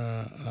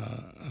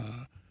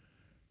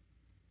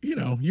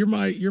 You're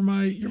my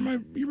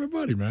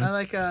buddy, man. I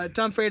like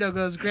Tom Fredo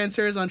goes.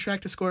 Grandsir is on track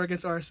to score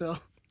against RSL.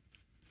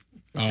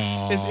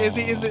 Oh,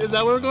 Is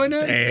that where we're going now?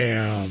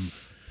 Damn.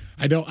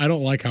 I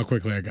don't like how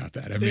quickly I got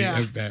that. I mean,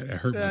 Yeah. that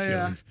hurt my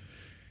feelings.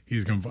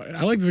 He's gonna.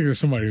 I like to think there's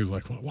somebody who's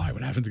like, well, why?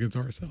 What happens against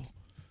RSL?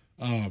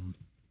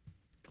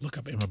 Look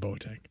up Emma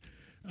Boateng.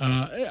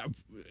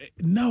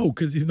 No,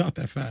 because he's not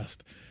that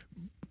fast.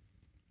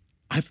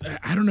 I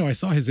don't know. I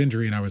saw his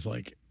injury and I was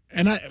like,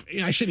 and I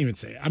shouldn't even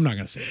say it. I'm not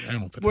gonna say it. I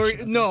don't put that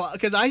shit out no,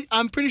 because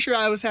I'm pretty sure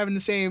I was having the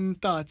same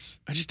thoughts.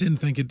 I just didn't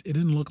think it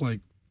didn't look like.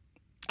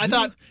 I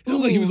thought it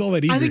looked like he was all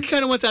that eager. I think he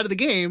kind of went out of the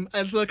game.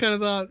 I just kind of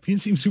thought he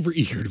didn't seem super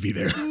eager to be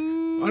there.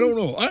 I don't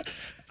know.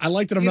 I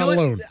like that I'm not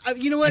alone.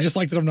 You know what? I just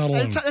like that I'm not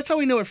alone. That's how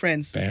we know we're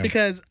friends. Bam.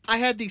 Because I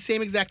had the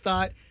same exact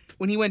thought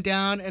when he went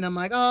down, and I'm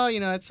like, oh,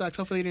 it sucks.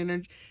 Hopefully he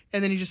didn't.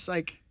 And then he just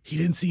like. He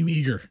didn't seem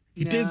eager.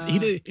 He did.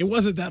 It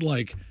wasn't that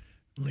like.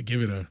 I'm gonna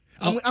give it a.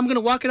 I'm gonna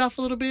walk it off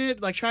a little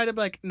bit. Like try to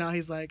like. No,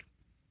 he's like,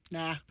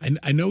 nah.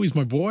 I know he's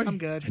my boy. I'm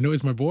good. I know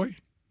he's my boy.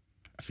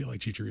 I feel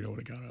like Chicharito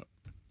would have got up.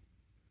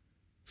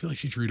 I feel like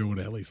Chicharito would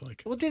have at least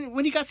like. Well,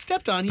 when he got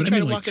stepped on, he tried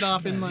to walk it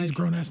off and like. He's a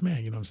grown ass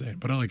man, you know what I'm saying?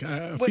 But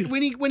I feel,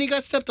 when he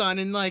got stepped on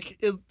and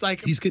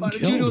he's getting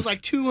killed. Dude was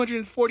like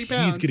 240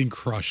 pounds. He's getting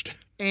crushed.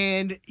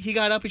 And he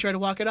got up, he tried to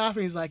walk it off,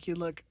 and he's like, "You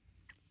look,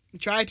 you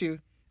tried to.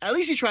 At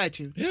least you tried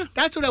to. Yeah,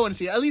 that's what I want to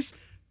see. At least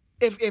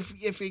if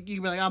you can be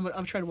like,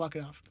 I'm trying to walk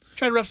it off,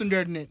 try to rub some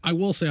dirt in it." I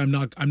will say I'm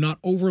not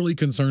overly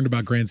concerned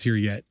about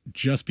Grandsir yet,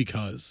 just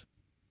because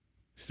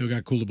still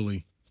got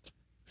Koulibaly.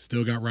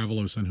 Still got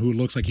Raveloson, who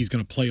looks like he's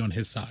going to play on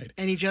his side.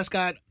 And he just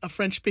got a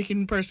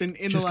French-speaking person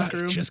in the locker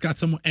room. Just got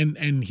someone,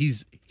 and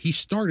he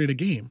started a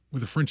game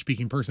with a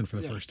French-speaking person for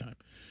the first time.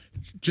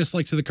 Just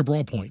like to the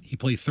Cabral point, he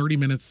played 30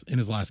 minutes in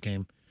his last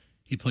game.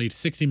 He played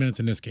 60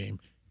 minutes in this game.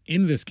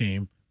 In this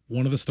game,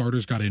 one of the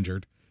starters got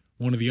injured.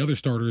 One of the other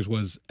starters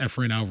was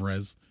Efrain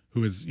Alvarez,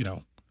 who is,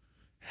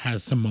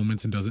 has some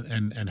moments and doesn't,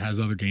 and has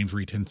other games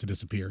where he tends to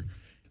disappear.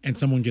 And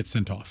someone gets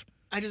sent off.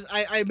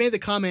 I made the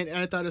comment, and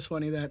I thought it was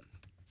funny that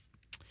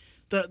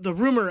the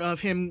rumor of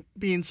him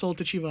being sold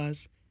to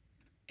Chivas,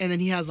 and then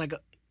he has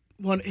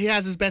he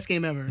has his best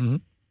game ever,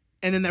 and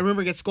then that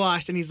rumor gets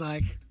squashed, and he's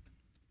like,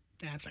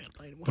 "Nah, I'm not gonna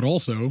play anymore." But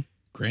also,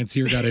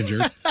 Grandsir got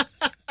injured,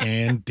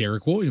 and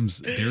Derek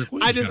Williams.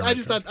 I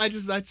just thought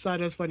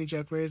it was a funny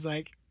joke where he's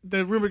like,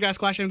 the rumor got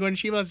squashed, and I'm going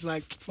to Chivas. He's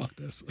like, "Fuck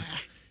this,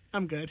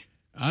 I'm good."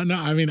 No,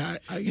 I mean,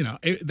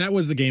 that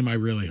was the game I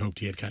really hoped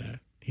he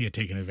had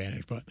taken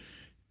advantage, but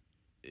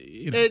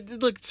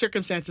Look,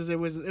 circumstances, it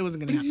wasn't going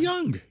to But happen. he's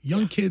young.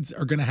 Young kids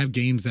are going to have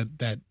games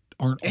that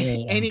aren't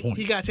all And on point.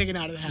 he got taken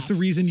out of the half. It's the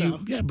reason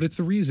but it's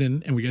the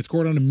reason, and we get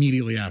scored on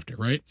immediately after,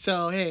 right?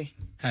 So, hey,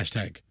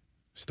 Hashtag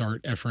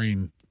start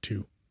Efrain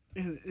 2.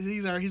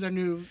 he's our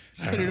new.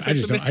 I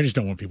just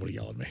don't want people to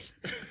yell at me.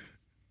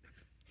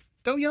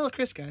 Don't yell at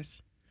Chris,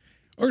 guys.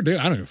 Or dude,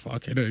 I don't give a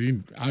fuck.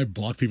 I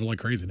block people like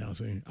crazy now.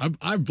 See,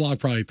 I block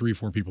probably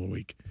 3-4 people a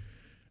week.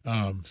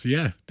 So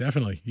yeah,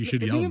 definitely, you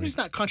should yell at Even me. if it's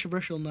not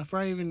controversial enough,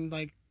 right? Even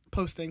like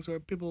post things where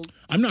people.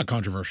 I'm not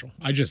controversial.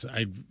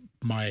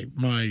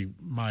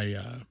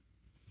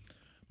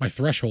 My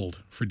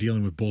threshold for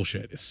dealing with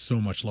bullshit is so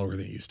much lower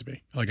than it used to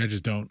be. Like I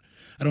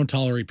don't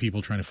tolerate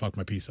people trying to fuck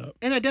my piece up.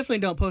 And I definitely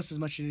don't post as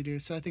much as you do.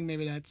 So I think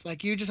maybe that's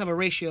like you just have a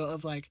ratio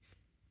of like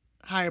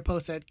higher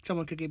posts that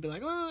someone could be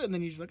like, oh, and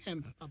then you just like,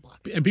 I'll block.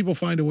 And people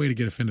find a way to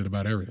get offended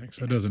about everything.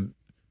 So it doesn't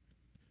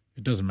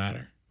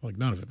matter. Like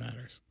none of it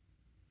matters.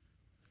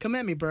 Come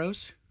at me,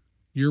 bros.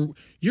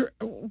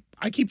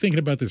 I keep thinking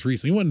about this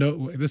recently. You want to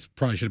know, this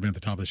probably should have been at the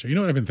top of the show. You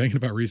know what I've been thinking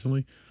about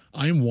recently?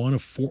 I am one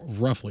of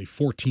roughly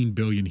 14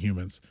 billion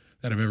humans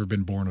that have ever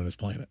been born on this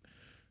planet.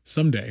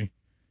 Someday,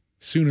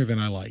 sooner than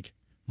I like,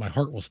 my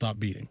heart will stop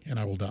beating and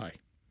I will die.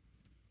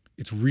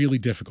 It's really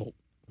difficult,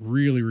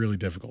 really, really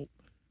difficult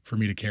for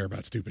me to care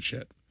about stupid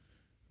shit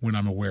when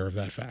I'm aware of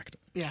that fact.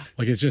 Yeah.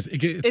 Like it's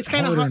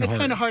kind of harder hard. and It's harder.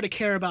 kind of hard to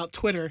care about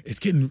Twitter. It's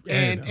getting,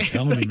 Ed, I'm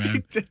telling you,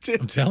 man.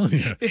 I'm telling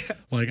you. Yeah.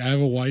 Like, I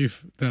have a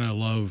wife that I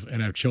love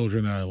and I have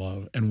children that I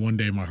love. And one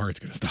day my heart's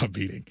going to stop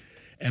beating.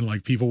 And,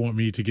 like, people want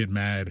me to get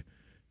mad,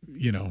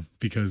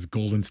 because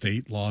Golden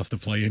State lost a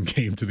play-in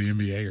game to the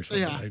NBA or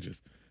something. Yeah.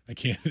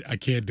 I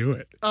can't do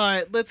it. All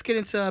right, let's get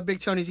into Big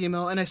Tony's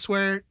email. And I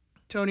swear,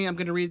 Tony, I'm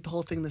going to read the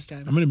whole thing this time.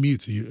 I'm going to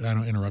mute so I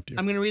don't interrupt you.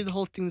 I'm going to read the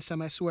whole thing this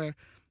time, I swear.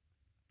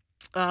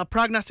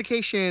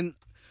 Prognostication.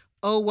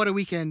 Oh, what a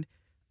weekend.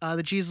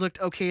 The G's looked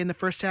okay in the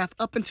first half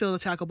up until the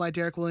tackle by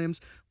Derek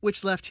Williams,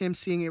 which left him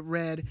seeing it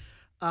red.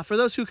 For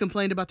those who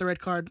complained about the red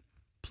card,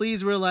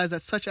 please realize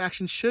that such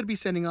action should be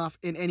sending off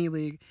in any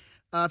league.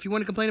 If you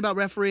want to complain about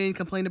refereeing,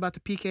 complain about the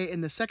PK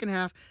in the second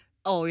half.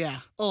 Oh, yeah.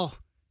 Oh,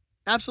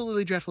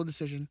 absolutely dreadful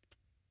decision.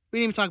 We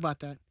didn't even talk about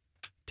that.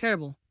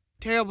 Terrible.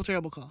 Terrible,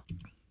 terrible call.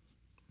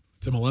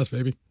 It's MLS,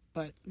 baby.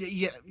 But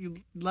yeah, you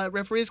let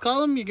referees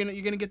call them. You're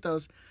gonna get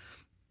those.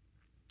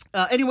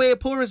 Anyway, a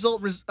poor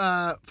result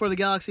for the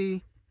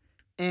Galaxy,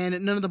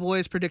 and none of the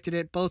boys predicted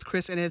it. Both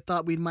Chris and Ed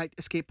thought we might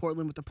escape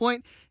Portland with a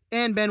point,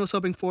 and Ben was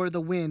hoping for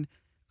the win.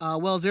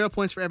 0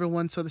 points for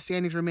everyone, so the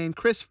standings remain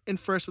Chris in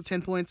first with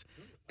 10 points,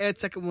 Ed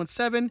second with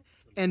 7,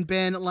 and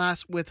Ben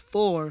last with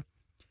 4.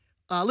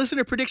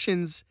 Listener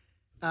predictions.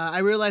 I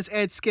realized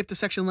Ed skipped the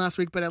section last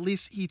week, but at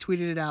least he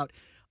tweeted it out.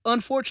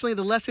 Unfortunately,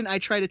 the lesson I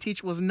tried to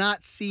teach was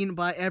not seen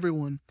by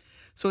everyone.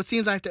 So it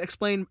seems I have to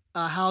explain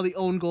how the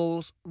own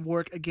goals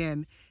work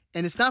again.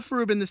 And it's not for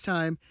Ruben this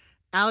time.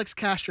 Alex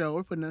Castro,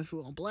 we're putting this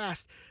on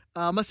blast,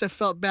 must have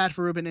felt bad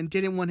for Ruben and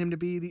didn't want him to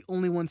be the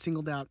only one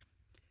singled out.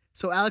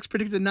 So Alex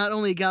predicted not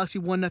only a Galaxy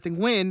 1-0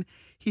 win,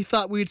 he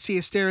thought we'd see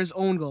Estera's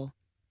own goal.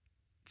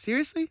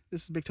 Seriously?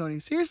 This is Big Tony.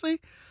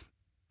 Seriously?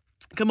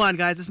 Come on,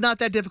 guys. It's not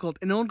that difficult.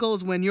 An own goal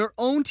is when your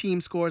own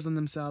team scores on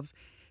themselves,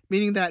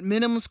 meaning that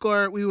minimum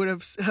score we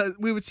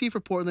would see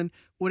for Portland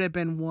would have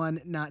been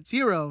 1, not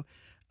 0.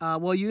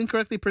 Well, you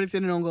incorrectly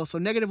predicted an own goal, so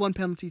 -1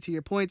 penalty to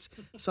your points.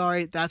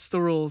 Sorry, that's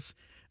the rules.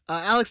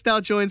 Alex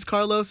now joins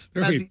Carlos.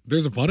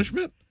 There's a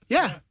punishment?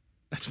 Yeah.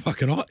 That's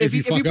fucking awesome. If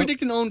you fuck up,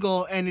 predict an own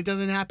goal and it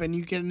doesn't happen,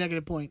 you get a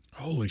negative point.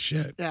 holy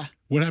shit. Yeah.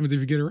 What happens if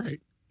you get it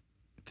right?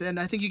 Then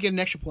I think you get an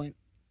extra point.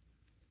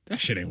 That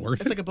shit ain't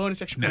worth It's it. like a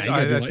bonus extra Nah, point. you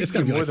gotta do think it's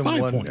gotta be more like than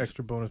 5 one points.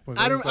 extra bonus point.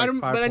 I It's don't, like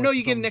 5 but I know points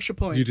you or get an something. extra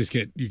point.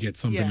 You get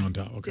something Yeah. on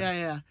top. Okay.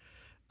 Yeah.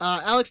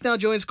 Alex now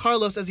joins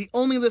Carlos as the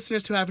only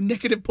listeners to have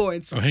negative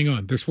points. Oh, hang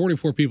on. There's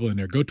 44 people in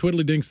there. Go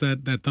twiddly dinks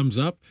that thumbs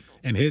up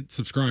and hit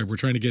subscribe. We're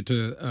trying to get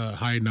to a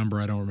high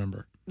number I don't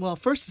remember. Well,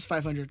 first is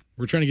 500.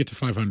 We're trying to get to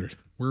 500.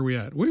 Where are we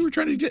at? We were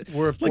trying to get.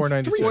 We're at like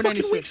 496. 3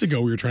 fucking weeks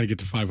ago. We were trying to get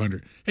to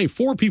 500. Hey,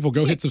 4 people,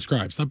 go hit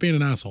subscribe. Stop being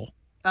an asshole.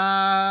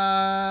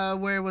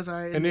 Where was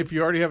I? And if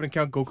you already have an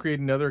account, go create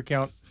another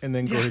account and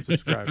then go hit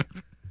subscribe.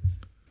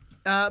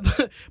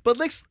 But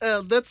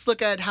let's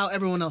look at how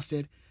everyone else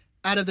did.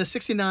 Out of the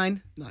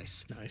 69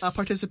 Nice.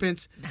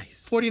 participants,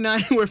 Nice.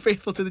 49 were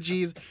faithful to the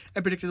G's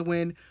and predicted the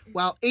win,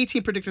 while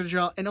 18 predicted a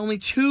draw, and only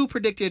 2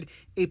 predicted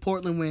a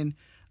Portland win.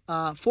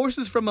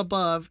 Forces from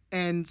above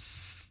and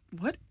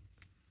what?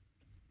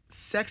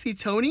 Sexy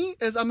Tony,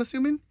 as I'm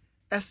assuming.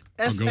 I'll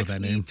go with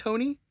that name.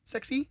 Tony,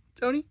 Sexy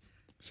Tony.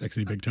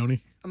 Sexy Big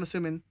Tony. I'm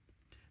assuming.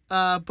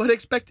 Both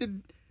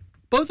expected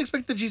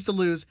the G's to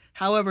lose.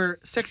 However,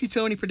 Sexy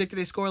Tony predicted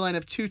a scoreline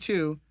of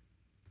 2-2.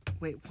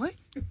 Wait, what?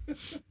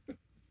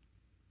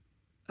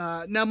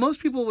 Now,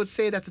 most people would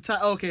say that's a tie.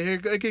 Oh, okay, here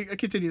it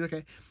continues.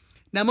 Okay.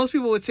 Now, most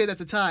people would say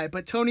that's a tie,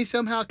 but Tony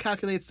somehow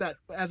calculates that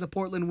as a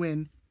Portland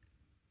win.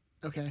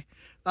 Okay.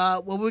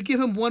 Well, we'll give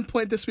him 1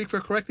 point this week for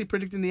correctly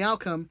predicting the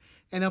outcome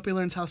and hope he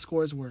learns how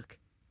scores work.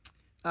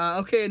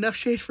 Okay, enough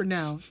shade for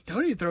now.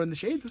 Don't even throw in the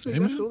shade this week. Hey,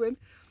 That's man. cool, man.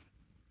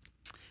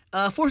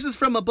 Forces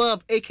from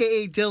above,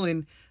 a.k.a.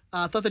 Dylan,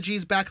 thought the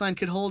G's backline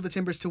could hold the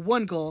Timbers to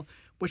 1 goal,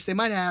 which they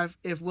might have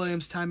if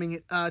Williams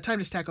timed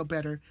his tackle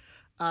better.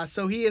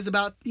 So he's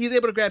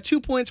able to grab 2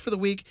 points for the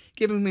week,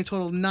 giving him a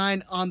total of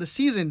 9 on the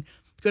season.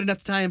 Good enough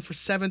to tie him for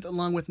 7th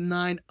along with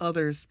 9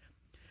 others.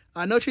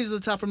 No changes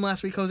at the top from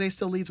last week. Jose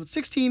still leads with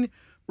 16.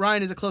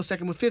 Ryan is a close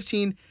second with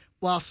 15,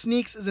 while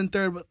Sneaks is in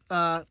third with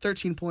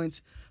 13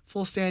 points.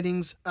 Full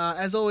standings,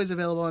 as always,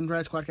 available on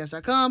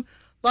RideSquadcast.com.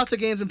 Lots of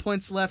games and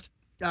points left,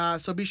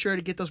 so be sure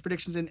to get those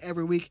predictions in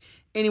every week.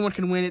 Anyone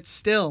can win it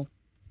still.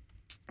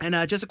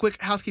 And just a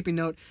quick housekeeping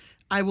note,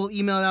 I will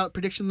email out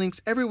prediction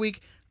links every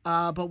week,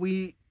 but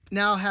we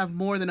now have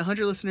more than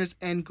 100 listeners,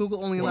 and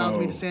Google only allows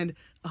me to send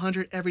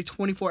 100 every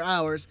 24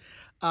 hours.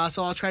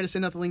 So I'll try to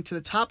send out the link to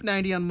the top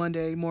 90 on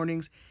Monday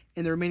mornings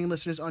and the remaining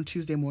listeners on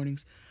Tuesday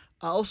mornings.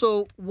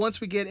 Also, once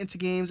we get into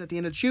games at the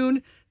end of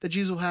June, the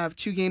G's will have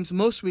 2 games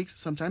most weeks,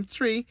 sometimes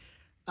 3.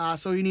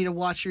 So you need to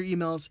watch your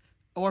emails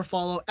or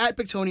follow at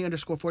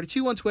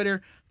BigTony_42 on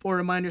Twitter for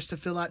reminders to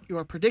fill out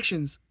your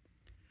predictions.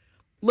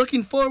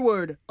 Looking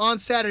forward, on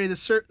Saturday, the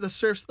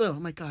Surfs... Oh,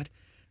 my God.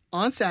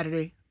 On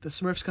Saturday, the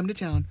Smurfs come to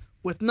town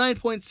with 9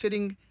 points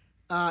sitting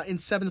in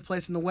 7th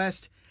place in the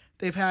West.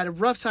 They've had a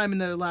rough time in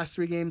their last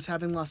 3 games,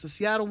 having lost to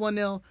Seattle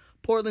 1-0,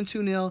 Portland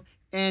 2-0,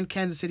 and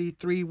Kansas City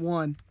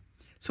 3-1.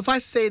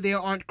 Suffice to say, they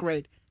aren't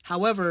great.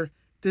 However,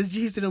 the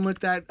G's didn't look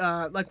that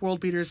like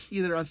world beaters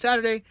either on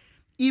Saturday.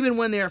 Even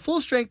when they are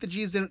full strength, the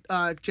G's didn't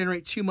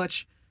generate too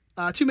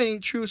many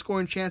true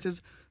scoring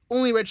chances,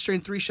 only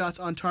registering 3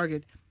 shots on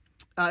target.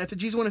 If the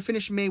G's want to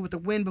finish May with a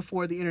win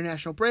before the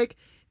international break,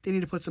 they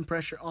need to put some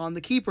pressure on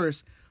the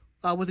keepers.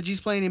 With the G's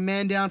playing a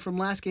man down from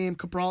last game,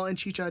 Cabral and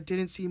Chicha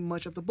didn't see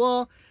much of the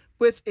ball.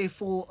 With a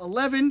full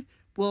 11,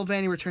 will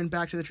Vanny return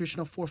back to the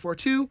traditional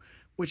 4-4-2,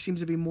 which seems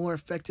to be more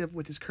effective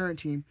with his current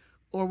team,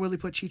 or will he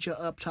put Chicha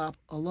up top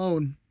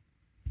alone?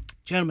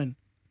 Gentlemen,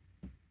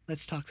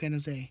 let's talk San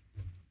Jose.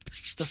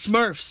 The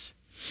Smurfs,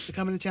 they're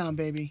coming to town,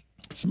 baby.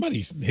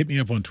 Somebody hit me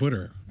up on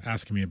Twitter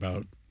asking me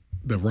about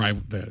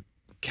the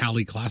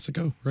Cali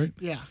Classico, right?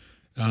 Yeah.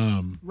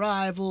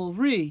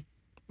 Rivalry.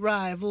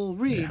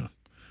 Yeah.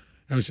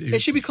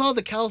 It should be called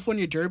the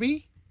California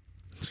Derby.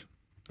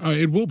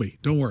 It will be.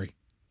 Don't worry.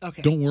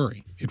 Okay. Don't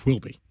worry. It will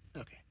be.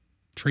 Okay.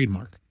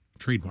 Trademark.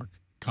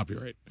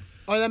 Copyright.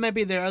 Or that might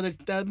be their other.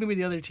 That may be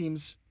the other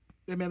teams.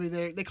 They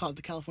call it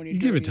the California. You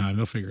Derby. give it time.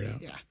 They'll figure it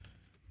out. Yeah.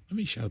 Let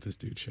me shout this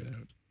dude shit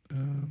out.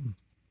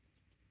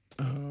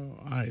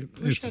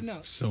 Who's It's shouting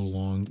out? so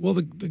long. Well,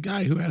 the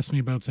guy who asked me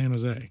about San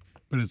Jose,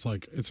 but it's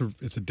like it's a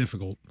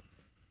difficult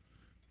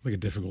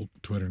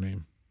Twitter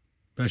name.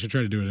 But I should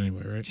try to do it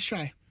anyway, right? Just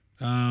try.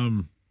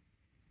 Um.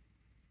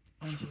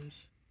 Honestly,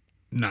 this.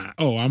 Nah.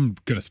 Oh, I'm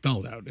gonna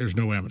spell it out. There's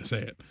no way I'm gonna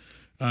say it.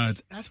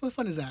 It's That's what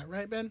fun is that,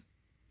 right, Ben?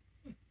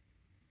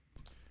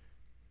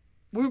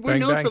 We're Bang,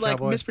 known bang, for like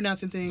cowboy.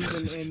 mispronouncing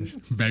things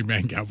and Bang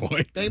Bang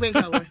Cowboy. bang bang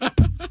cowboy.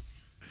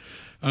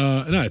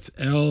 No, it's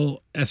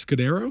El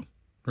Escudero,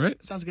 right?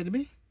 Sounds good to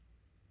me.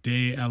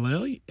 De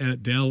LA.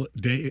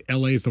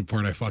 LA is the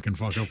part I fucking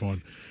fuck up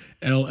on.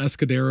 El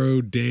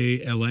Escudero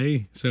de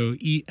LA. So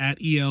at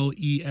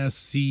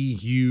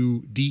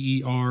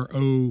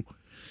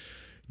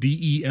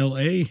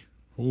ELESCUDERODELA.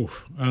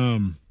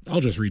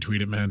 I'll just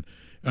retweet it, man.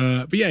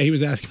 But yeah, he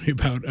was asking me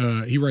about.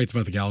 He writes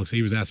about the Galaxy.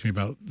 He was asking me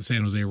about the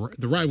San Jose,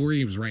 the rivalry.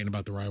 He was writing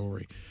about the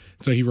rivalry.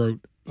 So he wrote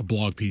a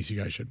blog piece.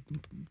 You guys should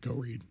go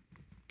read.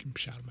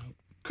 Shout him out.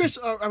 Chris,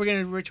 are we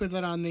gonna retweet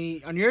that on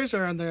yours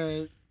or on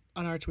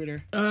our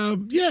Twitter?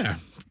 Yeah,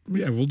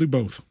 we'll do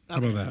both. How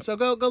about that? So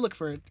go look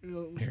for it.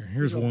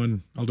 Here's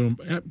one. I'll do them.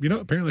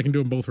 Apparently I can do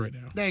them both right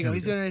now. There you go.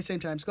 He's doing it at the same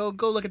time. So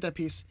go look at that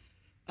piece.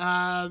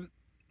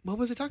 What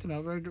was it talking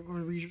about?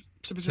 Were you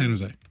San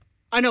Jose.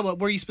 I know, but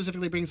were you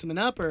specifically bringing something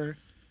up, or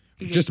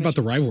Just about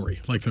the rivalry,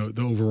 like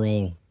the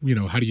overall.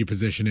 How do you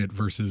position it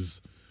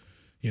versus,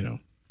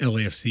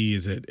 LAFC?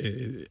 Is it?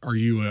 Are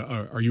you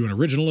an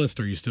originalist?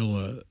 Are you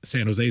still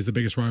San Jose is the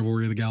biggest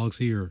rivalry of the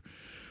Galaxy, or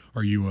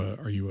are you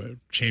a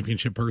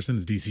championship person?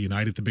 Is DC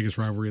United the biggest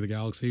rivalry of the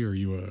Galaxy? Or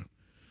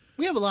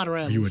we have a lot of are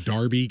rivals. you a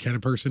Derby kind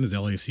of person? Is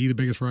LAFC the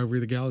biggest rivalry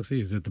of the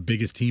Galaxy? Is it the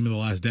biggest team of the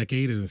last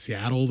decade? Is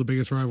Seattle the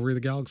biggest rivalry of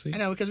the Galaxy? I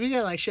know, because we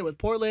got like shit with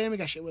Portland. We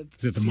got shit with.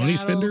 Is it the Seattle. money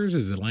spenders?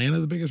 Is Atlanta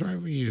the biggest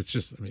rivalry? It's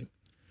just,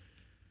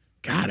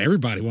 God,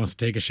 everybody wants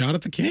to take a shot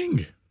at the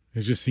king.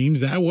 It just seems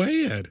that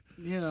way, Ed.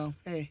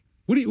 Hey.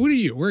 What are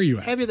you? Where are you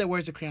at? Heavy that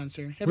wears a crown,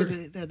 sir.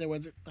 Heavy that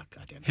wears. Oh,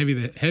 goddamn.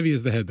 Heavy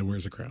is the head that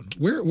wears a crown.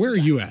 Where are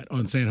you at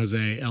on San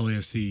Jose,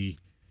 LAFC,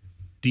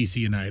 DC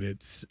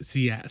United,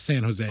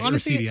 San Jose,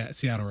 Honestly, or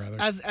Seattle rather?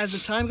 As the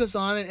time goes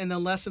on and the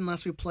less and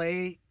less we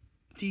play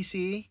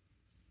DC,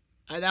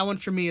 that one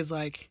for me is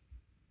like,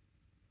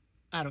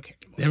 I don't care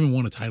anymore. They haven't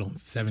won a title in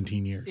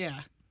 17 years. Yeah.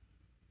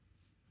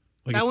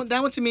 Like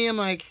That one to me, I'm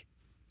like,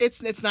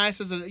 it's nice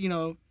as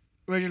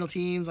original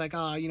teams, like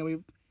we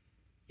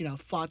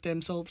fought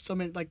them so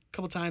many, like a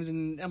couple times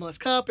in MLS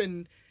Cup,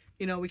 and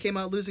we came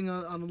out losing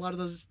on a lot of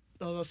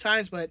those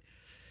times, but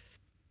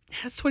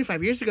that's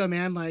 25 years ago,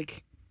 man.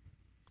 Like,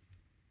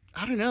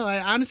 I don't know. I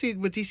honestly,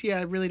 with DC,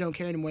 I really don't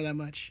care anymore that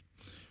much.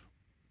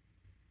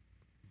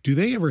 Do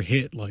they ever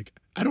hit like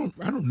I don't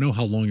know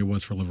how long it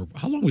was for Liverpool.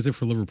 How long was it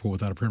for Liverpool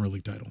without a Premier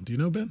League title? Do you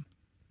know, Ben?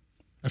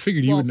 I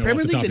figured you would know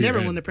Premier off the League, top they of your never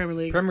head. won the Premier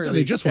League. Premier No, League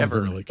they just won ever.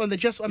 Premier League. Well,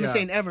 I'm Yeah.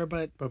 saying ever,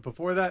 but But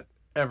before that,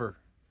 ever.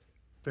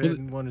 They Well,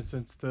 hadn't won it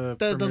since the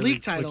the Premier league League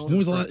switched title. to When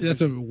was the the last?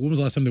 first When was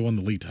the last time they won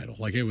the league title?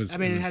 Like it was. I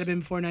mean, it was, had been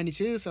before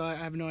 '92, so I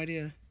have no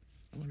idea.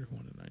 I wonder who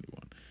won in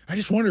 '91. I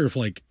just wonder if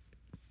like,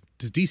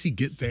 does DC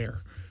get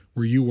there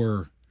where you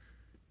were,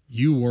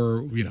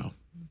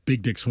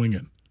 big dick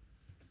swinging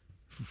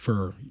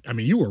for. I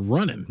mean, you were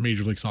running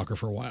Major League Soccer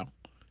for a while.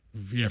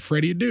 Yeah,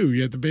 Freddie Adu.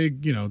 You had the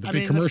big,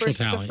 big commercial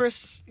talent. The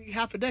first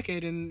half a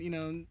decade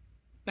in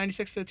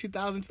 '96 to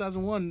 2000,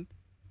 2001,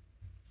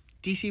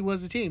 DC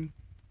was the team.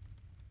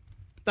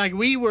 Like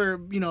we were,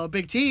 a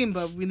big team,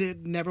 but we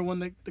never won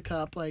the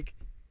cup. Like,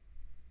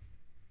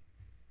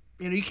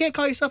 you can't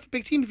call yourself a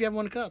big team if you haven't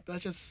won a cup.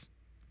 That's just.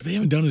 But they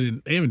haven't done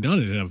it. They haven't done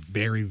it in a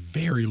very,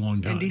 very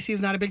long time. And DC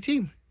is not a big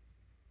team.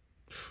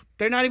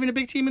 They're not even a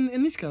big team in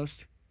the East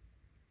Coast.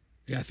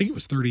 Yeah, I think it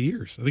was 30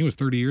 years. I think it was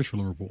 30 years for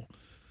Liverpool.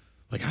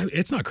 Like,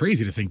 it's not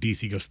crazy to think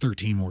DC goes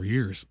 13 more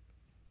years.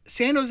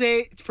 San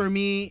Jose, for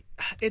me,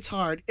 it's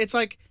hard. It's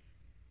like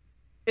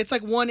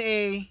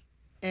 1A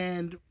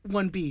and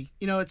 1B.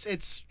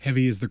 It's.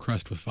 Heavy is the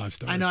crust with 5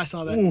 stars. I know, I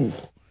saw that. Ooh.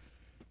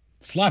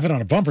 Slap it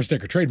on a bumper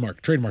sticker.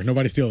 Trademark.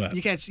 Nobody steal that.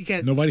 You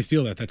can't. Nobody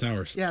steal that. That's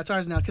ours. Yeah, it's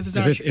ours now because it's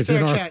If our. it's It's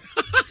in our our- chat.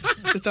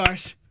 It's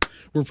ours.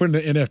 We're putting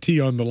the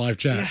NFT on the live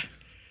chat.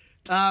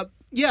 Yeah.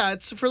 Yeah,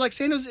 it's for like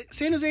San Jose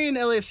and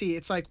LAFC.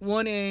 It's like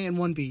 1A and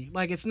 1B.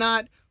 Like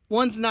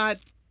one's not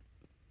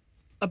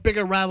a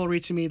bigger rivalry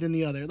to me than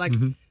the other. Like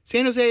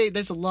San Jose,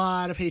 there's a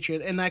lot of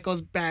hatred, and that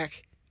goes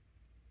back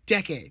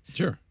decades,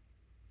 Sure.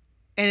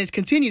 and it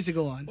continues to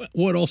go on.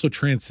 Well, it also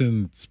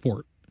transcends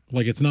sport.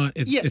 Like it's not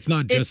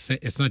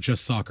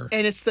just soccer.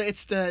 And it's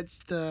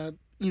the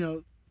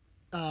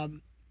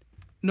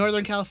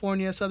Northern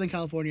California, Southern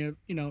California,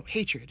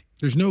 hatred.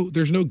 There's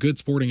no good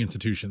sporting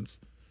institutions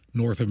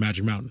north of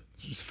Magic Mountain.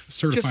 It's just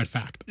certified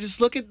fact. Just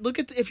look at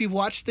if you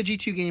watched the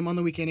G2 game on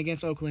the weekend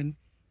against Oakland,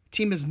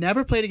 team has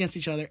never played against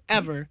each other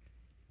ever,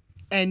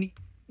 and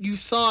you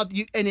felt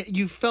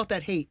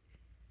that hate,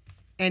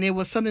 and it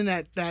was something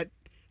that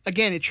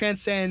again, it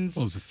transcends.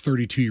 Well, it's a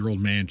 32-year-old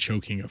man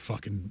choking a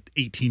fucking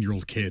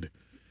 18-year-old kid,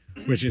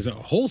 which is a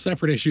whole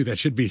separate issue that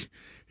should be.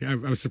 I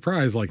was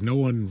surprised like no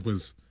one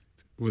was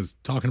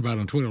talking about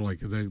it on Twitter, like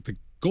the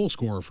goal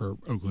scorer for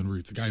Oakland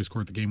Roots, the guy who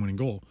scored the game-winning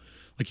goal.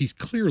 Like he's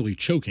clearly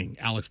choking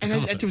Alex And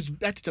Picasso.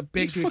 that's a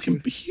big He's dude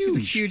fucking too. huge.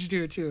 He's a huge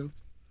dude too.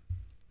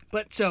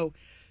 But so,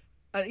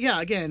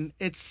 again,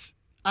 it's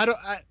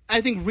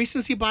I think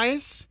recency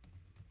bias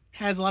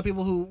has a lot of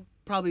people who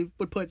probably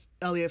would put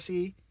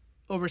LAFC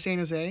over San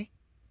Jose.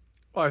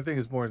 Well, I think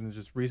it's more than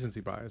just recency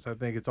bias. I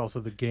think it's also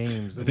the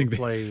games that I think were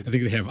played.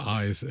 they have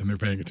eyes and they're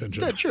paying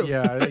attention. Yeah, true.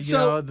 Yeah,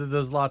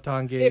 those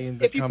Zlatan games,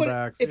 the if you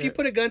comebacks. if you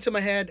put a gun to my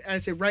head and I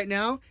say right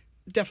now,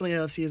 definitely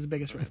LAFC is the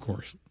biggest rival. Of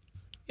course.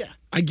 Yeah.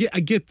 I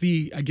get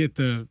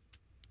the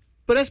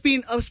But us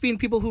being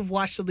people who've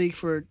watched the league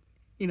for,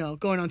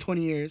 going on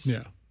 20 years.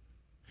 yeah.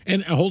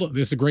 And hold on,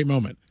 this is a great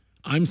moment.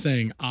 I'm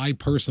saying I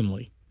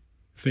personally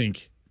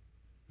think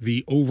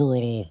the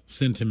overall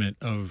sentiment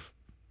of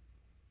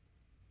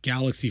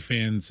Galaxy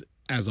fans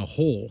as a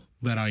whole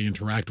that I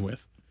interact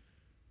with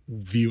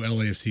view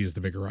LAFC as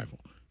the bigger rival.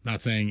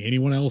 Not saying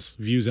anyone else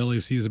views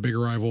LAFC as a bigger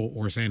rival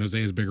or San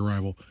Jose as a bigger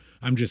rival.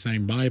 I'm just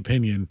saying my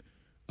opinion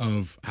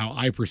of how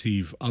I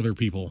perceive other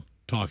people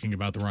talking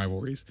about the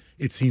rivalries.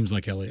 It seems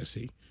like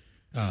LAFC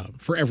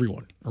for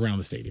everyone around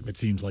the stadium. It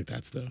seems like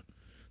that's the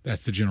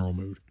general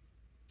mood.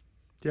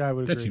 Yeah, I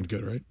would agree. That seemed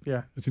good, right?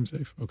 Yeah. That seems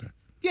safe. Okay.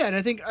 Yeah, and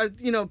I think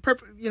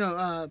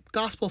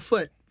Gospel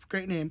Foot,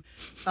 great name,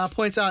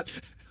 points out,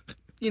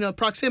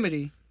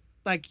 proximity.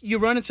 Like you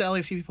run into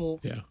LAFC people.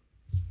 Yeah.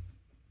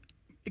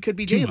 It could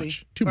be Too daily.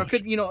 much. Too or much.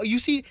 Could, you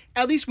see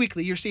at least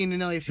weekly. You're seeing an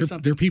LAFC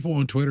something. There are people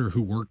on Twitter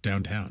who work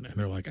downtown, and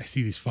they're like, I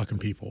see these fucking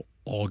people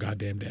all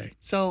goddamn day.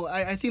 So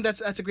I think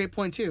that's a great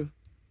point too.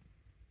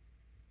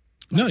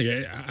 No,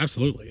 yeah,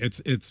 absolutely.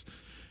 It's.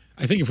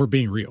 I think if we're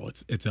being real,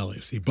 it's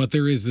LAFC, but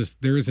there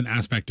is an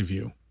aspect of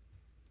you,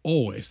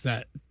 always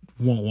that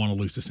won't want to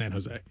lose to San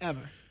Jose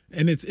Ever.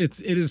 and it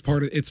is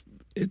part of it's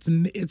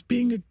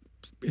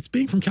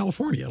being from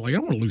California. Like I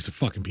don't want to lose to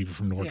fucking people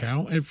from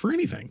NorCal and for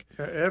anything.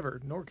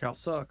 Ever. NorCal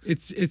sucks.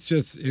 It's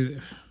just it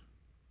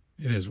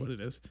is what it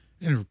is.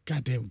 And a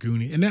goddamn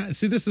goonie. And that,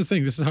 see, this is the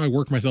thing. This is how I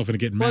work myself into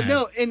getting mad.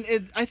 Well, no,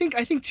 and I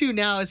think too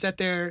now is that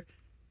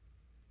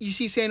you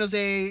see San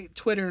Jose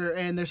Twitter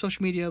and their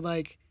social media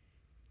like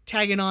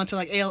tagging on to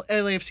like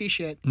LAFC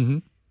shit, Mm-hmm.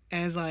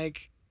 and it's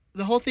like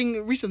the whole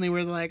thing recently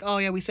where they're like, oh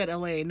yeah, we said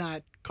LA,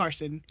 not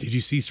Carson. Did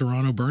you see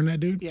Serrano burn that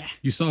dude? Yeah.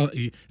 You saw.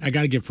 I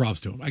got to give props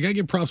to him. I got to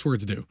give props where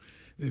it's due.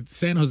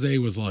 San Jose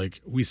was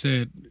like, we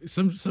said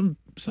some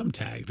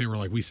tag. They were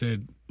like, we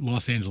said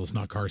Los Angeles,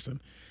 not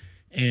Carson.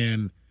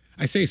 And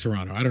I say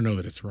Serrano. I don't know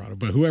that it's Serrano,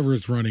 but whoever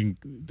is running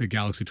the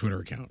Galaxy Twitter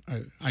account,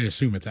 I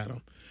assume it's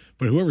Adam.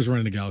 But whoever's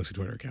running the Galaxy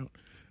Twitter account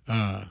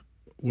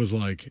was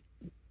like,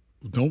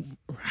 don't.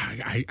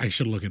 I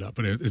should look it up,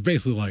 but it's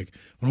basically like,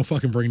 well, don't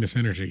fucking bring this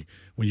energy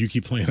when you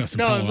keep playing us in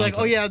No, Palo like,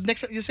 Alto. oh yeah,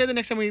 you say the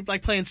next time we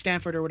like play in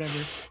Stanford or whatever,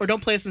 or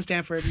don't play us in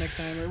Stanford next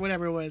time or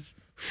whatever it was.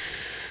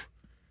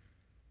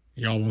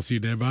 Y'all want to see a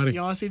dead body?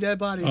 You want to see dead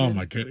body? Oh dude.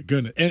 my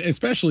goodness, and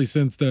especially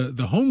since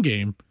the home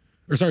game,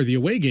 or sorry, the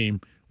away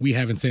game we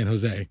have in San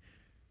Jose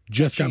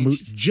just got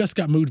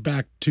moved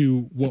back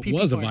to what PP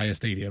was Park. Avaya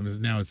Stadium.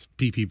 Now it's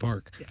PP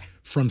Park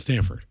from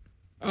Stanford.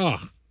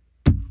 Oh,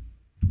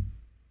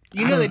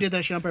 You know they did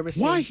that shit on purpose.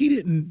 why too. he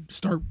didn't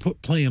start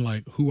playing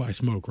like "Who I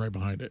Smoke" right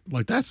behind it?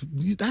 Like that's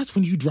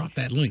when you drop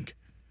that link.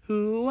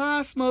 Who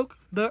I smoke,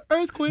 the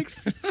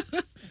earthquakes.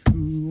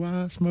 Who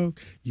I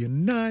smoke,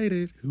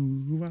 united.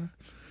 I'm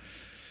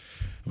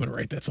gonna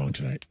write that song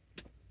tonight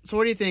So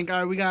what do you think? All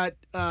right, we got.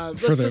 for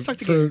Let's talk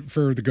the game.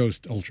 for the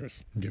Ghost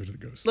Ultras. I'll give it to the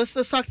Ghost. Let's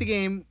talk the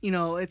game. You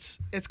know, it's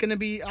gonna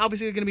be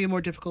obviously gonna be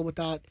more difficult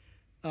without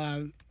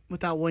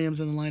Williams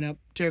in the lineup,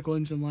 Derek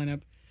Williams in the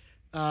lineup.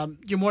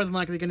 You're more than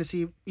likely gonna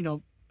see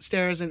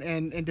Stairs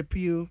and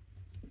Depew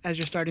as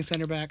your starting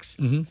center backs.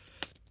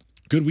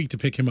 Good week to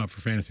pick him up for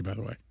fantasy, by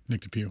the way,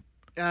 Nick Depew.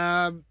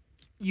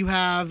 You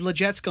have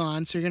Leget's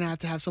gone, so you're gonna have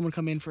to have someone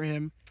come in for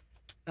him.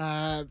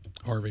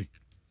 Harvey.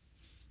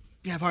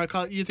 You have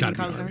Harvey. You Gotta think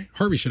be Harvey? Harvey.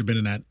 Harvey should have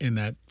been in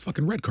that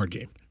fucking red card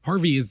game.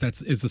 Harvey is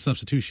the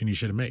substitution you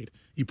should have made.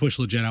 You push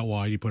Leggett out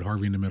wide, you put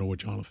Harvey in the middle with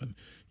Jonathan.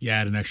 You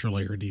add an extra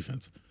layer of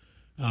defense.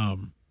 That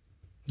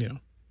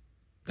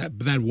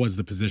was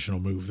the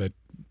positional move that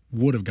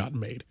would have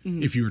gotten made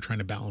if you were trying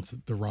to balance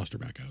the roster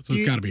back out. So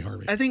it's got to be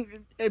Harvey. I think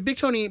Big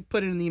Tony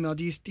put it in the email.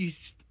 Do you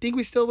think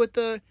we still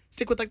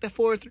stick with like the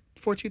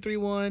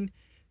 4-2-3-1? Do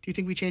you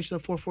think we change to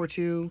the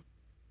 4-4-2?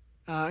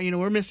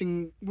 We're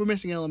missing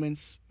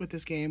elements with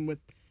this game. With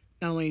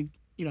not only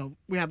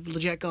we have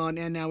Leggett gone,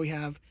 and now we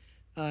have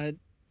Derek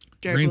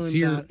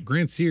Williams out.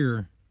 Grant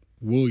Sear,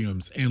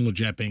 Williams, and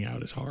Leggett being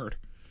out is hard.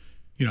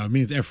 It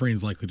means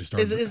Efrain's likely to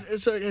start.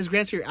 Is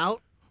Grant Sear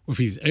out? If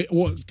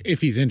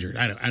he's injured,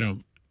 I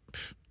don't.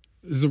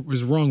 This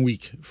is a wrong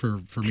week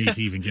for me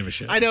to even give a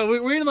shit. I know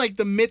we're in like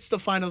the midst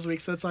of finals week,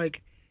 so it's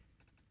like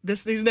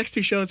these next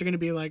two shows are going to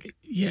be like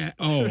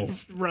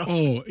rough. rough.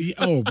 Bro,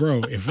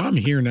 if I'm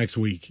here next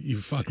week, you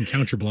fucking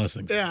count your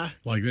blessings. Yeah.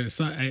 Like this,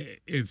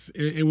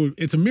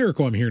 it's a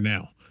miracle I'm here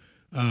now.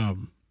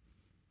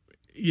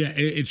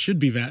 It should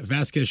be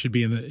Vasquez should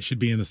be in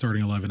the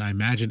starting 11. I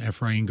imagine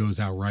Efrain goes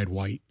out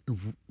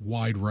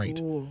wide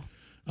right. Ooh.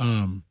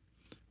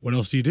 What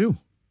else do you do?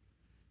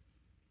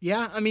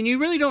 Yeah, I mean, you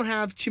really don't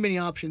have too many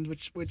options,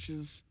 which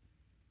is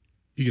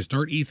You can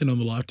start Ethan on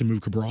the left and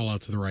move Cabral out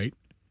to the right.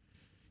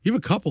 You have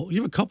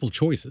a couple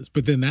choices,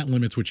 but then that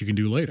limits what you can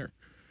do later.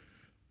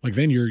 Like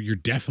then you're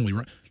definitely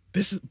right.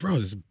 This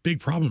is a big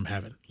problem I'm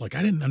having. Like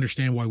I didn't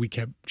understand why we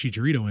kept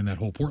Chicharito in that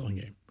whole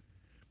Portland game.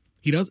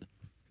 He does.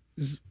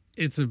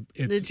 It's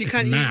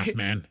math,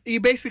 man. You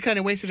basically kind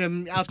of wasted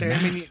him out there.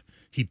 Math. I mean,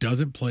 he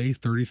doesn't play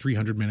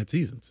 3,300 minute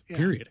seasons. Yeah.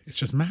 Period. It's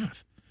just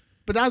math.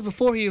 but that was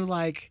before he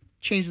like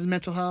changed his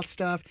mental health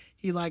stuff.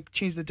 He like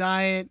changed the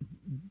diet.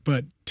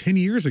 But 10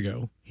 years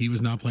ago, he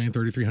was not playing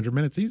 3,300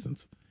 minute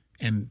seasons,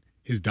 and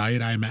his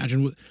diet, I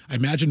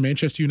imagine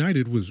Manchester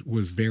United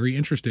was very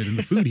interested in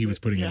the food he was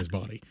putting in his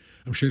body.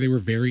 I'm sure they were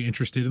very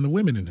interested in the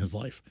women in his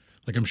life.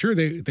 Like I'm sure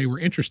they were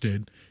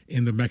interested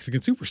in the Mexican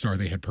superstar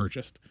they had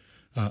purchased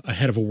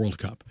ahead of a World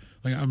Cup.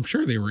 Like I'm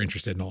sure they were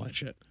interested in all that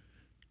shit.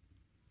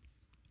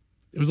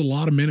 It was a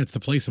lot of minutes to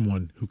play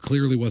someone who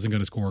clearly wasn't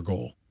going to score a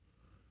goal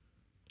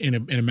in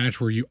a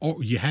match where you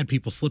had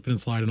people slipping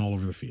and sliding all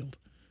over the field.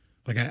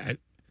 Like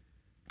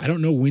I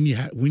don't know when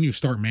you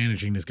start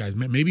managing this guy.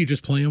 Maybe you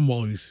just play him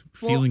while he's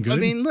feeling good. I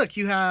mean, look,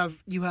 you have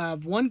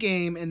one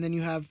game and then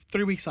you have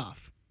 3 weeks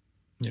off.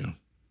 Yeah.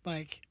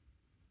 Like,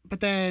 but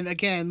then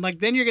again, like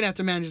then you're gonna have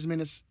to manage his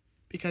minutes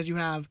because you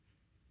have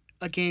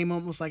a game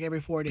almost like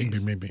every 4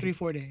 days, Bing.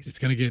 3-4 days. It's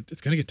gonna get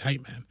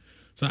tight, man.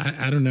 So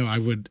I don't know. I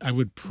would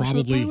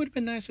probably. It would have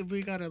been nice if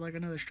we got like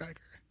another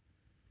striker.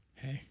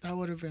 Hey. That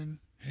would have been.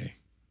 Hey.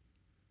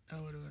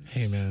 That would have been.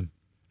 Hey, man.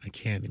 I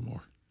can't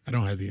anymore. I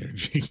don't have the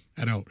energy.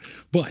 I don't.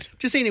 But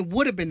Just saying, it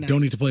would have been nice.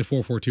 don't need to play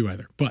 4-4-2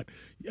 either. But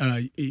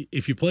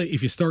if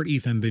you start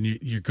Ethan, then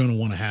you're going to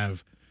want to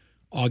have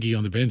Augie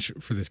on the bench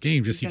for this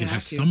game, just so you can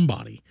have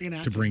somebody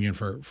to bring in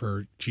for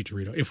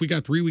Chicharito. If we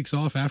got 3 weeks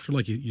off after,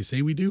 like you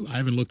say we do, I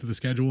haven't looked at the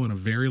schedule in a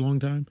very long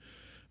time.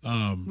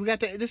 We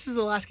got this is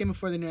the last game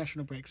before the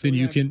international break. So then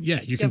you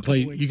can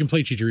play weeks.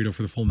 Chicharito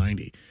for the full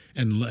 90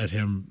 and let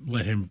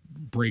him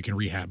break and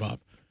rehab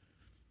up.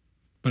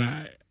 But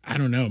I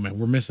don't know, man.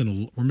 We're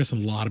missing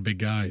a lot of big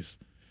guys.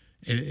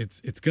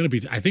 It's going to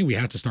be. I think we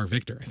have to start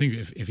Victor. I think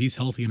if he's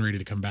healthy and ready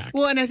to come back,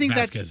 well, and I think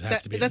Vasquez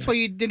has to be. That's why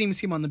you didn't even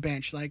see him on the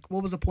bench. Like,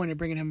 what was the point of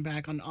bringing him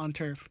back on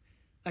turf?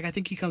 Like, I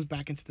think he comes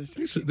back into this.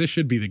 This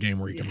should be the game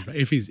where he comes back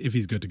if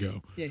he's good to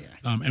go. Yeah.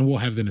 And we'll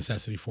have the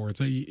necessity for it.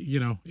 So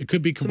it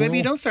could be. Cabral. So maybe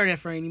you don't start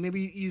Efrain.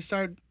 Maybe you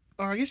start,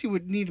 or I guess you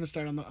would need him to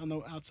start on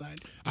the outside.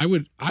 I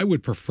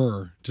would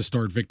prefer to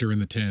start Victor in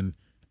the 10,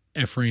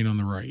 Efrain on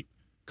the right,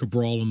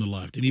 Cabral on the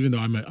left. And even though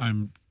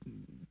I'm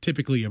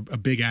typically a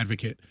big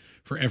advocate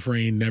for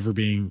Efrain never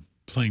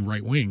playing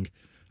right wing,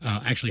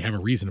 actually have a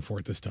reason for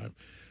it this time.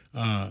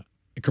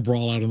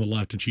 Cabral out on the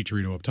left and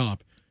Chicharito up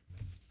top.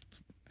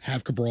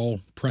 Have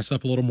Cabral press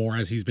up a little more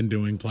as he's been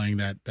doing, playing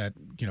that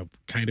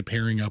kind of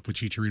pairing up with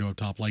Chicharito up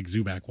top like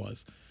Zubac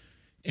was.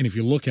 And if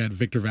you look at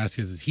Victor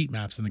Vasquez's heat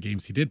maps in the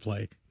games he did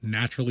play,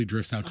 naturally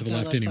drifts out to the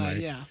left anyway.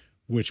 Side, yeah.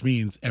 Which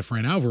means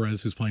Efrain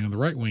Alvarez, who's playing on the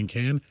right wing,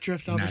 can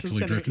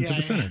naturally drift into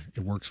the center.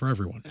 It works for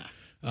everyone.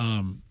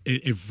 Yeah.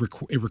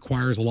 It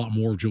requires a lot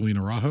more of Julian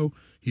Araujo.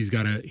 He's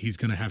going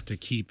to have to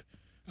keep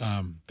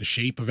the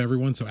shape of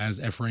everyone. So as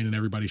Efrain and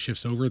everybody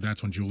shifts over,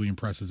 that's when Julian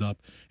presses up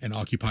and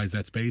occupies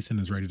that space and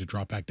is ready to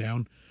drop back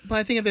down. But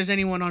I think if there's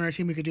anyone on our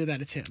team who could do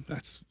that, it's him.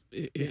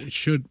 It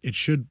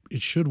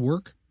should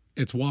work.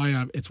 It's why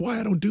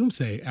I don't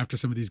doomsay after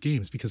some of these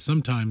games, because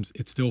sometimes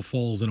it still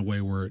falls in a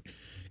way where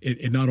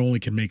it not only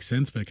can make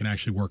sense, but it can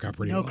actually work out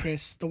pretty well. No,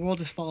 Chris, the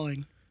world is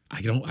falling.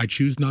 I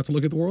choose not to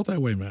look at the world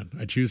that way, man.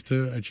 I choose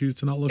to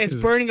not look. It's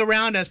burning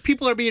around us.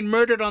 People are being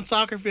murdered on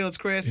soccer fields,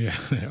 Chris.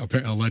 Yeah,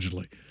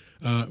 allegedly.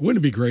 Wouldn't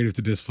it be great if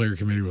the disc player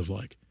committee was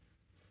like,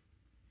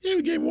 "Yeah,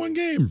 we gave one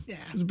game. Yeah,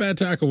 it's a bad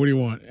tackle. What do you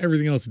want?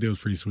 Everything else it did was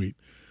pretty sweet."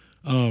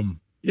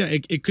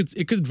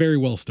 It could very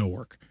well still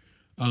work.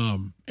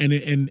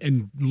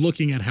 And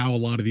looking at how a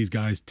lot of these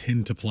guys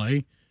tend to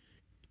play,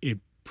 it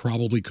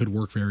probably could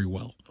work very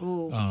well.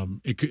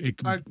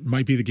 It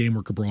might be the game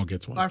where Cabral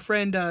gets one. Our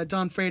friend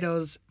Don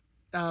Fredo's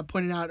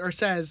pointed out, or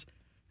says,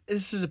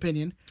 this is his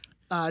opinion.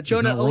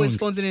 Jonah always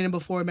phones it in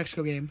before a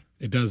Mexico game.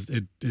 It does.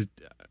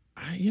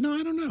 I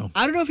don't know.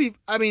 I don't know if he.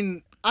 I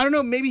mean, I don't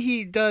know. Maybe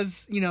he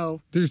does.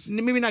 There's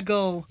maybe not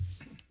go.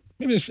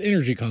 Maybe there's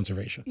energy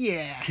conservation.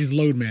 Yeah. He's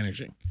load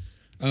managing.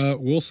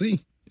 We'll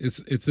see. It's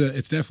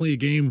definitely a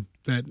game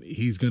that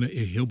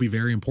he'll be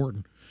very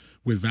important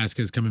with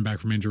Vasquez coming back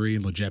from injury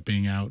and Lletget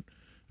being out,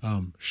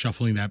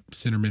 shuffling that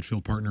center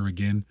midfield partner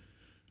again.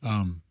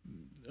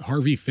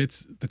 Harvey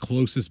fits the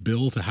closest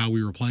bill to how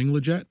we were playing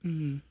Lletget.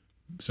 Mm-hmm.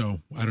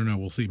 So I don't know.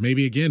 We'll see.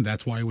 Maybe again,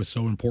 that's why it was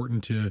so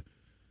important to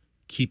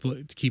keep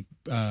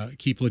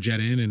Lletget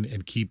in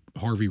and keep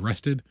Harvey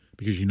rested,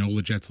 because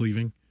Lletget's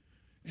leaving,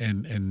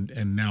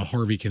 and now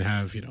Harvey can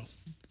have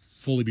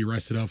fully be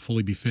rested up,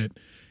 fully be fit,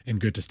 and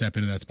good to step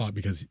into that spot,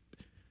 because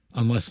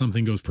unless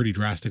something goes pretty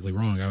drastically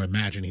wrong, I would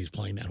imagine he's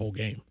playing that whole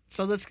game.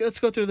 So let's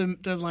go through the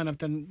lineup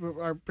then,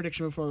 our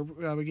prediction before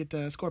we get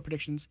the score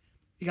predictions.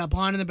 You got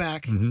Bond in the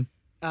back.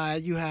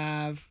 Mm-hmm. You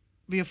have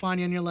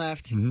Villafani on your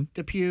left. Mm-hmm.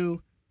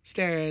 Depew,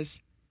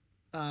 Steres,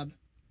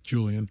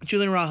 Julian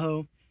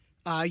Araujo.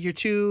 Your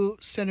two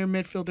center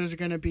midfielders are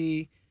going to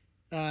be.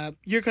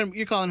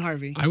 You're calling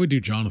Harvey. I would do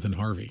Jonathan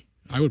Harvey.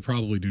 I would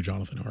probably do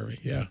Jonathan Harvey.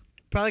 Yeah.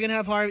 Probably gonna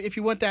have Harvey if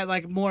you want that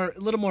a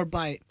little more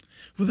bite.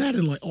 With that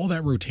and all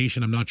that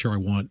rotation, I'm not sure I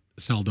want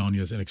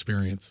Saldana's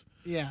inexperience.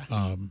 Yeah.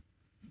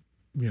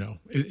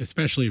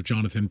 Especially if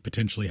Jonathan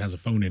potentially has a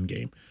phone-in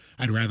game,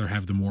 I'd rather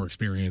have the more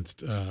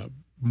experienced,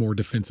 more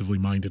defensively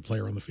minded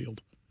player on the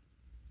field.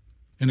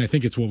 And I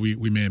think it's what we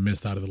may have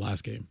missed out of the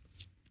last game.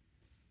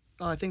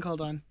 Oh, hold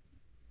on.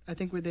 I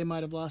think they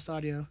might have lost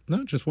audio.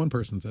 No, just one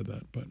person said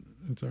that, but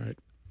it's all right.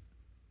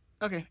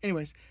 Okay.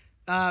 Anyways,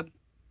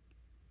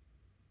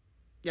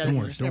 yeah, don't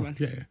worry.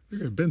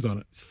 Yeah. Ben's on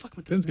it.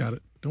 Ben's got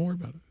it. Don't worry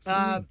about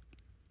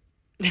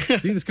it.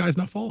 See, this guy's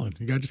not falling.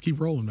 You gotta just keep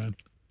rolling, man.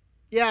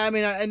 Yeah, I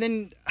mean, and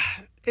then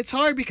it's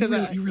hard because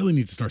you really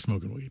need to start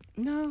smoking weed.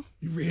 No,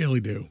 you really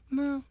do.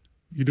 No,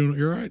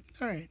 you're all right.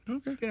 All right,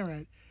 okay, you're all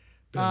right.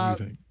 Ben, what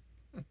do you think?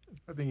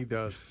 I think he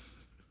does.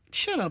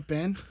 Shut up,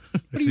 Ben.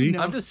 See,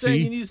 I'm just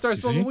saying you need to start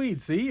smoking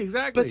weed. See,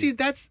 exactly. But see,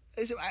 that's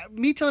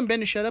me telling Ben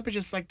to shut up is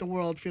just like the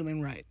world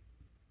feeling right.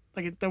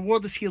 Like the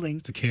world is healing.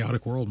 It's a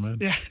chaotic world, man.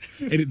 Yeah.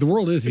 The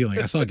world is healing.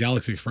 I saw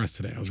Galaxy Express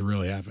today. I was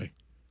really happy.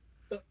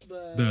 The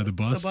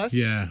bus? The bus?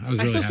 Yeah, I was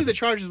really still happy. See the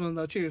Chargers one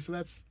though too, so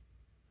that's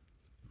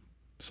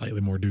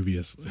slightly more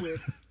dubious. It's weird.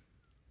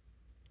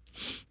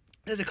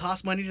 Does it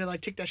cost money to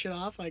take that shit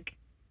off?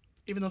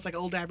 Even though it's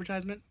old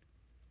advertisement.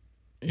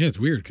 Yeah, it's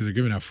weird because they're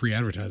giving out free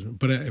advertisement,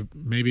 but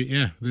maybe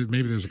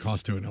there's a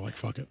cost to it. And they're like,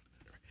 fuck it.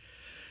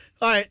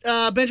 All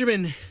right,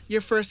 Benjamin, you're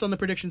first on the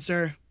prediction,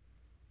 sir.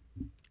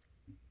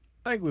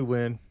 I think we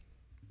win.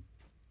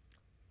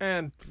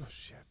 And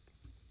shit.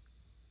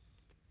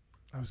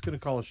 I was gonna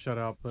call a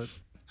shutout, but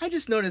I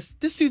just noticed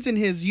this dude's in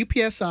his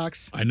UPS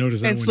socks. I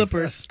noticed that and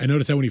slippers. I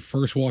noticed that when he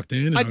first walked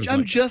in. And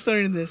I'm just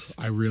learning this.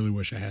 I really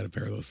wish I had a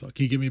pair of those socks.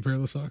 Can you give me a pair of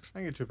those socks? I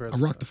can get you a pair of those.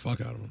 socks. I rock the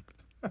fuck out of them.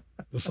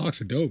 Those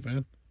socks are dope,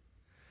 man.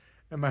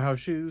 And my house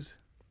shoes.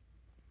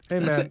 Hey,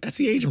 that's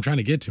the age I'm trying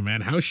to get to,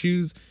 man. House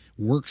shoes,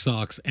 work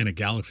socks, and a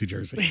Galaxy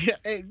jersey.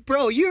 Hey,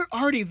 bro, you're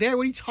already there.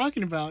 What are you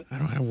talking about? I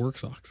don't have work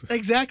socks.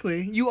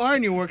 Exactly. You are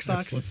in your work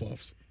socks. Flip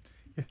flops.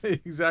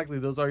 Exactly.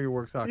 Those are your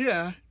work socks.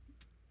 Yeah.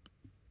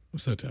 I'm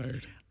so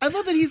tired. I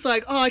love that he's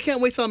like, oh, I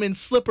can't wait till I'm in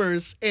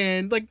slippers.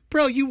 And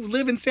bro, you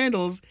live in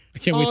sandals. I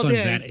can't wait till I'm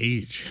that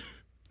age.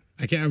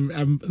 I can't.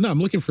 I'm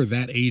looking for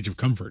that age of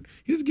comfort.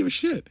 He doesn't give a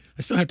shit.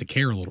 I still have to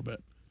care a little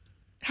bit.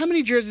 How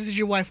many jerseys did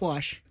your wife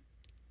wash?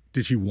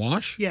 Did she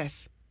wash?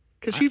 Yes.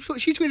 Because she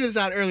tweeted this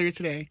out earlier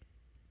today.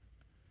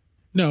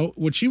 No,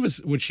 what she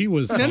was No,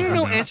 talking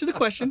no. about- Answer the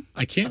question.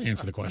 I can't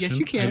answer the question. Yes,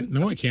 you can.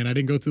 No, I can't. I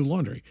didn't go through the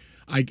laundry.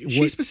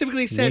 She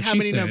specifically said what how she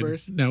many said-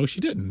 numbers. No, she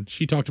didn't.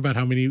 She talked about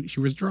how many she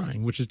was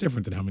drying, which is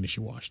different than how many she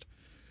washed.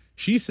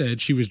 She said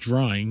she was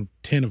drying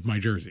 10 of my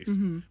jerseys,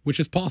 which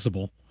is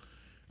possible.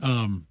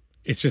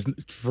 It's just,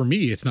 for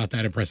me, it's not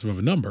that impressive of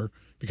a number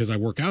because I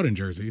work out in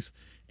jerseys.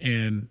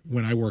 And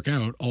when I work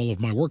out, all of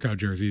my workout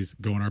jerseys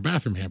go in our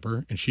bathroom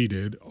hamper, and she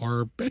did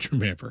our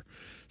bedroom hamper.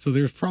 So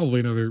there's probably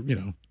another,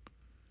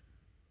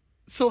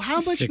 So how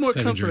much 6, more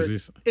 7 comfort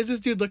jerseys. is this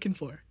dude looking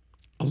for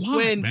A lot,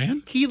 when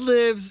man. he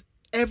lives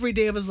every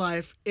day of his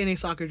life in a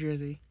soccer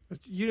jersey?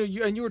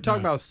 And you were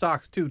talking about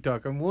socks too,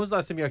 Tuck. I mean, when was the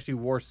last time you actually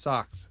wore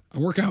socks? I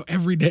work out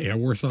every day. I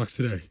wore socks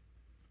today.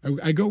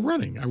 I go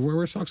running. I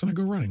wear socks when I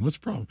go running. What's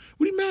the problem?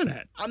 What are you mad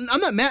at? I'm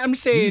not mad. I'm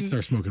just You saying. need to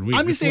start smoking weed.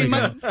 I'm just saying. You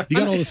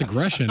got all this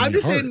aggression I'm in your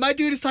just saying. heart. My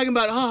dude is talking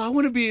about. Oh, I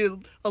want to be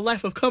a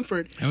life of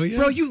comfort. Hell yeah.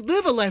 Bro, you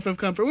live a life of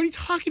comfort. What are you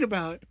talking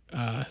about?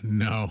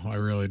 No, I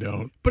really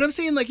don't. But I'm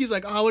saying, like, he's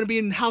like, oh, I want to be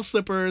in house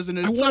slippers and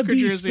a I want soccer to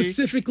be jersey.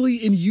 specifically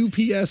in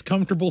UPS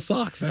comfortable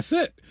socks. That's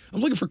it. I'm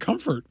looking for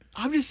comfort.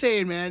 I'm just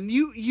saying, man.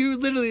 You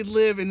literally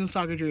live in the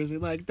soccer jersey.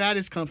 Like, that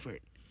is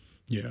comfort.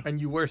 Yeah.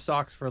 And you wear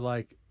socks for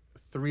like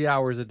 3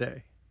 hours a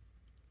day.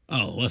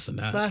 Oh, less than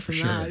that. Less for than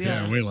sure. that,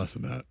 yeah. Way less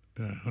than that.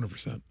 Yeah,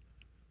 100%.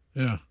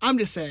 Yeah. I'm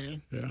just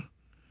saying. Yeah.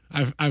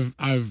 I'm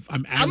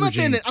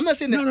averaging. I'm not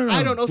saying that. No.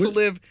 I don't also What-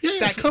 live Yeah,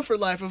 that for- comfort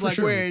life of for like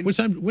sure. wearing What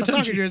time a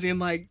soccer you- jersey and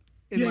like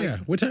Yeah.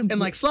 What time? and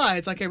like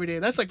slides like every day.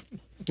 That's like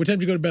What time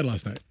did you go to bed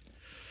last night?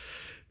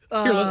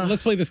 Here,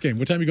 let's play this game.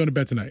 What time are you going to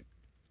bed tonight?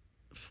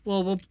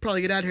 well, we'll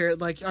probably get out here at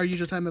like our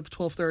usual time of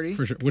 12:30.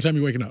 For sure. What time are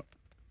you waking up?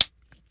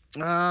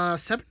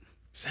 7.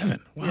 7.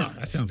 Wow, Yeah.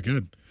 that sounds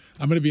good.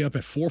 I'm going to be up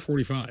at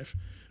 4:45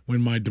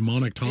 when my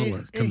demonic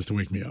toddler Hey. comes to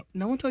wake me up.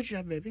 No one told you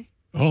that, baby.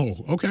 Oh,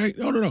 okay.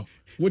 No.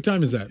 What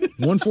time is that?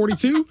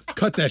 1:42?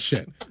 Cut that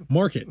shit.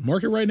 Mark it.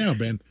 Mark it right now,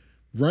 Ben.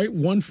 Right,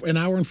 an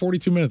hour and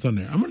 42 minutes on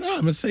there. I'm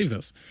gonna save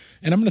this,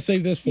 and I'm gonna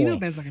save this for. You know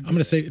Ben's not gonna do I'm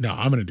gonna say no.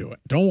 I'm gonna do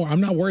it. Don't worry.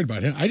 I'm not worried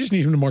about him. I just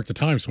need him to mark the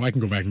time so I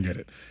can go back and get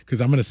it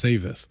because I'm gonna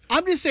save this.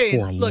 I'm just saying.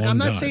 For a Look, long I'm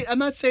not time. saying. I'm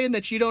not saying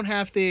that you don't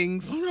have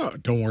things. Oh no,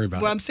 don't worry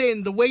about But it. I'm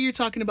saying the way you're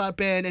talking about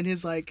Ben and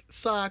his like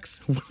socks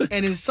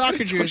and his I soccer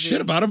didn't jersey. talk shit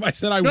about him. I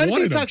said I No, I didn't say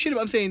wanted him. talk shit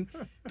about. I'm saying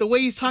the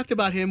way he's talked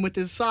about him with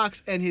his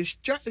socks and his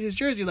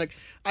jersey. Like,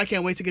 I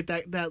can't wait to get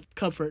that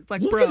comfort.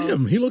 Like, Look bro, at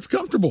him. He looks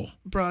comfortable.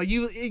 bro,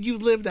 you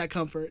live that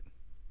comfort.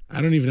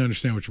 I don't even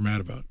understand what you're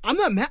mad about. I'm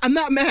not mad. I'm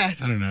not mad.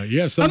 I don't know.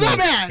 You have some. I'm not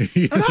level-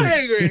 mad. I'm not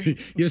angry.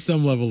 You have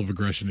some level of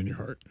aggression in your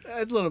heart.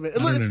 A little bit. I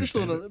don't It's a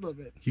understand little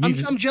bit. You need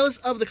to- I'm jealous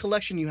of the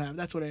collection you have.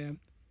 That's what I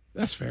am.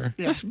 That's fair.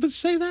 Yeah. But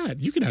say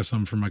that. You can have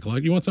something from my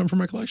collection. You want something from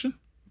my collection?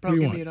 Bro, what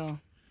do you give want? me it all.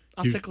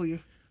 I'll You- tickle you.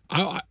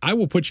 I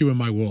will put you in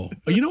my will.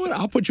 You know what?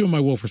 I'll put you in my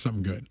will for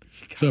something good.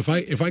 So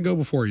if I go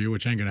before you,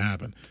 which ain't gonna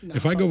happen.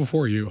 If I go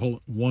before you,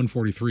 hold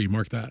 143,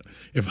 mark that.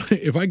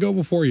 If I go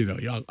before you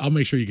though, I'll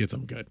make sure you get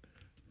something good.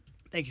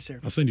 Thank you, sir.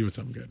 I'll send you with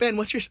something good. Ben,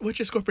 what's your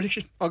score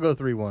prediction? I'll go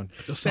 3-1.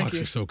 Those socks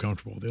you. are so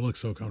comfortable. They look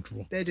so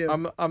comfortable. They do.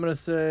 I'm gonna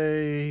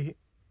say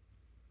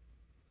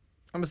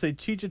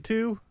Chicha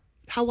 2.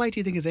 How wide do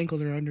you think his ankles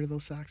are under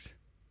those socks?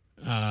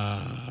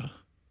 I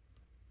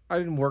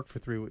didn't work for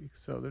 3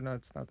 weeks, so they're not.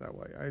 It's not that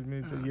way. I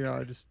mean,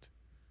 I just.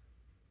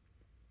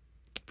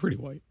 Pretty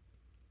white.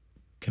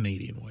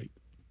 Canadian white.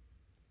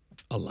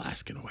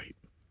 Alaskan white.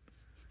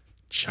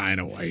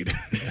 China white.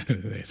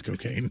 That's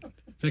cocaine.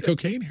 Is that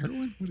cocaine?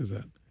 Heroin? What is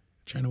that?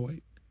 China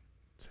white?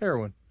 It's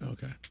heroin,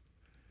 Okay.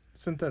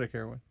 synthetic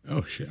heroin.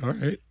 Oh shit. All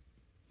right.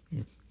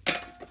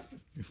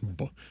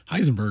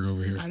 Heisenberg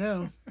over here. I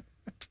know.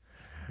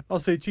 I'll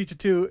say Chicha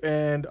 2,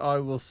 and I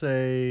will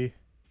say.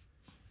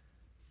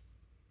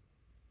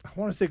 I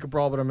want to say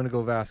Cabral, but I'm going to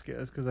go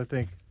Vasquez because I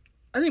think.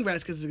 I think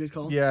Vasquez is a good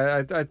call.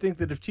 Yeah, I think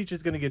that if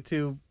Chicha's going to get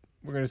 2,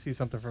 we're going to see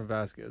something from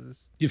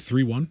Vasquez. You have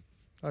 3-1.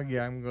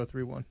 Yeah, I'm going to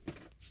go 3-1.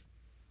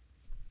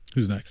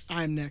 Who's next?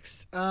 I'm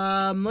next.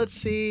 Let's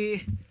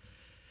see.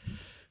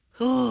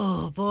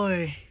 Oh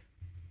boy.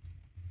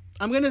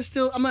 I'm gonna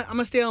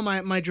stay on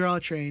my draw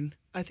train.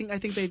 I think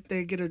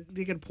they get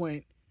a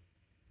point.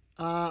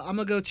 I'm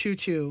gonna go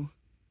 2-2.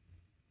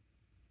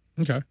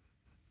 Okay.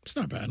 It's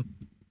not bad.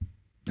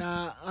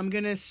 I'm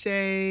gonna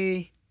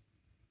say.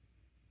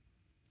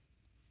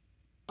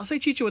 I'll say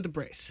Chicha with the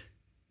brace.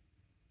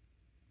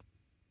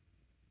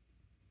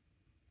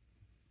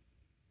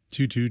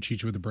 2-2,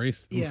 Chicha with the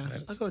brace. Ooh, Yeah,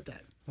 that's- I'll go with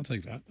that. I'll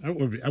take that.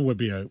 That would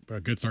be a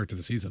good start to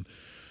the season.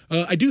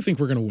 I do think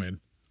we're going to win.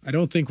 I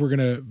don't think we're going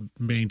to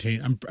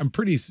maintain. I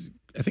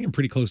think I'm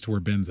pretty close to where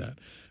Ben's at.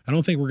 I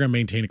don't think we're going to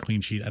maintain a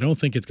clean sheet. I don't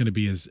think it's going to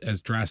be as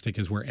drastic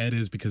as where Ed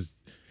is because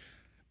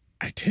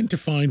I tend to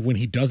find when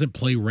he doesn't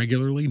play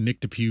regularly,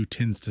 Nick DePuy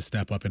tends to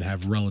step up and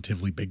have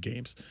relatively big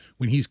games.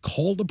 When he's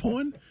called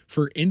upon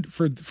for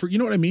you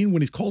know what I mean?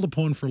 When he's called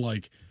upon for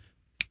like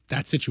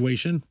that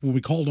situation, when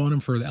we called on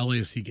him for the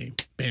LAFC game,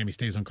 bam, he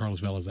stays on Carlos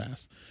Vela's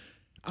ass.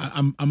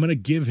 I'm gonna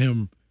give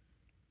him.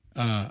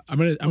 I'm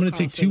gonna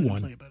take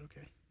 2-1. But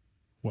okay.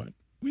 What? What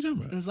are you talking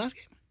In about? his last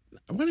game.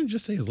 Why didn't you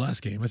just say his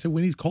last game? I said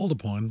when he's called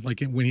upon,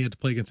 like when he had to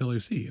play against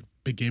LAFC, a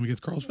big game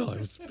against Carlsville. It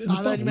was in the I thought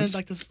you bubble. meant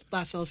like this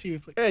last LSU we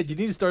played. Ed, you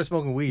need to start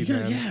smoking weed, Yeah,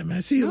 man. yeah,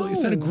 man. See, look,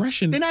 it's that No.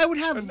 aggression. Then I would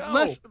have No.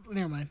 less.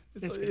 Never mind.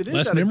 It is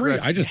Less that memory.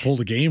 aggressive. I just pulled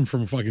a game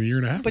from a fucking year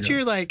and a half But ago.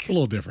 you're like It's a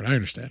little different. I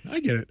understand. I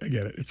get it.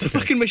 It's a okay.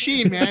 fucking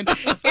machine, man.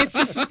 It's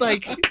this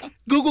like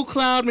Google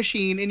Cloud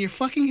machine in your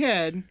fucking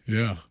head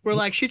Yeah. where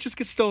like shit just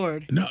gets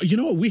stored, No, you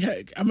know what we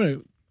had? I'm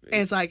gonna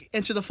and it's like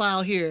enter the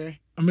file here.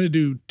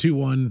 do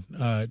 2-1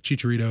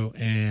 Chicharito,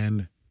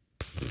 and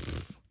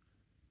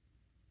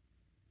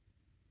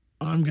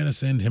I'm gonna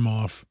send him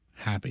off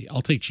happy.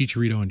 I'll take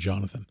Chicharito and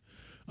Jonathan.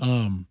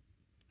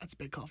 That's a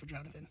big call for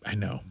Jonathan. I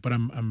know, but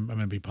I'm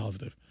gonna be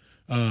positive.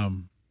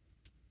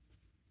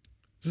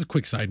 This is a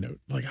quick side note.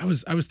 Like I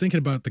was thinking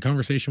about the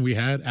conversation we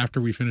had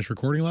after we finished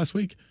recording last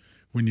week,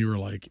 when you were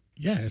like,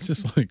 "Yeah, it's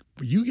just like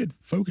you get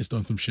focused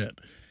on some shit,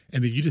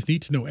 and then you just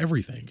need to know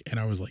everything." And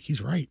I was like,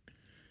 "He's right.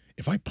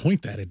 If I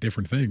point that at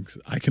different things,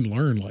 I can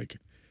learn like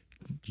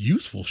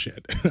useful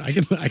shit. I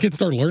can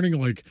start learning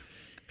like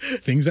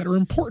things that are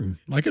important.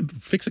 Like I could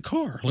fix a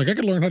car. Like I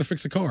could learn how to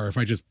fix a car if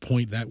I just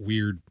point that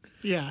weird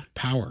Yeah.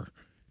 power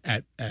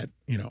at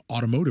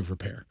automotive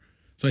repair.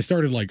 So I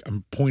started like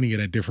I'm pointing it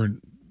at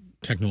different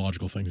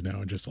technological things now,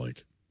 and just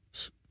like,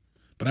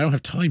 but I don't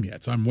have time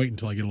yet, so I'm waiting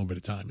until I get a little bit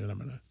of time, and I'm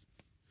gonna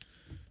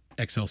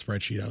Excel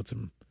spreadsheet out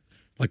some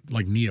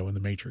like Neo in the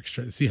Matrix,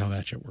 try to see how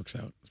that shit works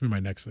out. It's gonna be my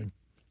next thing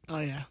Oh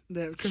yeah.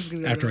 Chris is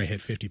gonna be after I able to-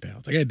 hit 50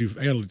 pounds. I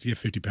gotta get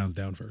 50 pounds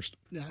down first.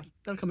 Yeah,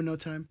 that'll come in no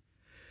time.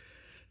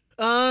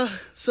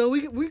 So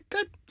we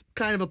got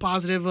kind of a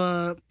positive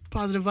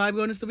vibe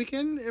going into the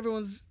weekend.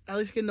 Everyone's at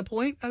least getting a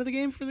point out of the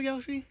game for the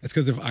Galaxy. That's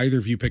because if either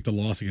of you picked a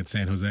loss against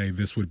San Jose,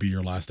 this would be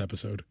your last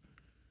episode.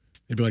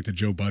 It'd be like the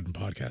Joe Budden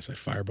podcast. I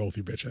fire both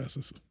you bitch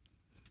asses.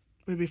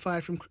 We'd be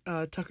fired from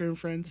Tucker and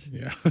Friends.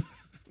 Yeah.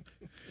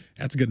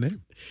 That's a good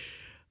name.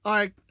 All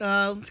right,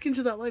 let's get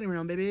into that lightning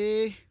round,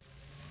 baby.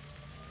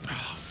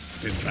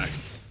 It's back.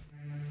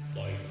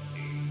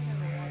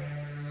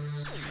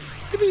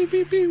 Beep,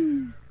 beep, beep.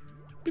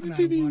 Beep, I'm out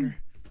beep, of beep. water.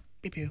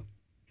 Beep pew.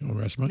 You want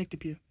to rest my? Nick the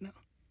pew. No,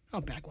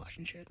 I'm backwash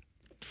and shit.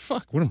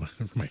 Fuck. What am I?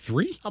 Am I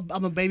 3?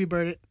 I'm a baby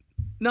bird. It.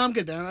 No, I'm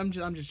good, man. I'm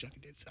just joking,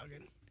 dude. It's all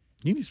good.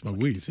 You need to smoke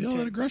weed. See all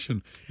that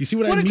aggression. You see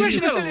what What I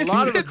aggression immediately? is it? a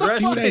lot of It's all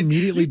aggression. See what I fine.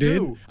 immediately You did?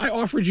 do. I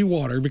offered you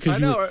water because I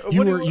know.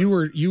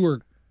 you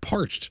were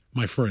parched,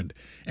 my friend,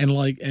 and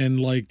like I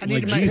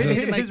needed my-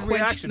 Jesus. my His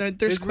quench. reaction. No,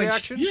 there's His quench.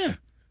 reaction. Yeah.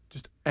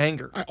 Just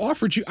anger. I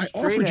offered you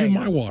anger.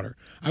 my water.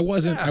 I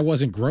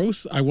wasn't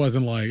gross. I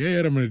wasn't like, hey,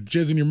 Ed, I'm gonna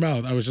jizz in your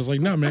mouth. I was just like,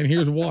 no, man,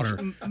 here's water.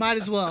 Might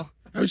as well.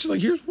 I was just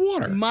like, here's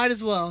water. Might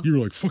as well. You were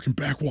like, fucking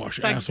backwash,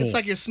 asshole. It's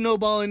like you're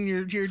snowballing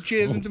your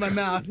jizz into my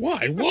mouth.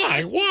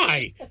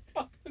 Why?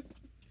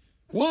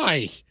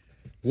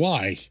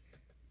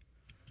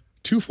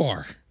 Too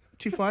far.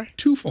 Too far?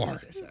 Too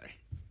far. Sorry.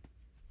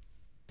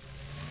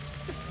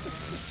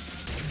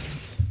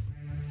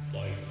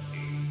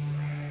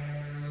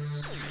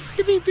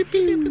 Beep, beep, beep,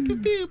 beep. Pew,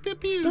 pew, pew,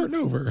 pew. Starting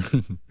over.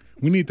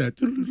 We need that.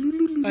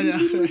 I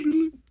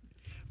know.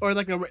 Or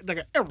like a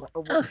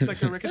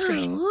record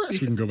scratch.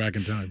 So we can go back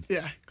in time.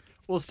 Yeah.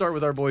 We'll start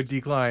with our boy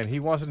Decline. He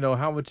wants to know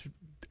how much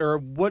or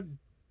what.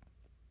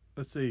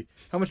 Let's see.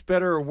 How much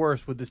better or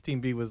worse would this team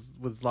be with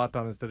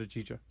Zlatan instead of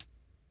Chicha?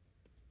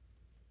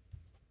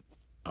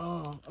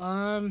 Oh,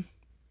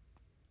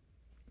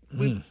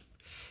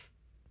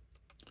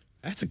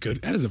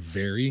 That is a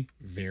very,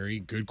 very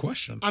good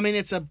question. I mean,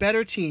 it's a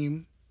better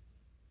team.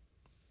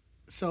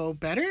 So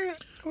better,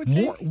 I would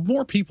say.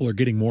 More people are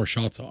getting more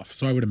shots off.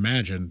 So I would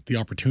imagine the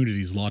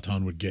opportunities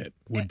Zlatan would get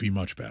would be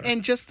much better.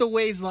 And just the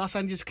way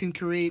Zlatan just can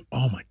create.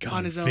 Oh my God.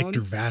 on his Victor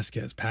own.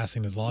 Vasquez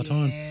passing to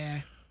Zlatan.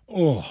 Yeah.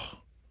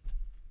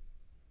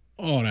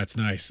 Oh, that's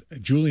nice.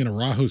 Julian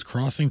Araujo's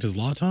crossing to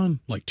Zlatan,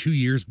 like 2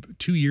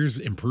 years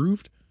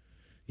improved.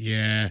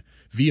 Yeah.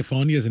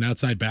 Villafaña is an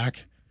outside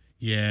back.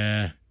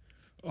 Yeah.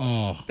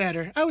 Oh,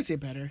 Better. I would say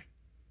better.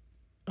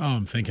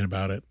 I'm thinking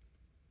about it.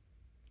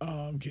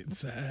 Oh, I'm getting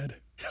sad.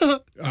 Oh,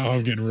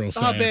 I'm getting real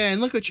sad. Oh, Ben,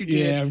 look what you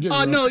did. Yeah, I'm getting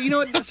oh, real- no, you know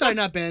what? Sorry,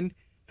 not Ben.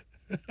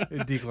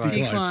 Decline.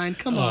 Decline.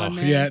 Come on,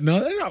 man. Yeah,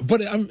 no,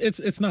 but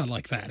it's not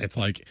like that. It's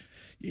like,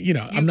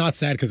 I'm not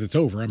sad because it's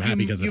over. I'm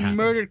happy because it You happened.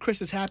 murdered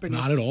Chris's happiness.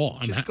 Not at all.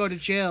 Just go to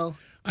jail.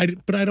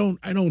 But I don't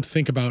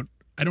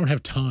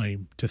have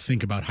time to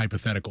think about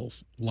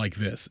hypotheticals like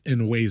this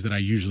in ways that I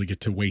usually get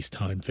to waste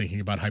time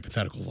thinking about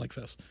hypotheticals like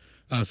this.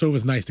 So it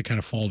was nice to kind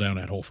of fall down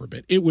that hole for a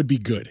bit. It would be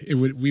good.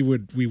 We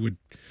would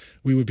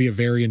be a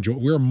very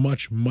we're a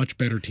much, much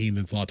better team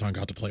than Zlatan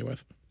got to play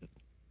with.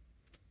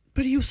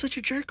 But he was such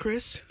a jerk,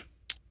 Chris.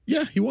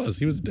 Yeah, he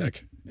was a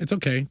dick. It's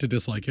okay to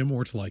dislike him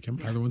or to like him.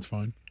 Either one's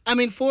fine. I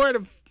mean, 4 out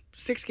of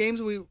 6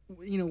 games we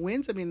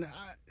wins. I mean,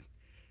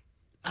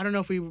 I don't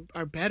know if we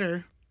are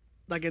better.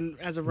 Like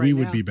as of right We now,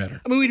 would be better.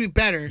 I mean, we'd be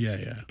better. Yeah,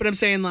 yeah. But I'm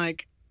saying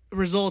like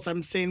results.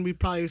 I'm saying we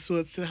probably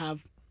would still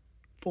have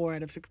 4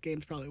 out of 6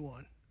 games probably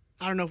won.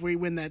 I don't know if we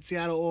win that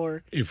Seattle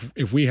or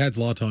If we had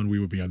Zlatan, we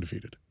would be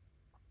undefeated.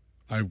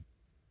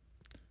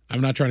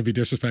 I'm not trying to be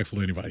disrespectful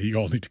to anybody. You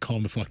all need to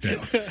calm the fuck down.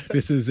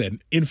 This is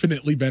an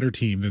infinitely better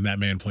team than that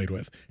man played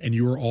with. And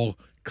you are all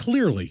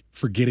clearly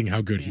forgetting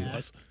how good he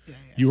was. Yeah.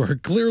 You are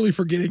clearly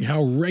forgetting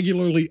how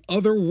regularly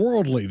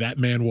otherworldly that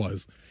man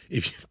was.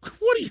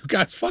 What are you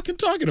guys fucking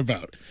talking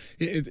about?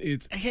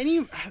 It's I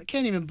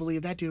can't even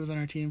believe that dude was on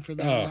our team for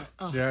that.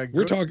 Yeah,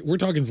 we're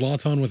talking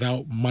Zlatan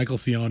without Michael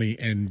Ciani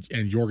and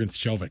Jorgen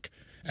Skjelvik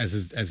as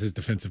his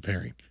defensive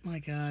pairing. My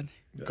God.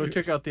 Go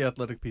check out the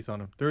Athletic piece on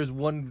him. There is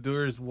one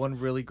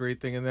really great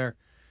thing in there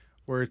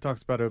where it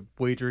talks about a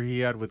wager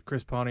he had with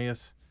Chris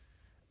Pontius.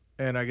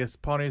 And I guess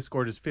Pontius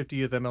scored his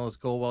 50th MLS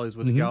goal while he was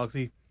with the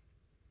Galaxy.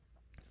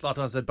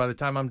 Zlatan said, by the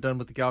time I'm done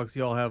with the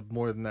Galaxy, I'll have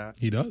more than that.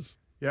 He does.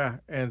 Yeah,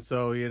 and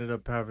so he ended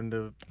up having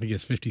to... He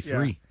gets 53.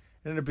 Yeah. It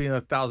ended up being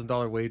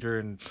 $1,000 wager,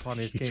 and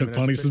Pontius came took in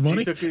Pontius' and money?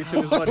 He took his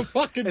money.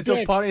 Fucking And so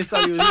dick. Pontius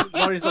thought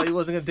he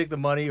wasn't going to take the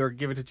money or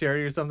give it to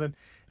charity or something.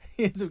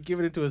 He ends up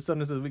giving it to his son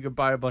and says, we could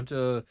buy a bunch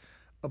of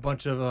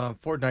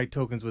Fortnite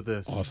tokens with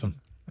this.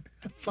 Awesome.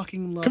 I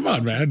fucking love Come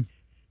on, man.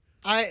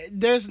 I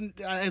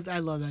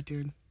love that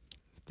dude.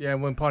 Yeah,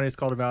 and when Pontius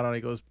called him out on it,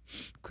 he goes,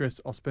 Chris,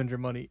 I'll spend your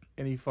money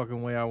any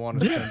fucking way I want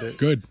to spend it.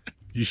 Good.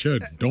 You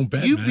should. Don't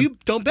bet, man. You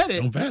don't bet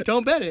it.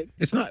 Don't bet. it.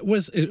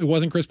 It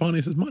wasn't Chris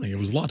Pontius' money. It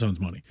was Zlatan's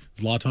money.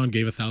 Zlatan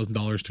gave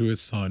 $1,000 to his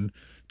son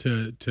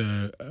to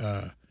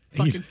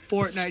Fucking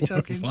Fortnite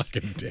tokens.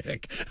 Fucking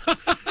dick.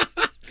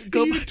 He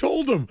even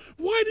told him.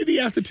 Why did he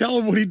have to tell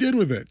him what he did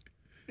with it?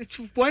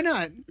 Why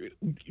not?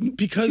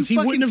 Because he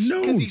wouldn't have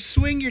known. Because you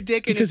swing your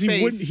dick in his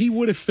face. He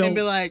would have felt. And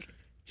be like,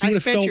 he would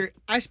have felt.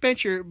 I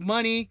spent your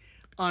money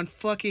on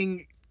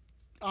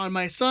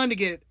my son to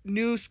get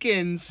new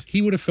skins.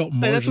 He would have felt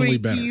And that's what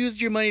marginally better. he used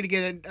your money to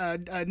get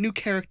a new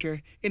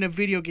character in a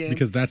video game.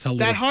 Because that's how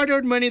little, that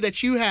hard-earned money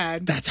that you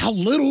had. That's how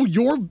little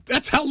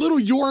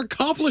your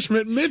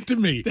accomplishment meant to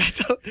me.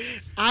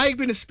 I'm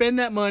gonna spend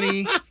that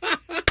money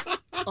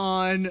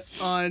on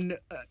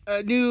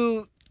a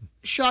new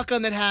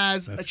shotgun that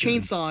has That's a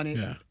chainsaw on it.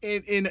 Yeah.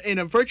 In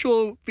a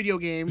virtual video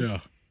game. Yeah.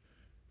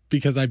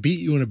 Because I beat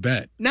you in a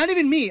bet. Not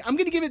even me. I'm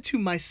gonna give it to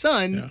my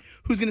son,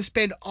 who's gonna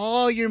spend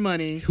all your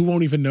money. Who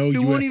won't even know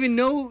Who won't even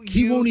know.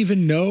 He won't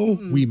even know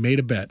we made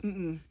a bet.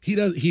 He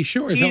does. He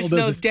sure as He hell just knows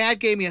doesn't. Dad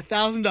gave me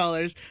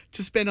 $1,000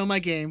 to spend on my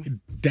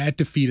game. Dad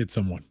defeated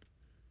someone.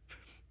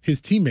 His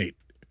teammate,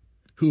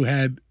 who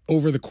had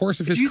over the course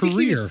of his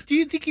career. Do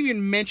you think he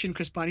even mentioned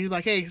Chris Pontius? He was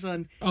like, "Hey,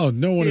 son." Oh,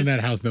 no one in that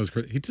house knows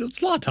Chris.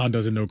 Zlatan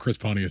doesn't know Chris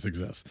Pontius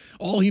exists.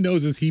 All he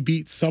knows is he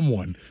beat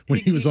someone when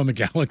he was on the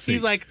Galaxy.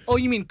 He's like, "Oh,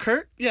 you mean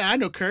Kurt? Yeah, I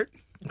know Kurt.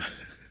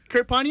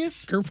 Kurt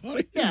Pontius? Kurt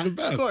Pontius is the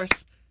best. Of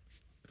course."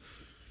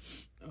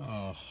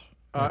 Oh,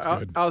 that's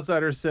good.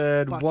 Outsider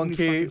said Watch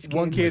 1K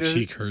me My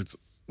cheek hurts.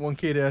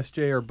 1K to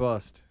SJ or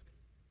bust.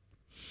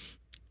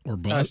 Or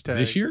bust Hashtag.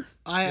 this year?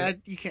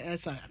 You can't.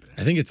 That's not happening.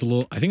 I think it's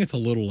a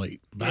little late.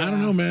 But I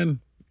don't know, man.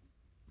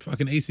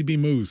 Fucking ACB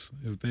moves.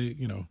 If they,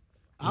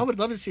 I would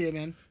love to see it,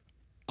 man.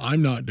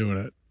 I'm not doing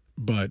it,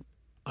 but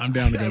I'm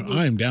down to go.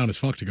 I am down as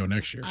fuck to go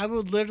next year. I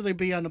would literally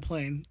be on the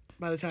plane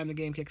by the time the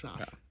game kicks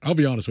off. I'll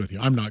be honest with you.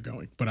 I'm not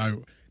going, but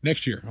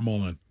next year I'm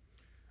all in.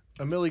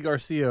 Emily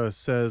Garcia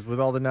says, with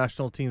all the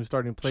national teams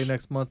starting to play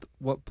next month,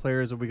 what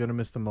players are we going to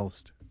miss the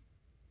most?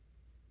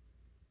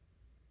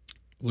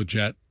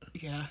 Legit.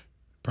 Yeah.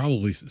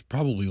 Probably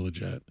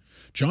legit.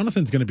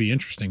 Jonathan's going to be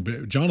interesting,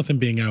 but Jonathan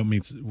being out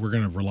means we're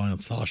going to rely on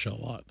Sasha a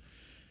lot.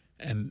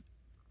 And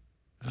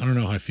I don't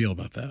know how I feel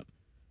about that.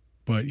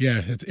 But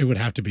yeah, it would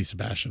have to be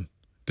Sebastian.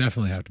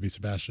 Definitely have to be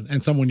Sebastian.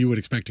 And someone you would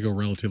expect to go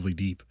relatively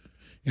deep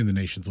in the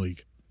Nations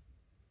League.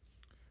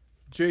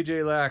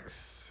 JJ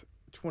Lax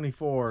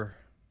 24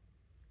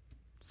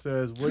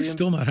 says, We Williams.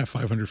 still not have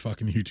 500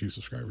 fucking YouTube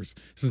subscribers.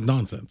 This is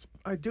nonsense.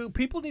 I do.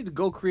 People need to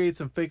go create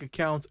some fake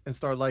accounts and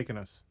start liking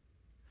us.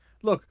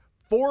 Look,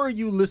 4 of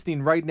you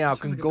listening right now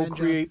can like a go bin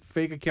create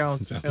fake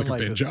accounts Sounds and like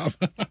a bin us. job.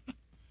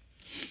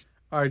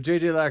 All right,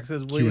 JJ Lax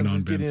says Williams QAnon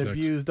is bin getting 6.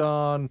 abused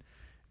on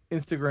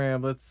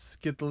Instagram. Let's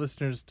get the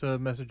listeners to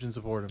message and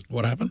support him.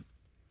 What happened?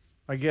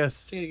 I guess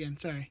Say it again.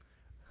 Sorry.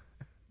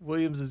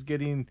 Williams is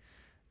getting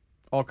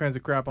all kinds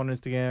of crap on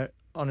Instagram.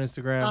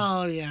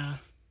 Oh yeah.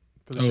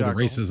 For The tackle.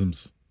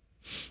 racisms.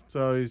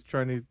 So he's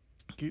trying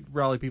to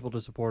rally people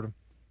to support him.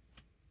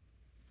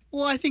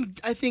 Well, I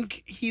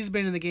think he's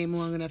been in the game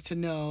long enough to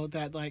know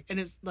that, like, and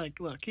it's like,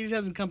 look, he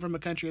hasn't come from a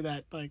country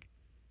that like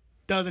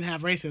doesn't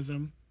have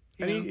racism.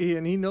 You know?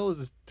 And he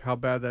knows how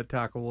bad that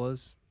tackle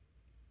was.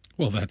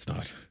 Well, that's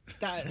not.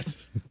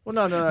 That, Well,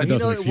 no. That He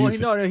doesn't knows, excuse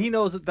it. he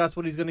knows that that's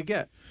what he's going to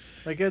get.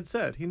 Like Ed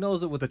said, he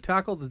knows that with a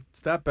tackle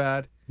that's that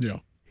bad, Yeah.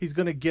 he's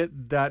going to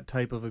get that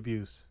type of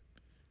abuse.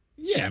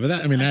 Yeah, but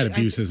that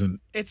abuse isn't.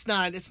 it's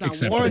not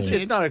Acceptable. warranted.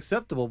 It's not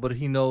acceptable, but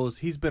he knows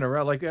he's been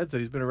around. Like Ed said,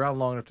 he's been around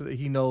long enough to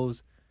he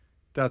knows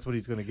that's what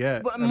he's going to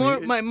get. But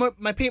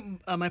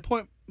my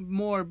point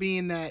more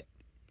being that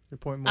your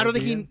point. I don't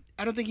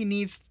think he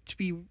needs to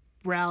be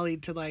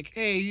rallied to like,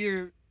 hey,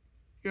 you're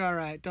all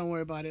right, don't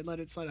worry about it, let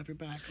it slide off your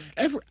back.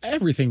 Like,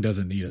 Everything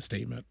doesn't need a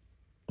statement.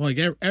 Like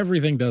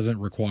everything doesn't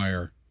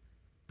require,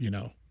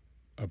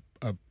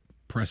 a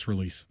press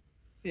release.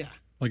 yeah.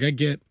 Like I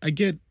get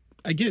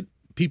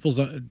people's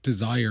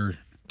desire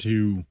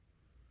to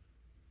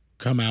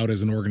come out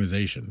as an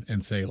organization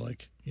and say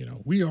like, you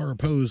know, we are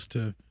opposed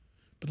to,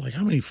 but like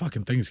how many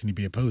fucking things can you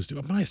be opposed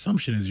to? My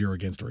assumption is you're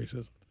against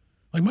racism.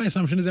 Like my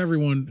assumption is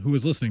everyone who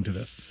is listening to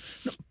this.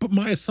 No, but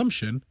my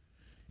assumption,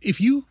 if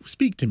you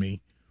speak to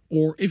me,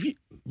 or if you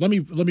let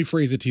me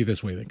phrase it to you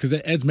this way then, because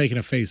Ed's making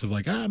a face of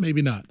like,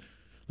 maybe not.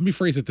 Let me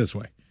phrase it this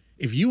way.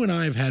 If you and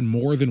I have had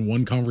more than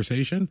one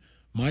conversation,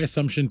 my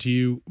assumption of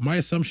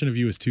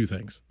you is two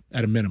things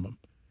at a minimum.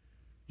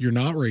 You're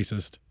not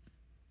racist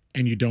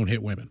and you don't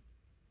hit women.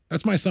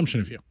 That's my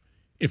assumption of you.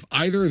 If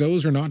either of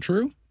those are not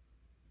true,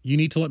 you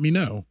need to let me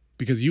know,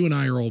 because you and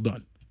I are all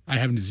done. I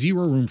have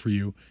zero room for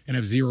you and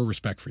have zero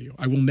respect for you.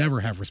 I will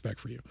never have respect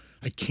for you.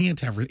 I can't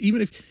have,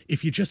 even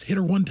if you just hit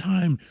her one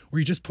time or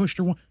you just pushed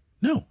her one.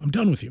 No, I'm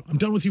done with you. I'm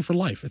done with you for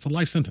life. It's a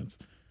life sentence.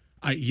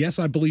 Yes,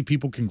 I believe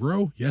people can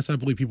grow. Yes, I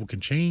believe people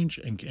can change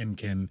and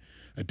can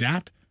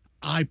adapt.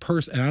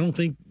 And I don't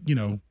think, you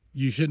know,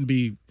 you shouldn't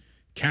be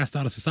cast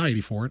out of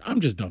society for it. I'm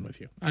just done with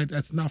you.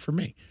 That's not for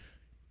me.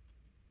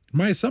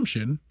 My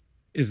assumption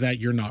is that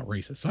you're not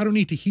racist. So I don't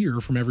need to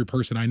hear from every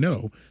person I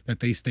know that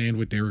they stand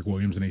with Derek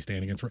Williams and they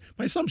stand against.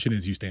 My assumption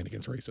is you stand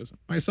against racism.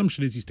 My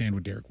assumption is you stand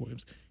with Derek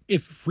Williams.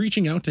 If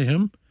reaching out to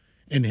him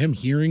and him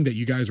hearing that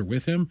you guys are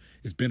with him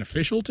is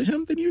beneficial to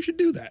him, then you should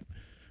do that.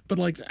 But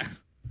like,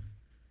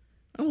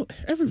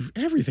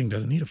 everything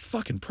doesn't need a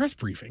fucking press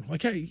briefing.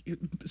 Like, hey,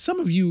 some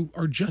of you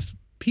are just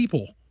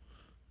people.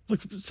 Like,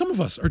 some of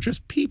us are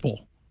just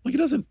people. Like,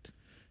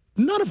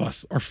 none of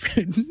us are,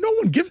 no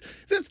one gives,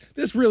 this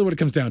is really what it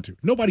comes down to.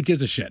 Nobody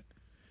gives a shit.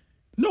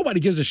 Nobody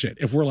gives a shit.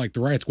 If we're like the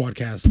Riot Squad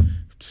cast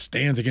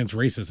stands against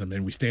racism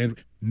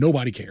and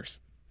nobody cares.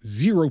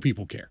 Zero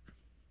people care.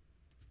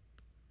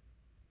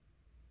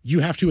 You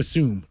have to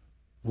assume,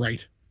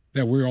 right,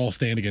 that we all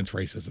stand against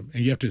racism.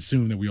 And you have to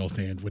assume that we all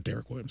stand with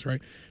Derek Williams,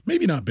 right?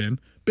 Maybe not Ben.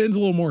 Ben's a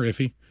little more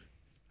iffy.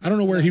 I don't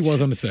know where he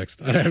was on the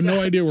 6th. I have no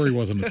idea where he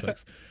was on the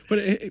 6th. But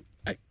it's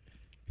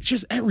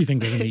just everything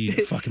doesn't need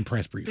a fucking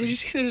press briefing. Did you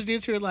see those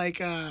dudes who were like,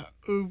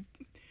 who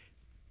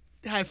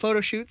had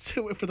photo shoots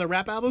for their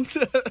rap albums?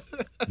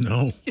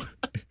 No.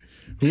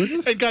 Who is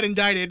it? And got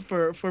indicted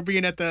for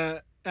being at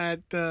the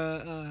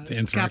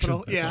insurrection?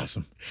 Capitol. That's yeah.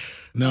 awesome.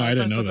 No, I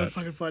didn't know that. That's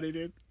fucking funny,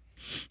 dude.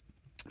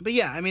 But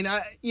yeah, I mean,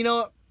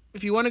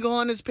 if you want to go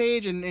on his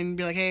page and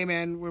be like, hey,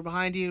 man, we're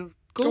behind you,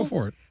 cool. Go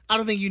for it. I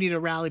don't think you need to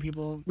rally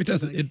people.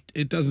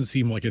 It doesn't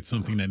seem like it's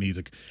something that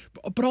needs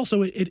but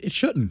also it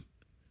shouldn't.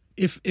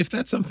 If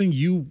that's something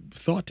you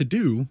thought to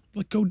do,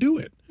 like, go do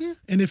it. Yeah.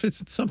 And if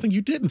it's something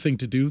you didn't think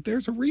to do,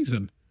 there's a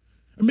reason.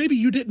 Or maybe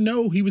you didn't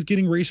know he was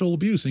getting racial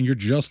abuse and you're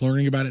just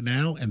learning about it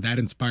now and that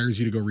inspires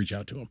you to go reach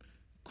out to him.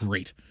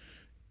 Great.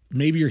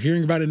 Maybe you're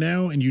hearing about it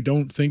now and you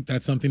don't think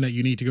that's something that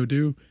you need to go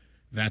do.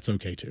 That's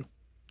okay too.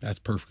 That's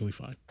perfectly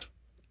fine.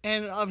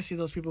 And obviously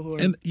those people who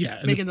are and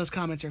making those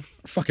comments are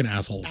fucking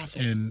assholes.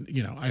 And,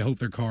 you know, I hope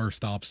their car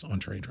stops on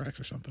train tracks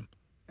or something.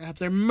 I hope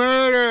they're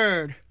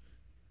murdered.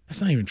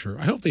 That's not even true.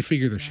 I hope they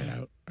figure their shit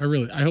out. I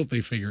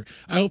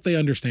hope they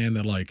understand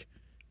that, like,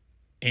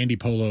 Andy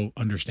Polo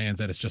understands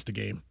that it's just a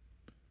game.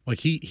 Like,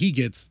 he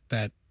gets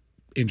that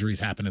injuries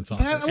happen in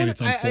soccer, and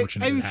it's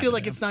unfortunate. I even feel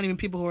like it's not even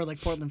people who are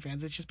like Portland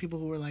fans. It's just people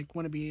who are like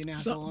want to be an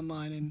asshole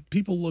online, and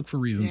people look for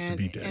reasons to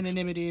be dicks.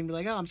 Anonymity and be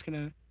like, oh,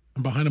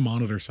 I'm behind a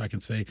monitor, so I can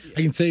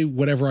say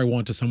whatever I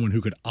want to someone who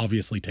could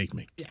obviously take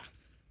me. Yeah.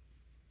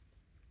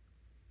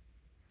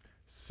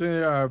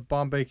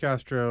 Bombay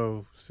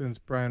Castro, since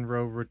Brian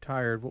Rowe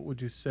retired, what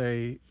would you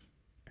say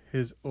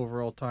his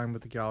overall time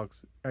with the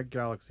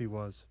Galaxy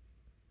was?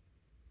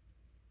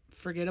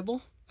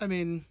 Forgettable. I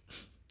mean,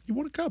 he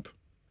won a cup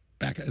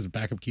as a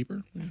backup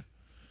keeper. Yeah.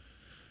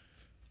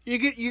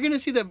 You're gonna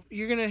see that.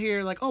 You're gonna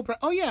hear like,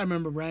 oh yeah, I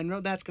remember Brian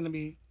Rowe. That's gonna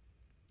be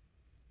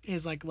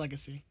his like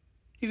legacy.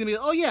 He's gonna be,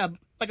 oh yeah,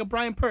 like a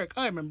Brian Perk.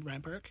 Oh, I remember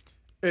Brian Perk.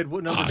 Ed,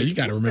 what number? You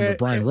got to remember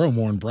Brian Rowe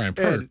more than Brian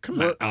Perk. Come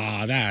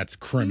on. That's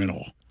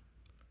criminal.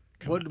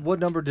 What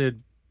number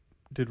did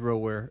Rowe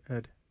wear,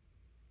 Ed?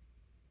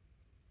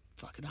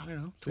 Fucking, I don't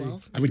know.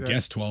 12. I would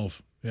guess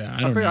 12. Yeah,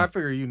 I don't know. I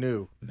figure you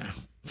knew. No.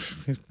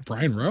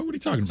 Brian Rowe? What are you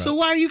talking about? So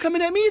why are you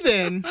coming at me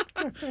then?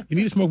 You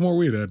need to smoke more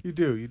weed, Ed. You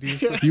do.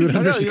 You would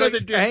understand. You guys are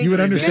dicks. You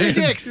would understand.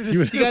 You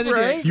guys are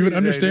dicks. You would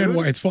understand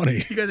why it's funny.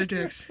 You guys are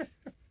dicks.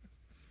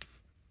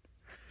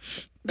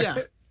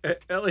 Yeah.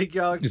 LA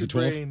Galaxy Is it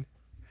 12? Brain.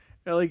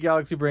 LA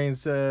Galaxy Brain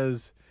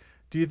says,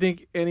 do you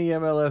think any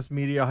MLS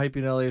media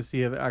hyping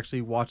LAFC have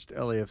actually watched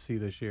LAFC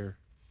this year?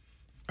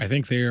 I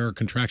think they are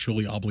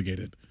contractually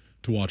obligated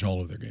to watch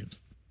all of their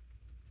games.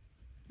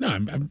 No,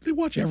 they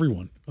watch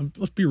everyone.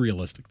 Let's be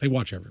realistic. They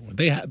watch everyone.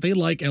 They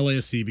like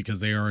LAFC because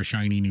they are a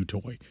shiny new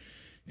toy,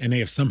 and they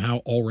have somehow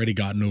already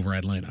gotten over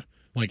Atlanta.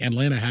 Like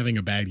Atlanta having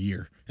a bad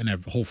year and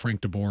that whole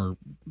Frank DeBoer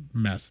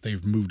mess,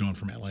 they've moved on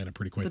from Atlanta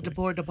pretty quickly. The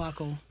DeBoer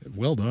debacle.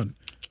 Well done.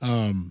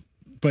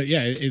 But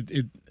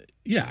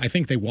yeah, I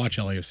think they watch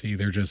LAFC.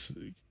 They're just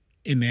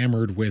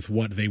enamored with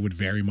what they would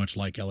very much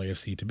like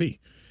LAFC to be,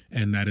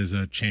 and that is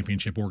a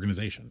championship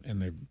organization.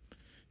 And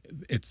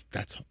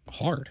that's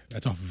hard.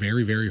 That's a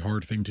very, very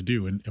hard thing to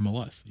do in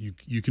MLS.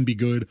 You can be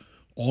good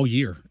all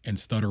year and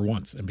stutter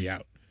once and be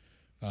out.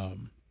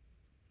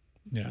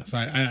 Yeah, so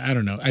I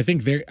don't know. I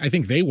think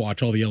they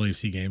watch all the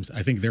LAFC games.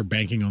 I think they're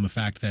banking on the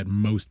fact that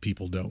most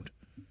people don't.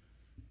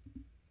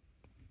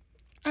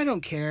 I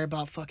don't care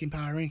about fucking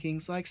power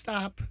rankings. Like,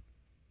 stop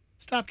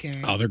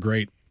caring. Oh, they're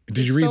great.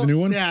 Did you read the new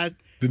one? Yeah.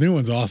 The new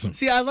one's awesome.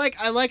 See, I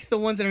like the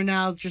ones that are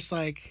now just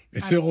like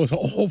It's the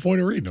whole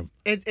point of reading them.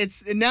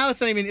 It's now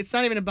it's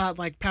not even about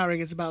like power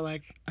rankings. It's about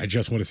like I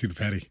just want to see the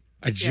petty.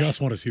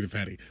 Want to see the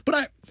petty.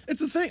 But it's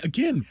the thing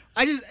again.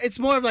 It's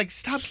more of like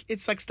stop.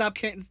 It's like stop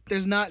caring.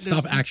 There's no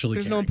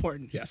caring.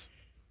 importance. Yes.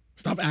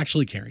 Stop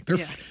actually caring.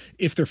 Yeah.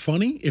 If they're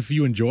funny, if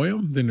you enjoy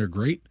them, then they're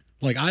great.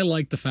 Like I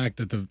like the fact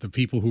that the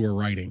people who are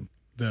writing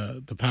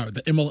the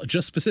ML,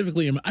 just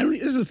specifically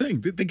this is the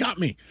thing. They got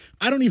me.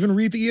 I don't even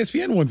read the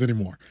ESPN ones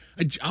anymore.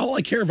 All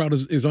I care about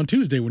is on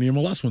Tuesday when the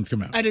MLS ones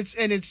come out. And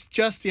it's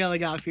just the LA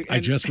Galaxy.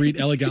 I just read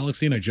LA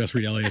Galaxy and I just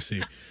read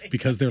LAFC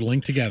because they're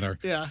linked together.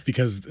 Yeah.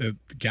 Because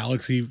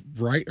Galaxy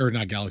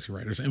not Galaxy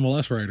writers,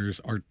 MLS writers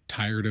are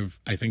tired of,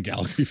 I think,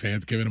 Galaxy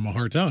fans giving them a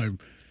hard time.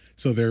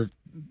 So the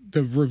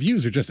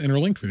reviews are just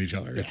interlinked with each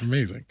other. Yeah. It's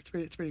amazing.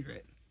 It's pretty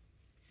great.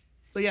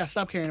 But yeah,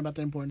 stop caring about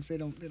the importance. They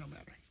don't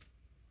matter.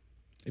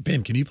 Hey,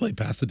 Ben, can you play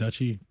Pass the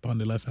Dutchie on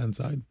the left-hand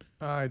side?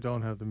 I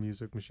don't have the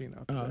music machine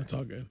out there. Oh, it's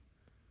all good.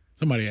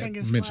 Somebody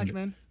mentioned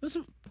it.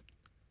 Listen,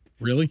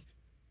 really?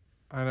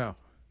 I know.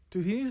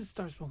 Dude, he needs to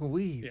start smoking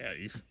weed. Yeah,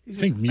 you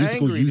think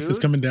musical angry, youth dude. is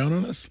coming down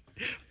on us?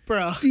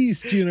 Bro.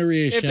 This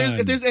generation.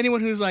 If there's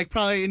anyone who's like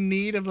probably in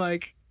need of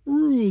like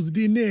rules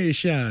the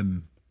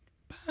nation.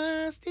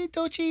 Pass the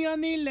Dutchie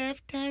on the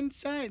left-hand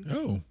side.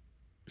 Oh.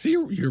 See,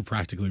 you're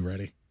practically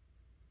ready.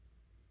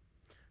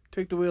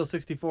 Take the Wheel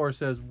 64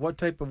 says, what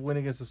type of win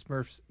against the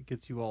Smurfs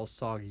gets you all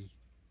soggy?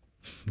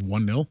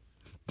 1-0,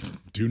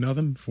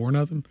 2-0,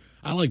 4-0.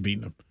 I like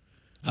beating them.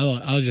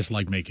 I just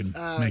like making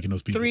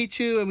those people.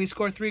 3-2, and we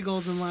score 3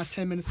 goals in the last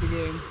 10 minutes of the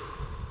game.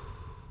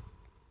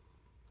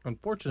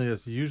 Unfortunately,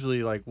 that's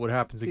usually like what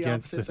happens The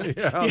against opposite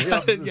the, side. the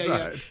opposite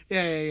side.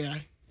 Yeah.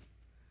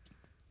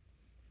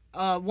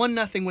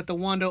 1-0 with the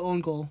Wando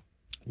own goal.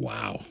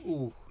 Wow.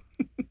 Ooh.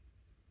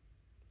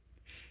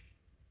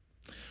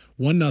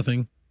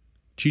 1-0.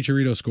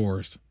 Chicharito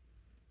scores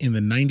in the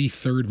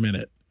 93rd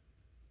minute.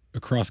 A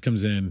cross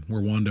comes in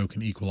where Wando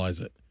can equalize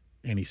it,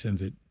 and he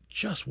sends it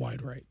just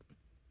wide right.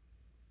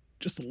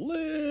 Just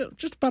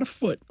about a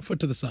foot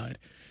to the side.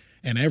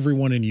 And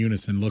everyone in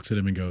unison looks at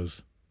him and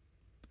goes,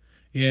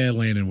 yeah,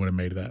 Landon would have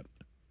made that.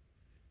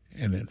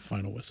 And then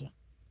final whistle.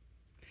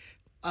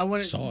 I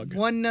want a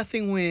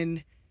 1-0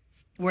 win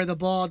where the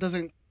ball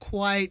doesn't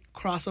quite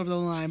cross over the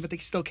line, but they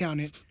can still count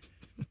it.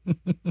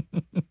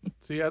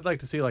 See, I'd like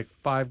to see like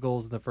 5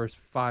 goals in the first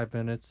 5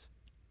 minutes.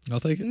 I'll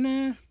take it.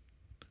 Nah.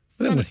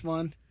 Not as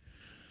fun.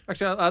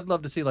 Actually, I'd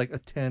love to see like a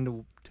 10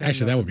 to 10.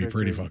 Actually, that would be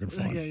pretty fucking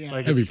fun. Yeah.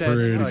 Like That'd be 10,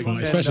 pretty like fun,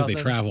 10 especially if they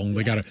nothing. travel. And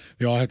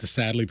they all have to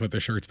sadly put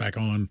their shirts back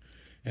on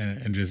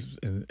and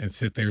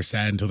sit there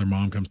sad until their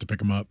mom comes to pick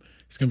them up.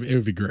 It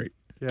would be great.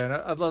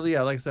 Yeah, and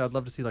like I said, I'd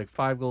love to see like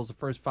 5 goals the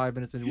first 5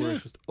 minutes and where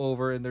it's just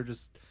over and they're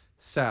just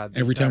sad.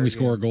 Every time we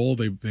score a goal,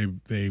 they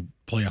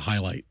play a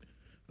highlight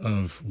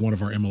of one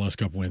of our MLS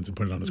Cup wins and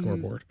put it on the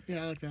scoreboard.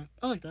 Yeah, I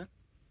like that.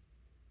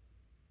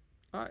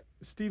 All right.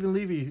 Stephen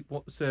Levy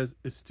says,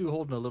 is Stu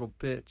holding a little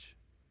bitch?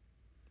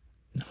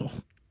 No.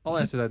 I'll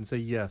answer that and say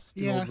yes.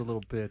 Stu Yeah. holds a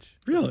little bitch.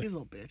 Really? He's a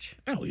little bitch.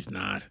 No, he's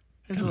not.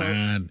 He's Come a little,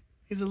 on.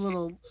 He's a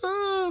little,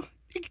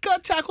 he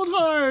got tackled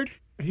hard.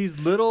 He's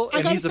little I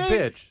and gotta he's a say,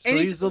 bitch. So and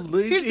he's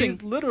here's the thing.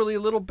 literally a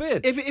little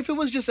bitch. If it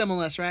was just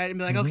MLS, right? And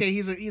be like, Mhm. okay,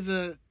 he's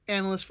a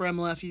analyst for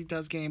MLS, he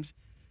does games.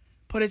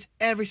 But it's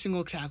every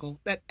single tackle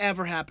that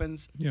ever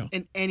happens Yeah.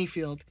 in any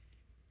field.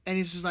 And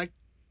he's just like,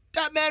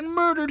 that man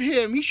murdered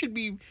him. He should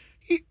be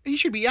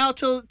out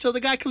till the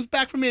guy comes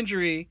back from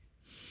injury.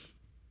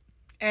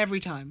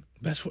 Every time.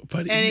 That's what.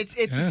 But And it's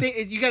the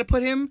same. You got to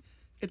put him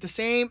at the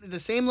same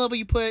level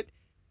you put,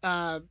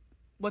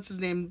 what's his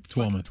name?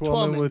 Twellman.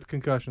 Twelman Twellman. with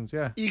concussions,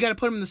 yeah. You got to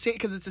put him in the same,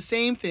 because it's the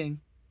same thing.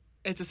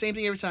 It's the same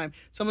thing every time.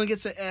 Someone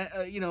gets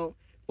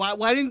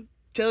why didn't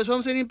Taylor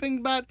Twellman say anything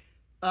about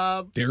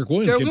Derek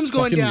Williams Williams get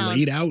going fucking down.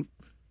 laid out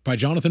by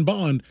Jonathan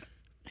Bond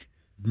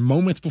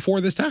moments before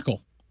this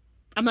tackle.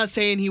 I'm not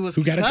saying he was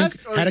Who had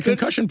concussed or a could-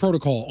 concussion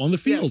protocol on the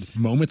field Yes.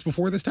 moments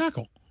before this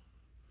tackle.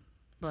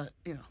 but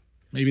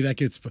Maybe that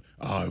gets.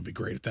 Oh, it would be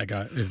great if that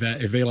guy,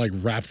 if they like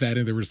wrapped that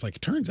in. They were just like,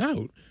 it turns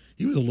out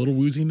he was a little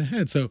woozy in the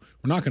head. So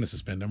we're not going to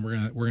suspend him.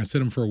 We're gonna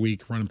sit him for a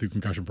week, run him through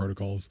concussion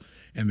protocols,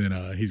 and then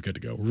he's good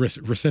to go.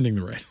 Rescinding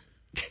the red.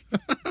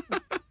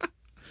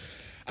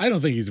 I don't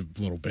think he's a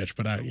little bitch,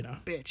 but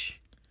bitch.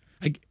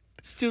 I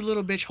Stu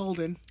little bitch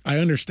Holden. I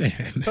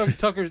understand.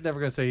 Tucker's never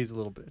gonna say he's a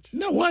little bitch.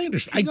 No, I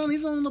understand. He's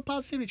on the little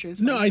positivity train.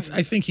 It's No, fine.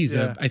 I think he's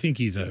Yeah. I think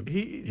he's a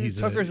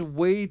Tucker's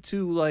way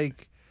too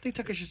like think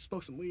Tucker should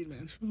smoke some weed,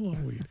 man. A lot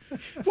of weed.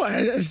 Well,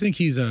 I just think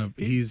he's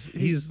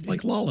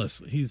like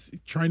lawless. He's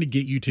trying to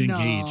get you to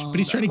engage, but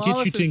he's trying to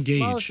get you to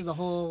engage. Lawless is a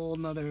whole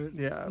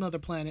another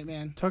planet,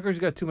 man. Tucker's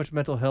got too much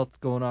mental health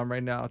going on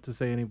right now to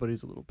say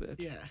anybody's a little bitch.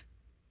 Yeah.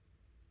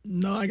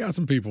 No, I got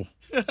some people.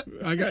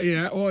 I got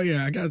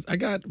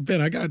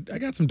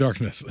some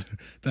darkness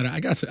that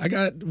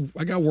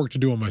I got work to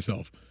do on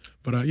myself.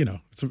 But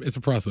it's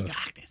a process.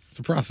 Darkness. It's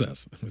a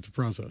process. It's a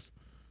process.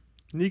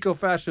 Nico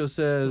Fascio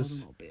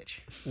says, Little bitch.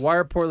 "Why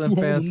are Portland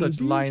Whoa, fans little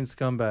such bitch. lying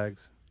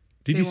scumbags?"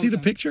 Did Say you one see the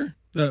time. picture?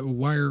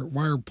 Why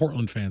are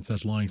Portland fans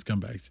such lying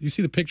scumbags? You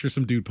see the picture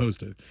some dude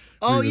posted.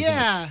 Oh, where he was like-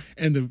 yeah.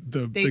 and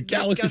the They-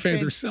 Galaxy fans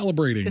fans- are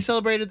celebrating. They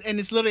celebrated, and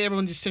it's literally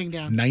everyone just sitting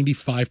down.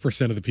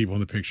 95% of the people in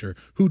the picture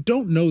who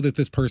don't know that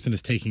this person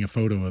is taking a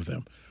photo of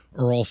them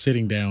are all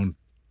sitting down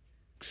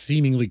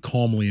seemingly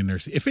calmly in their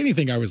seat. If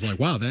anything, I was like,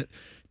 wow, that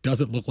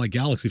doesn't look like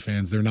Galaxy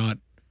fans. They're not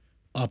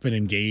up and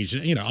engaged.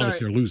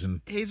 Obviously they're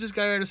losing. Jesus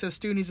Gallardo says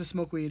Stu needs to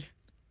smoke weed.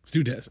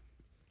 Stu does.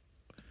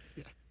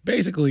 Yeah.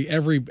 Basically,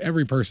 every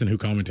person who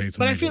commentates on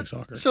But I Major feel League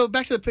Soccer. so.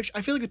 Back to the picture.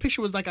 I feel like the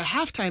picture was like a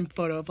halftime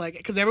photo of like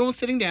because everyone's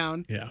sitting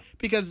down. Yeah.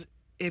 Because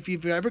if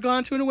you've ever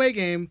gone to an away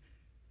game,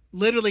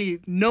 literally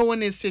no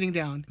one is sitting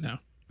down. No.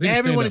 They just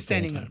Everyone is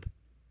stand standing the whole up.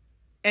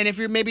 And if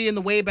you're maybe in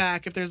the way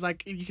back, if there's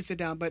like you can sit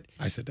down, but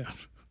time. I sit down.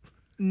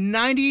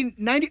 90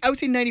 I would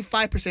say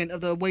 95%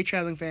 of the away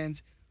traveling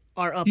fans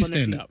are up You on their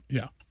stand feet. up.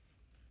 Yeah.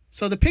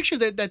 So the picture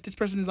that this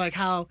person is like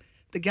how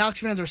the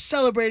Galaxy fans are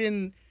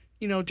celebrating,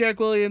 Derek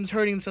Williams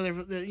hurting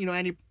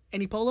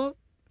Andy Polo,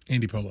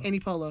 Andy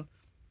Polo.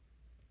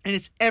 and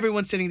it's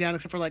everyone sitting down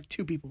except for like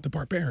two people. The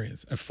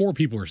Barbarians. 4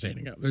 people are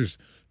standing up. There's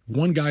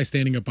one guy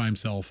standing up by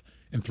himself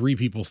and 3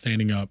 people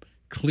standing up,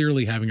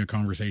 clearly having a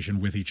conversation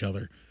with each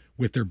other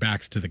with their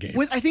backs to the game.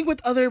 I think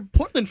with other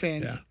Portland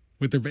fans. Yeah,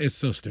 it's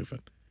so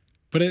stupid.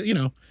 But you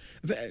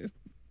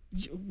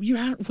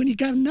have when you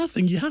got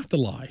nothing, you have to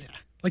lie. Yeah.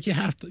 Like you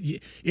have to.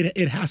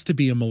 It has to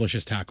be a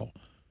malicious tackle.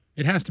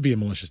 It has to be a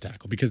malicious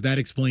tackle because that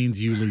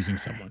explains you losing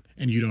someone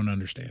and you don't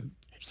understand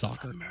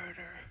soccer.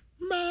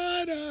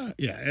 Murder.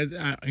 Yeah,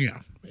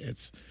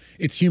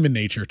 it's human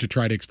nature to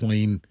try to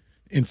explain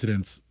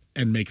incidents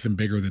and make them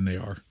bigger than they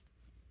are.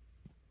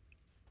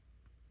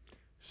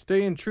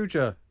 Stay in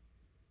Trucha.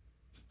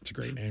 It's a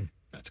great name.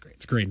 That's great.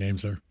 It's a great name,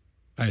 sir.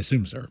 I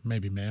assume, sir.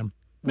 Maybe ma'am.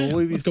 Will Ma'am.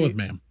 we be Let's go with seeing-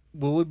 ma'am.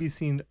 Will we be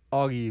seeing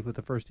Augie with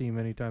the first team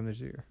anytime this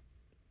year?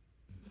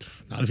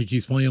 Not if he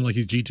keeps playing like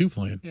he's G2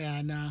 playing.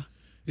 Yeah, nah.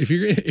 If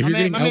you're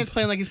getting My man's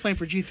playing like he's playing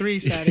for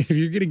G3 status. if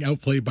you're getting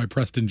outplayed by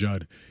Preston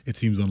Judd, it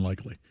seems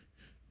unlikely.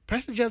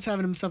 Preston Judd's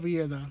having himself a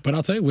year though. But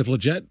I'll tell you, with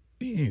Leggett,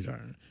 he's all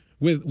right.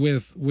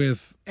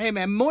 With Hey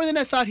man, more than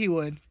I thought he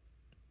would.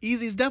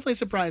 He's definitely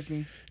surprised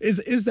me.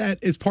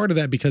 is part of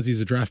that because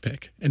he's a draft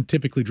pick, and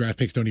typically draft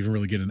picks don't even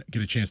really get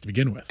a chance to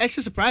begin with. It's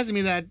just surprising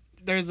me that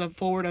there's a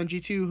forward on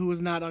G2 who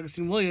was not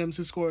Augustine Williams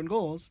who scored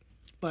goals.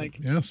 Like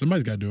Yeah,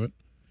 somebody's got to do it.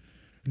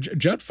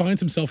 Judd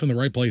finds himself in the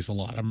right place a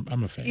lot.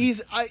 I'm a fan.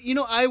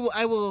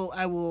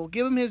 I will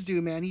give him his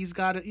due, man. He's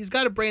got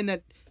a brain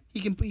that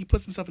he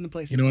puts himself in the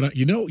place. You know what?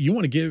 You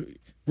want to give.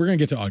 We're gonna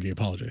get to Augie.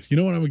 Apologize. You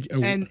know what?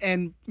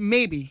 And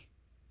maybe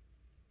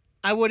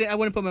I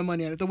wouldn't put my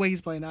money on it. The way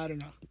he's playing, I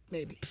don't know.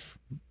 Maybe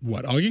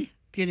what Augie?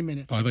 80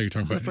 minutes. Oh, I thought you were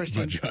talking The about, first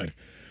about team.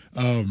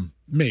 Judd.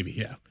 Maybe,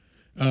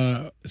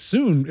 yeah.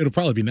 Soon it'll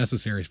probably be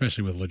necessary,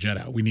 especially with Leggett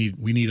out. We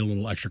need a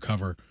little extra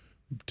cover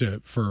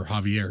for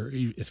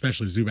Javier,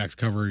 especially if Zubac's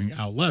covering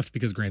out left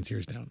because Grand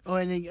Sierra's down. Oh,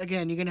 and then,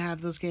 again, you're gonna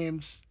have those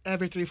games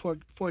every 4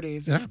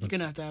 days. It happens. You're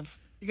gonna have to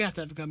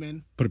have them come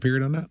in. Put a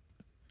period on that.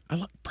 I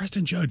love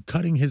Preston Judd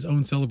cutting his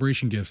own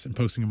celebration gifts and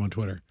posting them on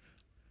Twitter.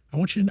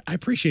 I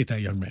appreciate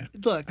that young man.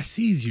 Look, I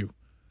sees you.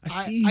 I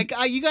see.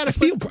 you gotta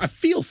I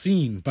feel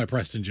seen by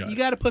Preston Judd. you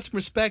gotta put some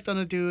respect on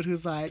a dude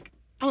who's like,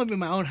 I'm gonna be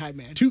my own hype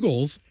man. 2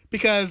 goals.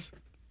 Because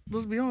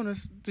let's be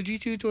honest, the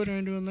G2 Twitter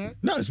ain't doing that.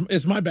 No,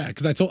 it's my bad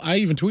because I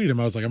even tweeted him.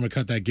 I was like, I'm gonna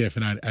cut that gif,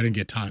 and I didn't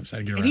get time, so I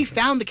didn't get around. And he to it.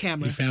 found the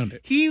camera. He found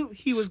it. He was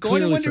It's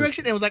going in clearly one searched.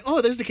 direction and was like,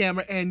 oh, there's the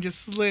camera, and just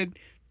slid.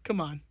 Come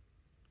on,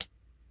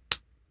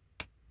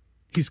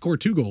 He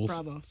scored 2 goals.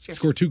 bravo. He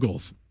scored 2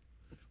 goals.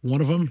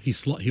 One of them, he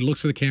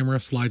looks for the camera,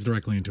 slides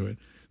directly into it.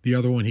 The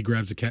other one, he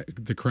grabs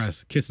the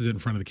crest, kisses it in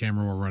front of the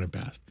camera while running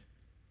past.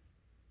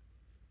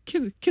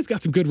 Kid's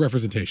got some good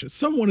representation.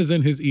 Someone is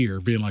in his ear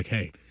being like,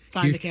 "Hey,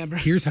 Find the camera."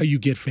 Here's how you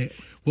get fit."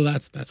 Well,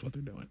 that's what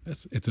they're doing.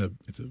 It's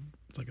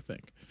like a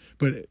thing.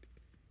 But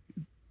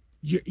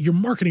you're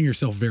marketing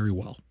yourself very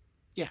well.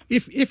 Yeah.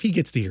 If he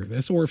gets to hear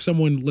this, or if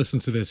someone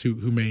listens to this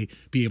who may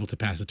be able to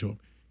pass it to him,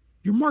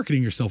 you're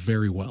marketing yourself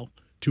very well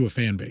to a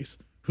fan base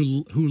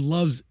who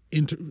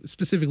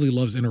specifically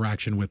loves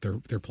interaction with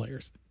their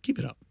players. Keep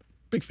it up.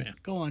 Big fan.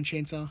 Go on,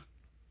 Chainsaw.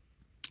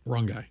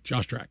 Wrong guy.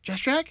 Josh Drack.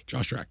 Josh Drack?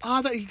 Josh Drack.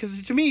 Oh,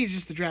 because to me, he's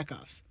just the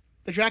Dracoffs.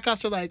 The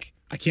Dracoffs are like,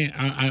 I can't.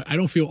 I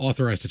don't feel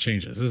authorized to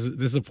change this. This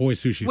is a Poi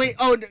Sushi. wait, thing.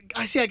 oh,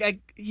 I see.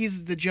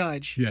 He's the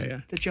judge.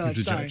 Yeah. The judge. He's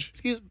the Sorry. judge.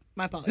 Excuse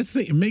my apologies. That's the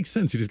thing. It makes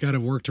sense. You just got to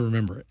work to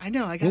remember it. I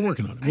know. We're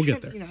working on it. We'll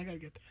get there. I gotta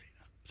get there.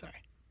 Sorry.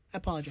 I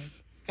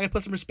apologize. I gotta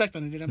put some respect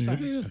on it, dude. I'm sorry.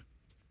 Yeah.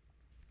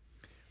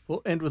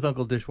 We'll end with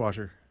Uncle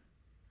Dishwasher.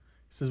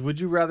 He says, would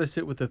you rather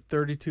sit with the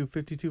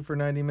 3252 for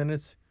 90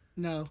 minutes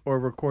No. or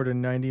record a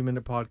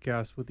 90-minute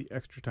podcast with the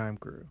Extra Time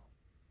crew?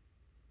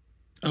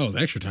 Oh, the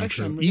extra time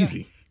Extra show, time, yeah.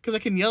 easy. Because I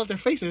can yell at their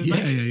faces.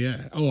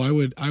 Yeah. Oh, I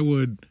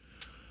would.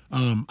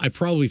 I'd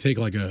probably take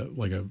like a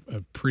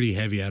pretty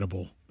heavy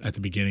edible at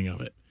the beginning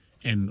of it,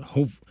 and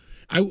hope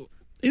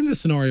in this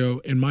scenario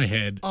in my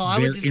head I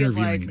would they're just get,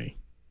 interviewing like, me.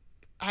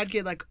 I'd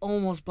get like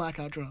almost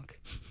blackout drunk.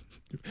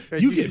 Hey,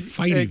 You get should-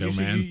 fighty hey, though, you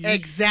should- man.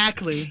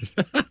 Exactly.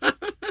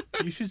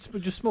 You should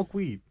just smoke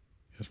weed.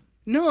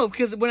 No,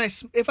 because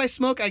if I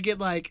smoke, I get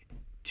like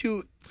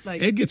too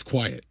like Ed gets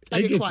quiet.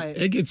 I get quiet.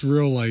 Ed gets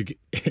real like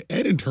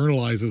Ed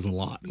internalizes a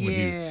lot when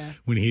Yeah.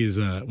 he's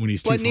too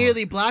but far.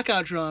 nearly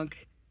blackout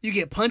drunk. You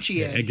get punchy.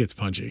 Yeah, Ed. Ed gets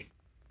punchy.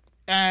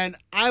 And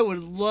I would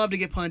love to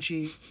get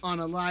punchy on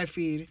a live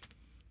feed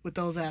with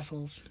those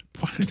assholes.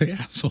 Why are they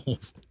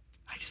assholes?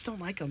 I just don't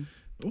like them.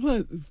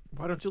 What?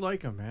 Why don't you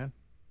like him, man?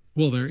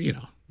 Well, they're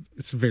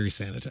it's very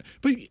sanitary.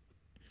 But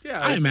Yeah,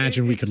 I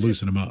imagine we could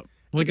loosen them up.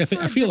 Like I for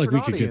a feel like we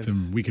different could get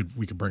audience. them.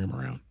 We could bring them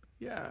around.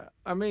 Yeah,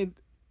 I mean,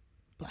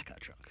 Blackout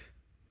drunk.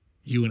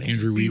 You and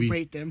Andrew Wiebe.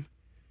 Berate them.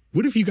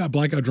 What if you got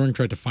blackout drunk,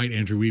 tried to fight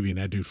Andrew Wiebe, and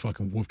that dude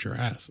fucking whooped your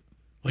ass?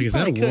 Like, is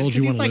that a Probably could, world 'cause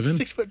you he's want to like live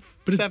in?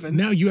 6'7". But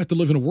now you have to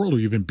live in a world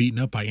where you've been beaten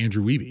up by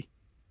Andrew Wiebe.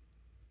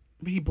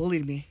 He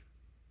bullied me.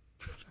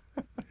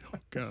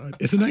 God,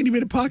 it's a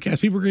 90-minute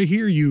podcast. People are gonna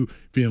hear you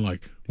being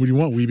like, "What do you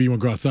want, Wiebe? You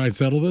want to go outside and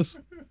settle this?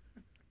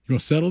 You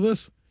want to settle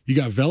this? You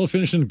got Vela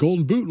finishing the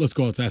golden boot. Let's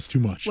go outside. That's too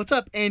much." What's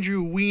up,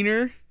 Andrew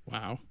Wiener?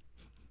 Wow,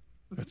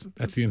 that's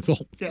the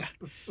insult Yeah.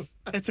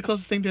 It's the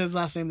closest thing to his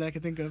last name that I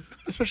could think of,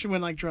 especially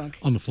when like drunk.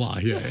 on the fly.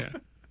 Yeah.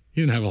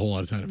 He didn't have a whole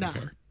lot of time to No.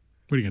 prepare.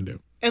 What are you gonna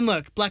do? And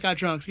look, blackout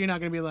drunk, so you're not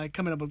going to be like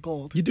coming up with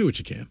gold. You do what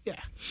you can. Yeah.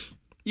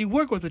 You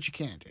work with what you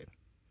can, dude.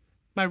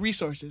 My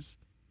resources.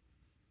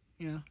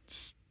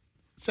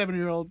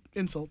 7-year-old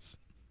insults.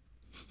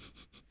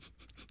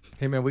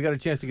 hey man, we got a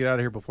chance to get out of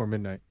here before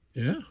midnight.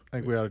 Yeah. I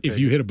think we ought to. If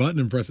you hit a button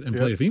and press and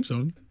play a theme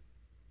song,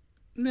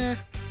 Nah.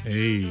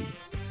 hey,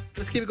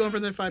 Let's keep it going for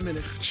another 5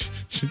 minutes.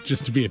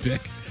 just to be a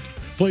dick,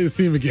 play the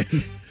theme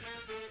again.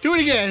 Do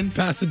it again.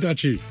 Pass the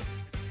Dutchie.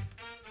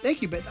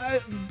 Thank you, Ben.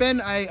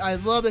 Ben, I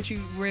love that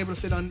you were able to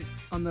sit on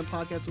the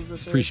podcast with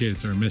us, sir. Appreciate it,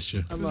 sir. I missed you.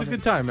 I it was a love good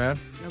it. time, man.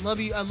 I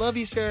love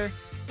you, sir.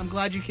 I'm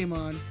glad you came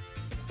on.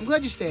 I'm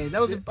glad you stayed.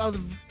 That was a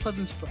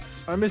pleasant surprise.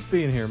 I miss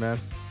being here, man.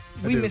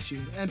 I We do. miss you,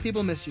 and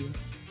people miss you.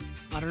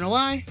 I don't know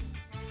why.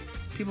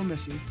 People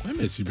miss you. I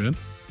miss you, Ben.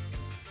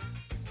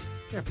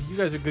 Yeah, but you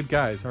guys are good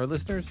guys. Our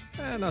listeners,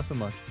 not so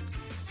much.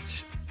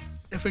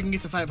 If we can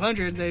get to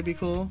 500, that'd be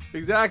cool.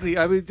 Exactly.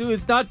 I mean, dude,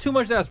 it's not too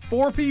much to ask.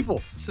 4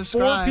 people.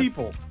 Subscribe. 4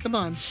 people. Come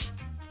on.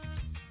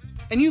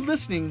 And you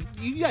listening,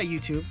 you got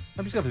YouTube.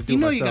 I'm just gonna have to do You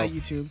it know myself. you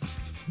got YouTube.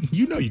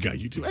 You know you got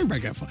YouTube. Everybody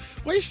got fun.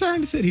 Why are you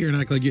starting to sit here and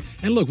act like you?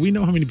 And look, we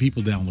know how many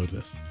people download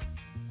this.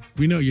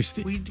 We know you're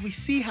still. We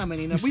see how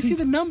many. We see- see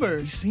the You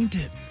numbers. seen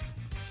it.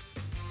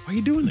 Why are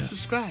you doing this?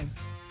 Subscribe.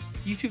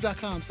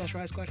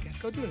 YouTube.com/Rise Squadcast.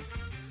 Go do it.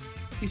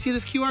 You see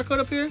this QR code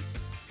up here?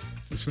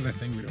 It's for that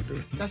thing we don't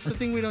do. That's the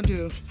thing we don't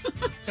do.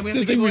 And we have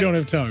The to thing give we away, don't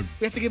have time.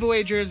 we have to give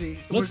away a jersey.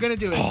 We're gonna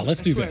do it. Oh,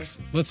 let's I do swear. this.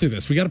 Let's do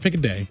this. We got to pick a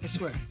day, I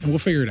swear. and we'll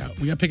figure it out.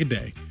 We got to pick a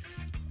day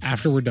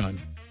after we're done,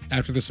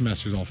 after the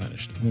semester's all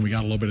finished, when we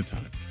got a little bit of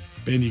time.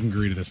 Ben, you can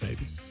agree to this,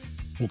 maybe.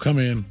 We'll come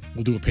in.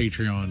 We'll do a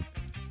Patreon.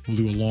 We'll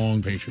do a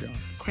long Patreon.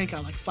 Crank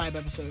out like 5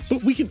 episodes.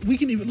 But we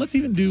can even let's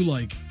even do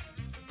like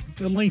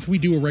the length we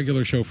do a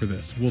regular show for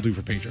this. We'll do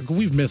for Patreon. 'Cause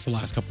we've missed the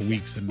last couple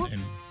weeks and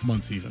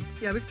months even.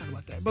 Yeah, we can talk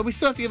about that. But we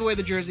still have to give away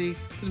the jersey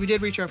because we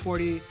did reach our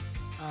 40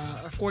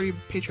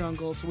 Patreon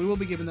goal, so we will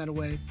be giving that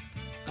away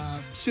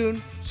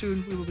soon.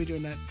 Soon we will be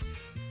doing that.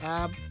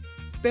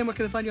 Ben, where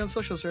can they find you on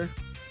social, sir?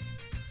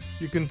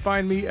 You can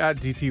find me at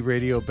DT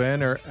Radio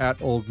Ben or at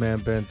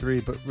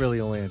OldManBen3, but really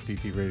only at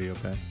DT Radio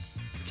Ben.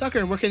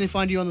 Tucker, where can they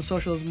find you on the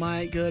socials,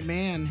 my good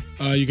man?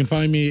 You can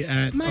find me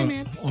at My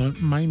man. on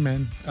my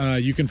man.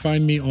 You can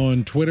find me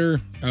on Twitter,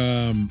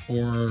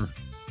 or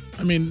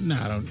I mean, no,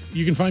 I don't.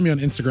 You can find me on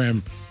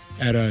Instagram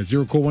at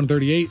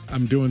ZeroCool138.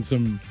 I'm doing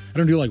some. I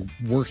don't do like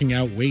working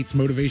out weights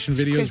motivation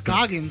videos. Chris but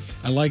Goggins.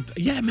 I liked.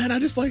 Yeah, man. I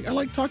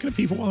like talking to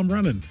people while I'm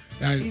running.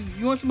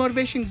 You want some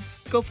motivation?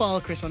 Go follow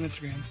Chris on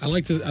Instagram. I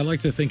like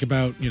to think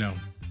about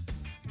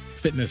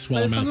fitness while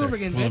Play I'm the out song there, over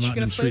again, while I'm bitch. out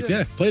You're in the gonna play streets.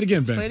 it. Yeah, play it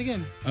again, Ben. Play it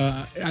again.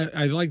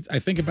 I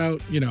think about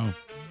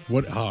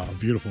what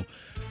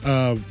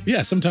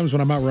sometimes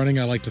when I'm out running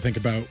I like to think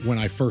about when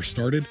I first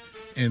started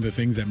and the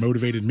things that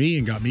motivated me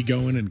and got me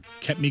going and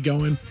kept me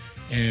going,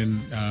 and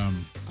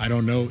I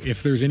don't know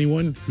if there's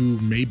anyone who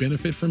may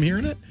benefit from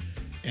hearing it,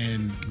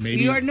 and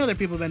maybe You already know that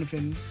people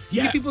benefiting. You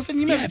yeah, get people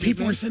sending you messages.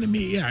 people man. are sending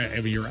me. Yeah,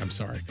 I mean, I'm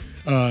sorry.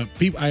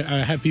 People, I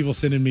have people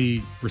sending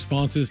me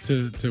responses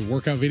to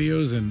workout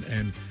videos,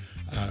 and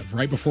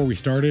right before we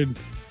started,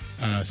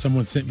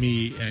 someone sent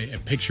me a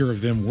picture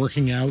of them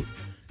working out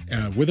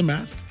with a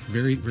mask,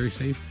 very very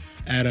safe,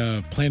 at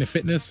Planet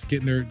Fitness,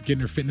 getting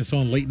their fitness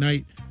on late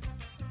night.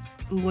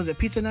 Who was it?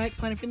 Pizza night,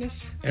 Planet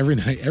Fitness. Every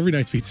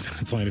night's pizza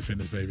night, Planet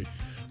Fitness, baby.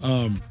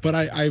 But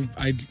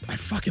I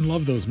fucking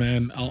love those,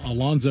 man.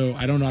 Alonzo,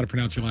 I don't know how to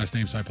pronounce your last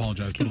name, so I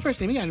apologize. Good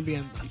first name. You gotta be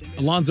on the last name.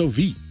 Alonzo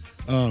V.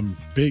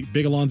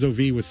 Big Alonzo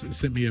V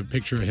sent me a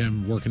picture of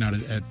him working out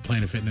at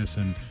Planet Fitness,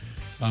 and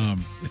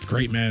it's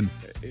great, man.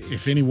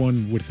 If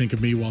anyone would think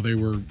of me while they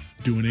were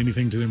doing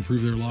anything to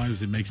improve their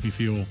lives, it makes me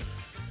feel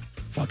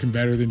fucking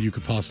better than you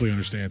could possibly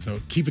understand. So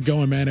keep it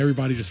going, man.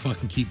 Everybody just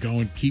fucking keep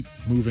going, keep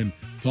moving.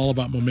 It's all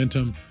about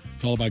momentum.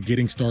 It's all about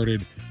getting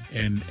started,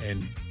 and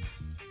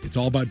it's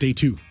all about day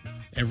 2.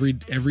 Every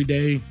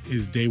day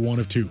is day 1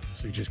 of 2.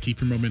 So you just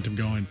keep your momentum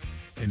going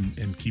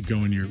and keep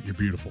going. You're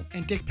beautiful.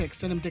 And dick pics.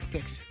 Send them dick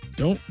pics.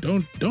 Don't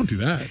do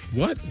that.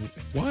 What?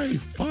 Why?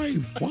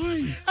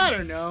 I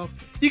don't know.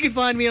 You can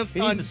find me on He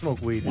needs to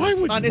smoke weed. Why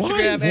would on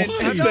Instagram and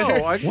why? Twitter.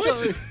 No, I just What?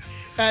 don't-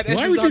 at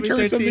Why would you turn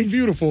Zombie13. something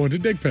beautiful into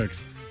dick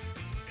pics?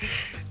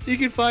 You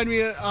can find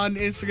me on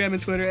Instagram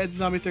and Twitter at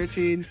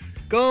Zombie13.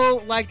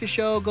 Go like the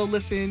show. Go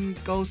listen.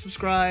 Go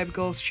subscribe.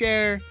 Go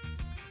share.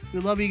 We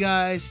love you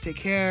guys. Take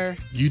care.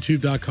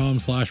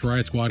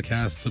 YouTube.com/Riot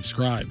Squadcast.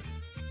 Subscribe.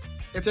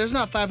 If there's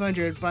not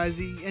 500 by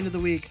the end of the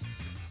week,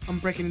 I'm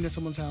breaking into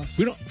someone's house.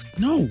 We don't.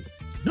 No.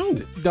 No,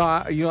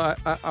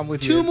 I'm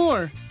with you. 2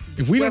 more.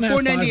 If we We're don't at have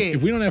 498.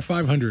 if we don't have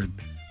 500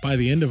 by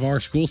the end of our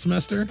school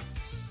semester,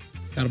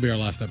 that'll be our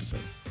last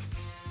episode.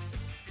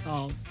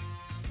 Oh,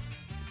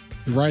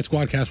 The Riot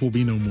Squadcast will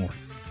be no more.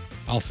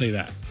 I'll say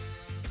that.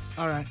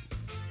 all right.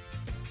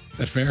 Is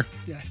that fair?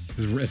 Yes.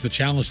 It's the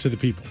challenge to the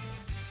people.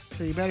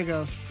 So you better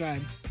go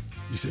subscribe.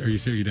 Are you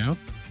serious? You down?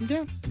 I'm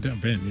down. Down,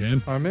 Ben. You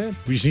in? I'm in.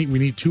 We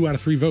need 2 out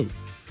of 3 vote.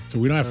 So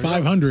we don't have There we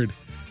go. 500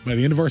 by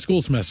the end of our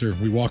school semester.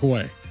 We walk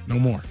away. No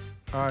more.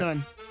 All right.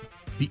 Done.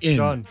 The end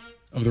Done.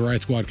 of the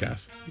Riot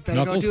Squadcast. You better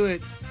Knuckles. go do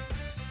it.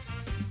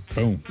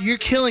 Boom. You're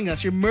killing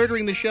us. You're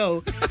murdering the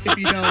show if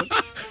you don't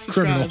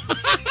Criminal. subscribe.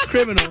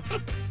 Criminal.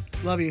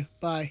 Love you.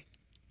 Bye.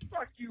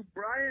 Fuck you,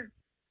 Brian.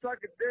 Suck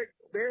a dick,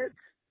 bitch.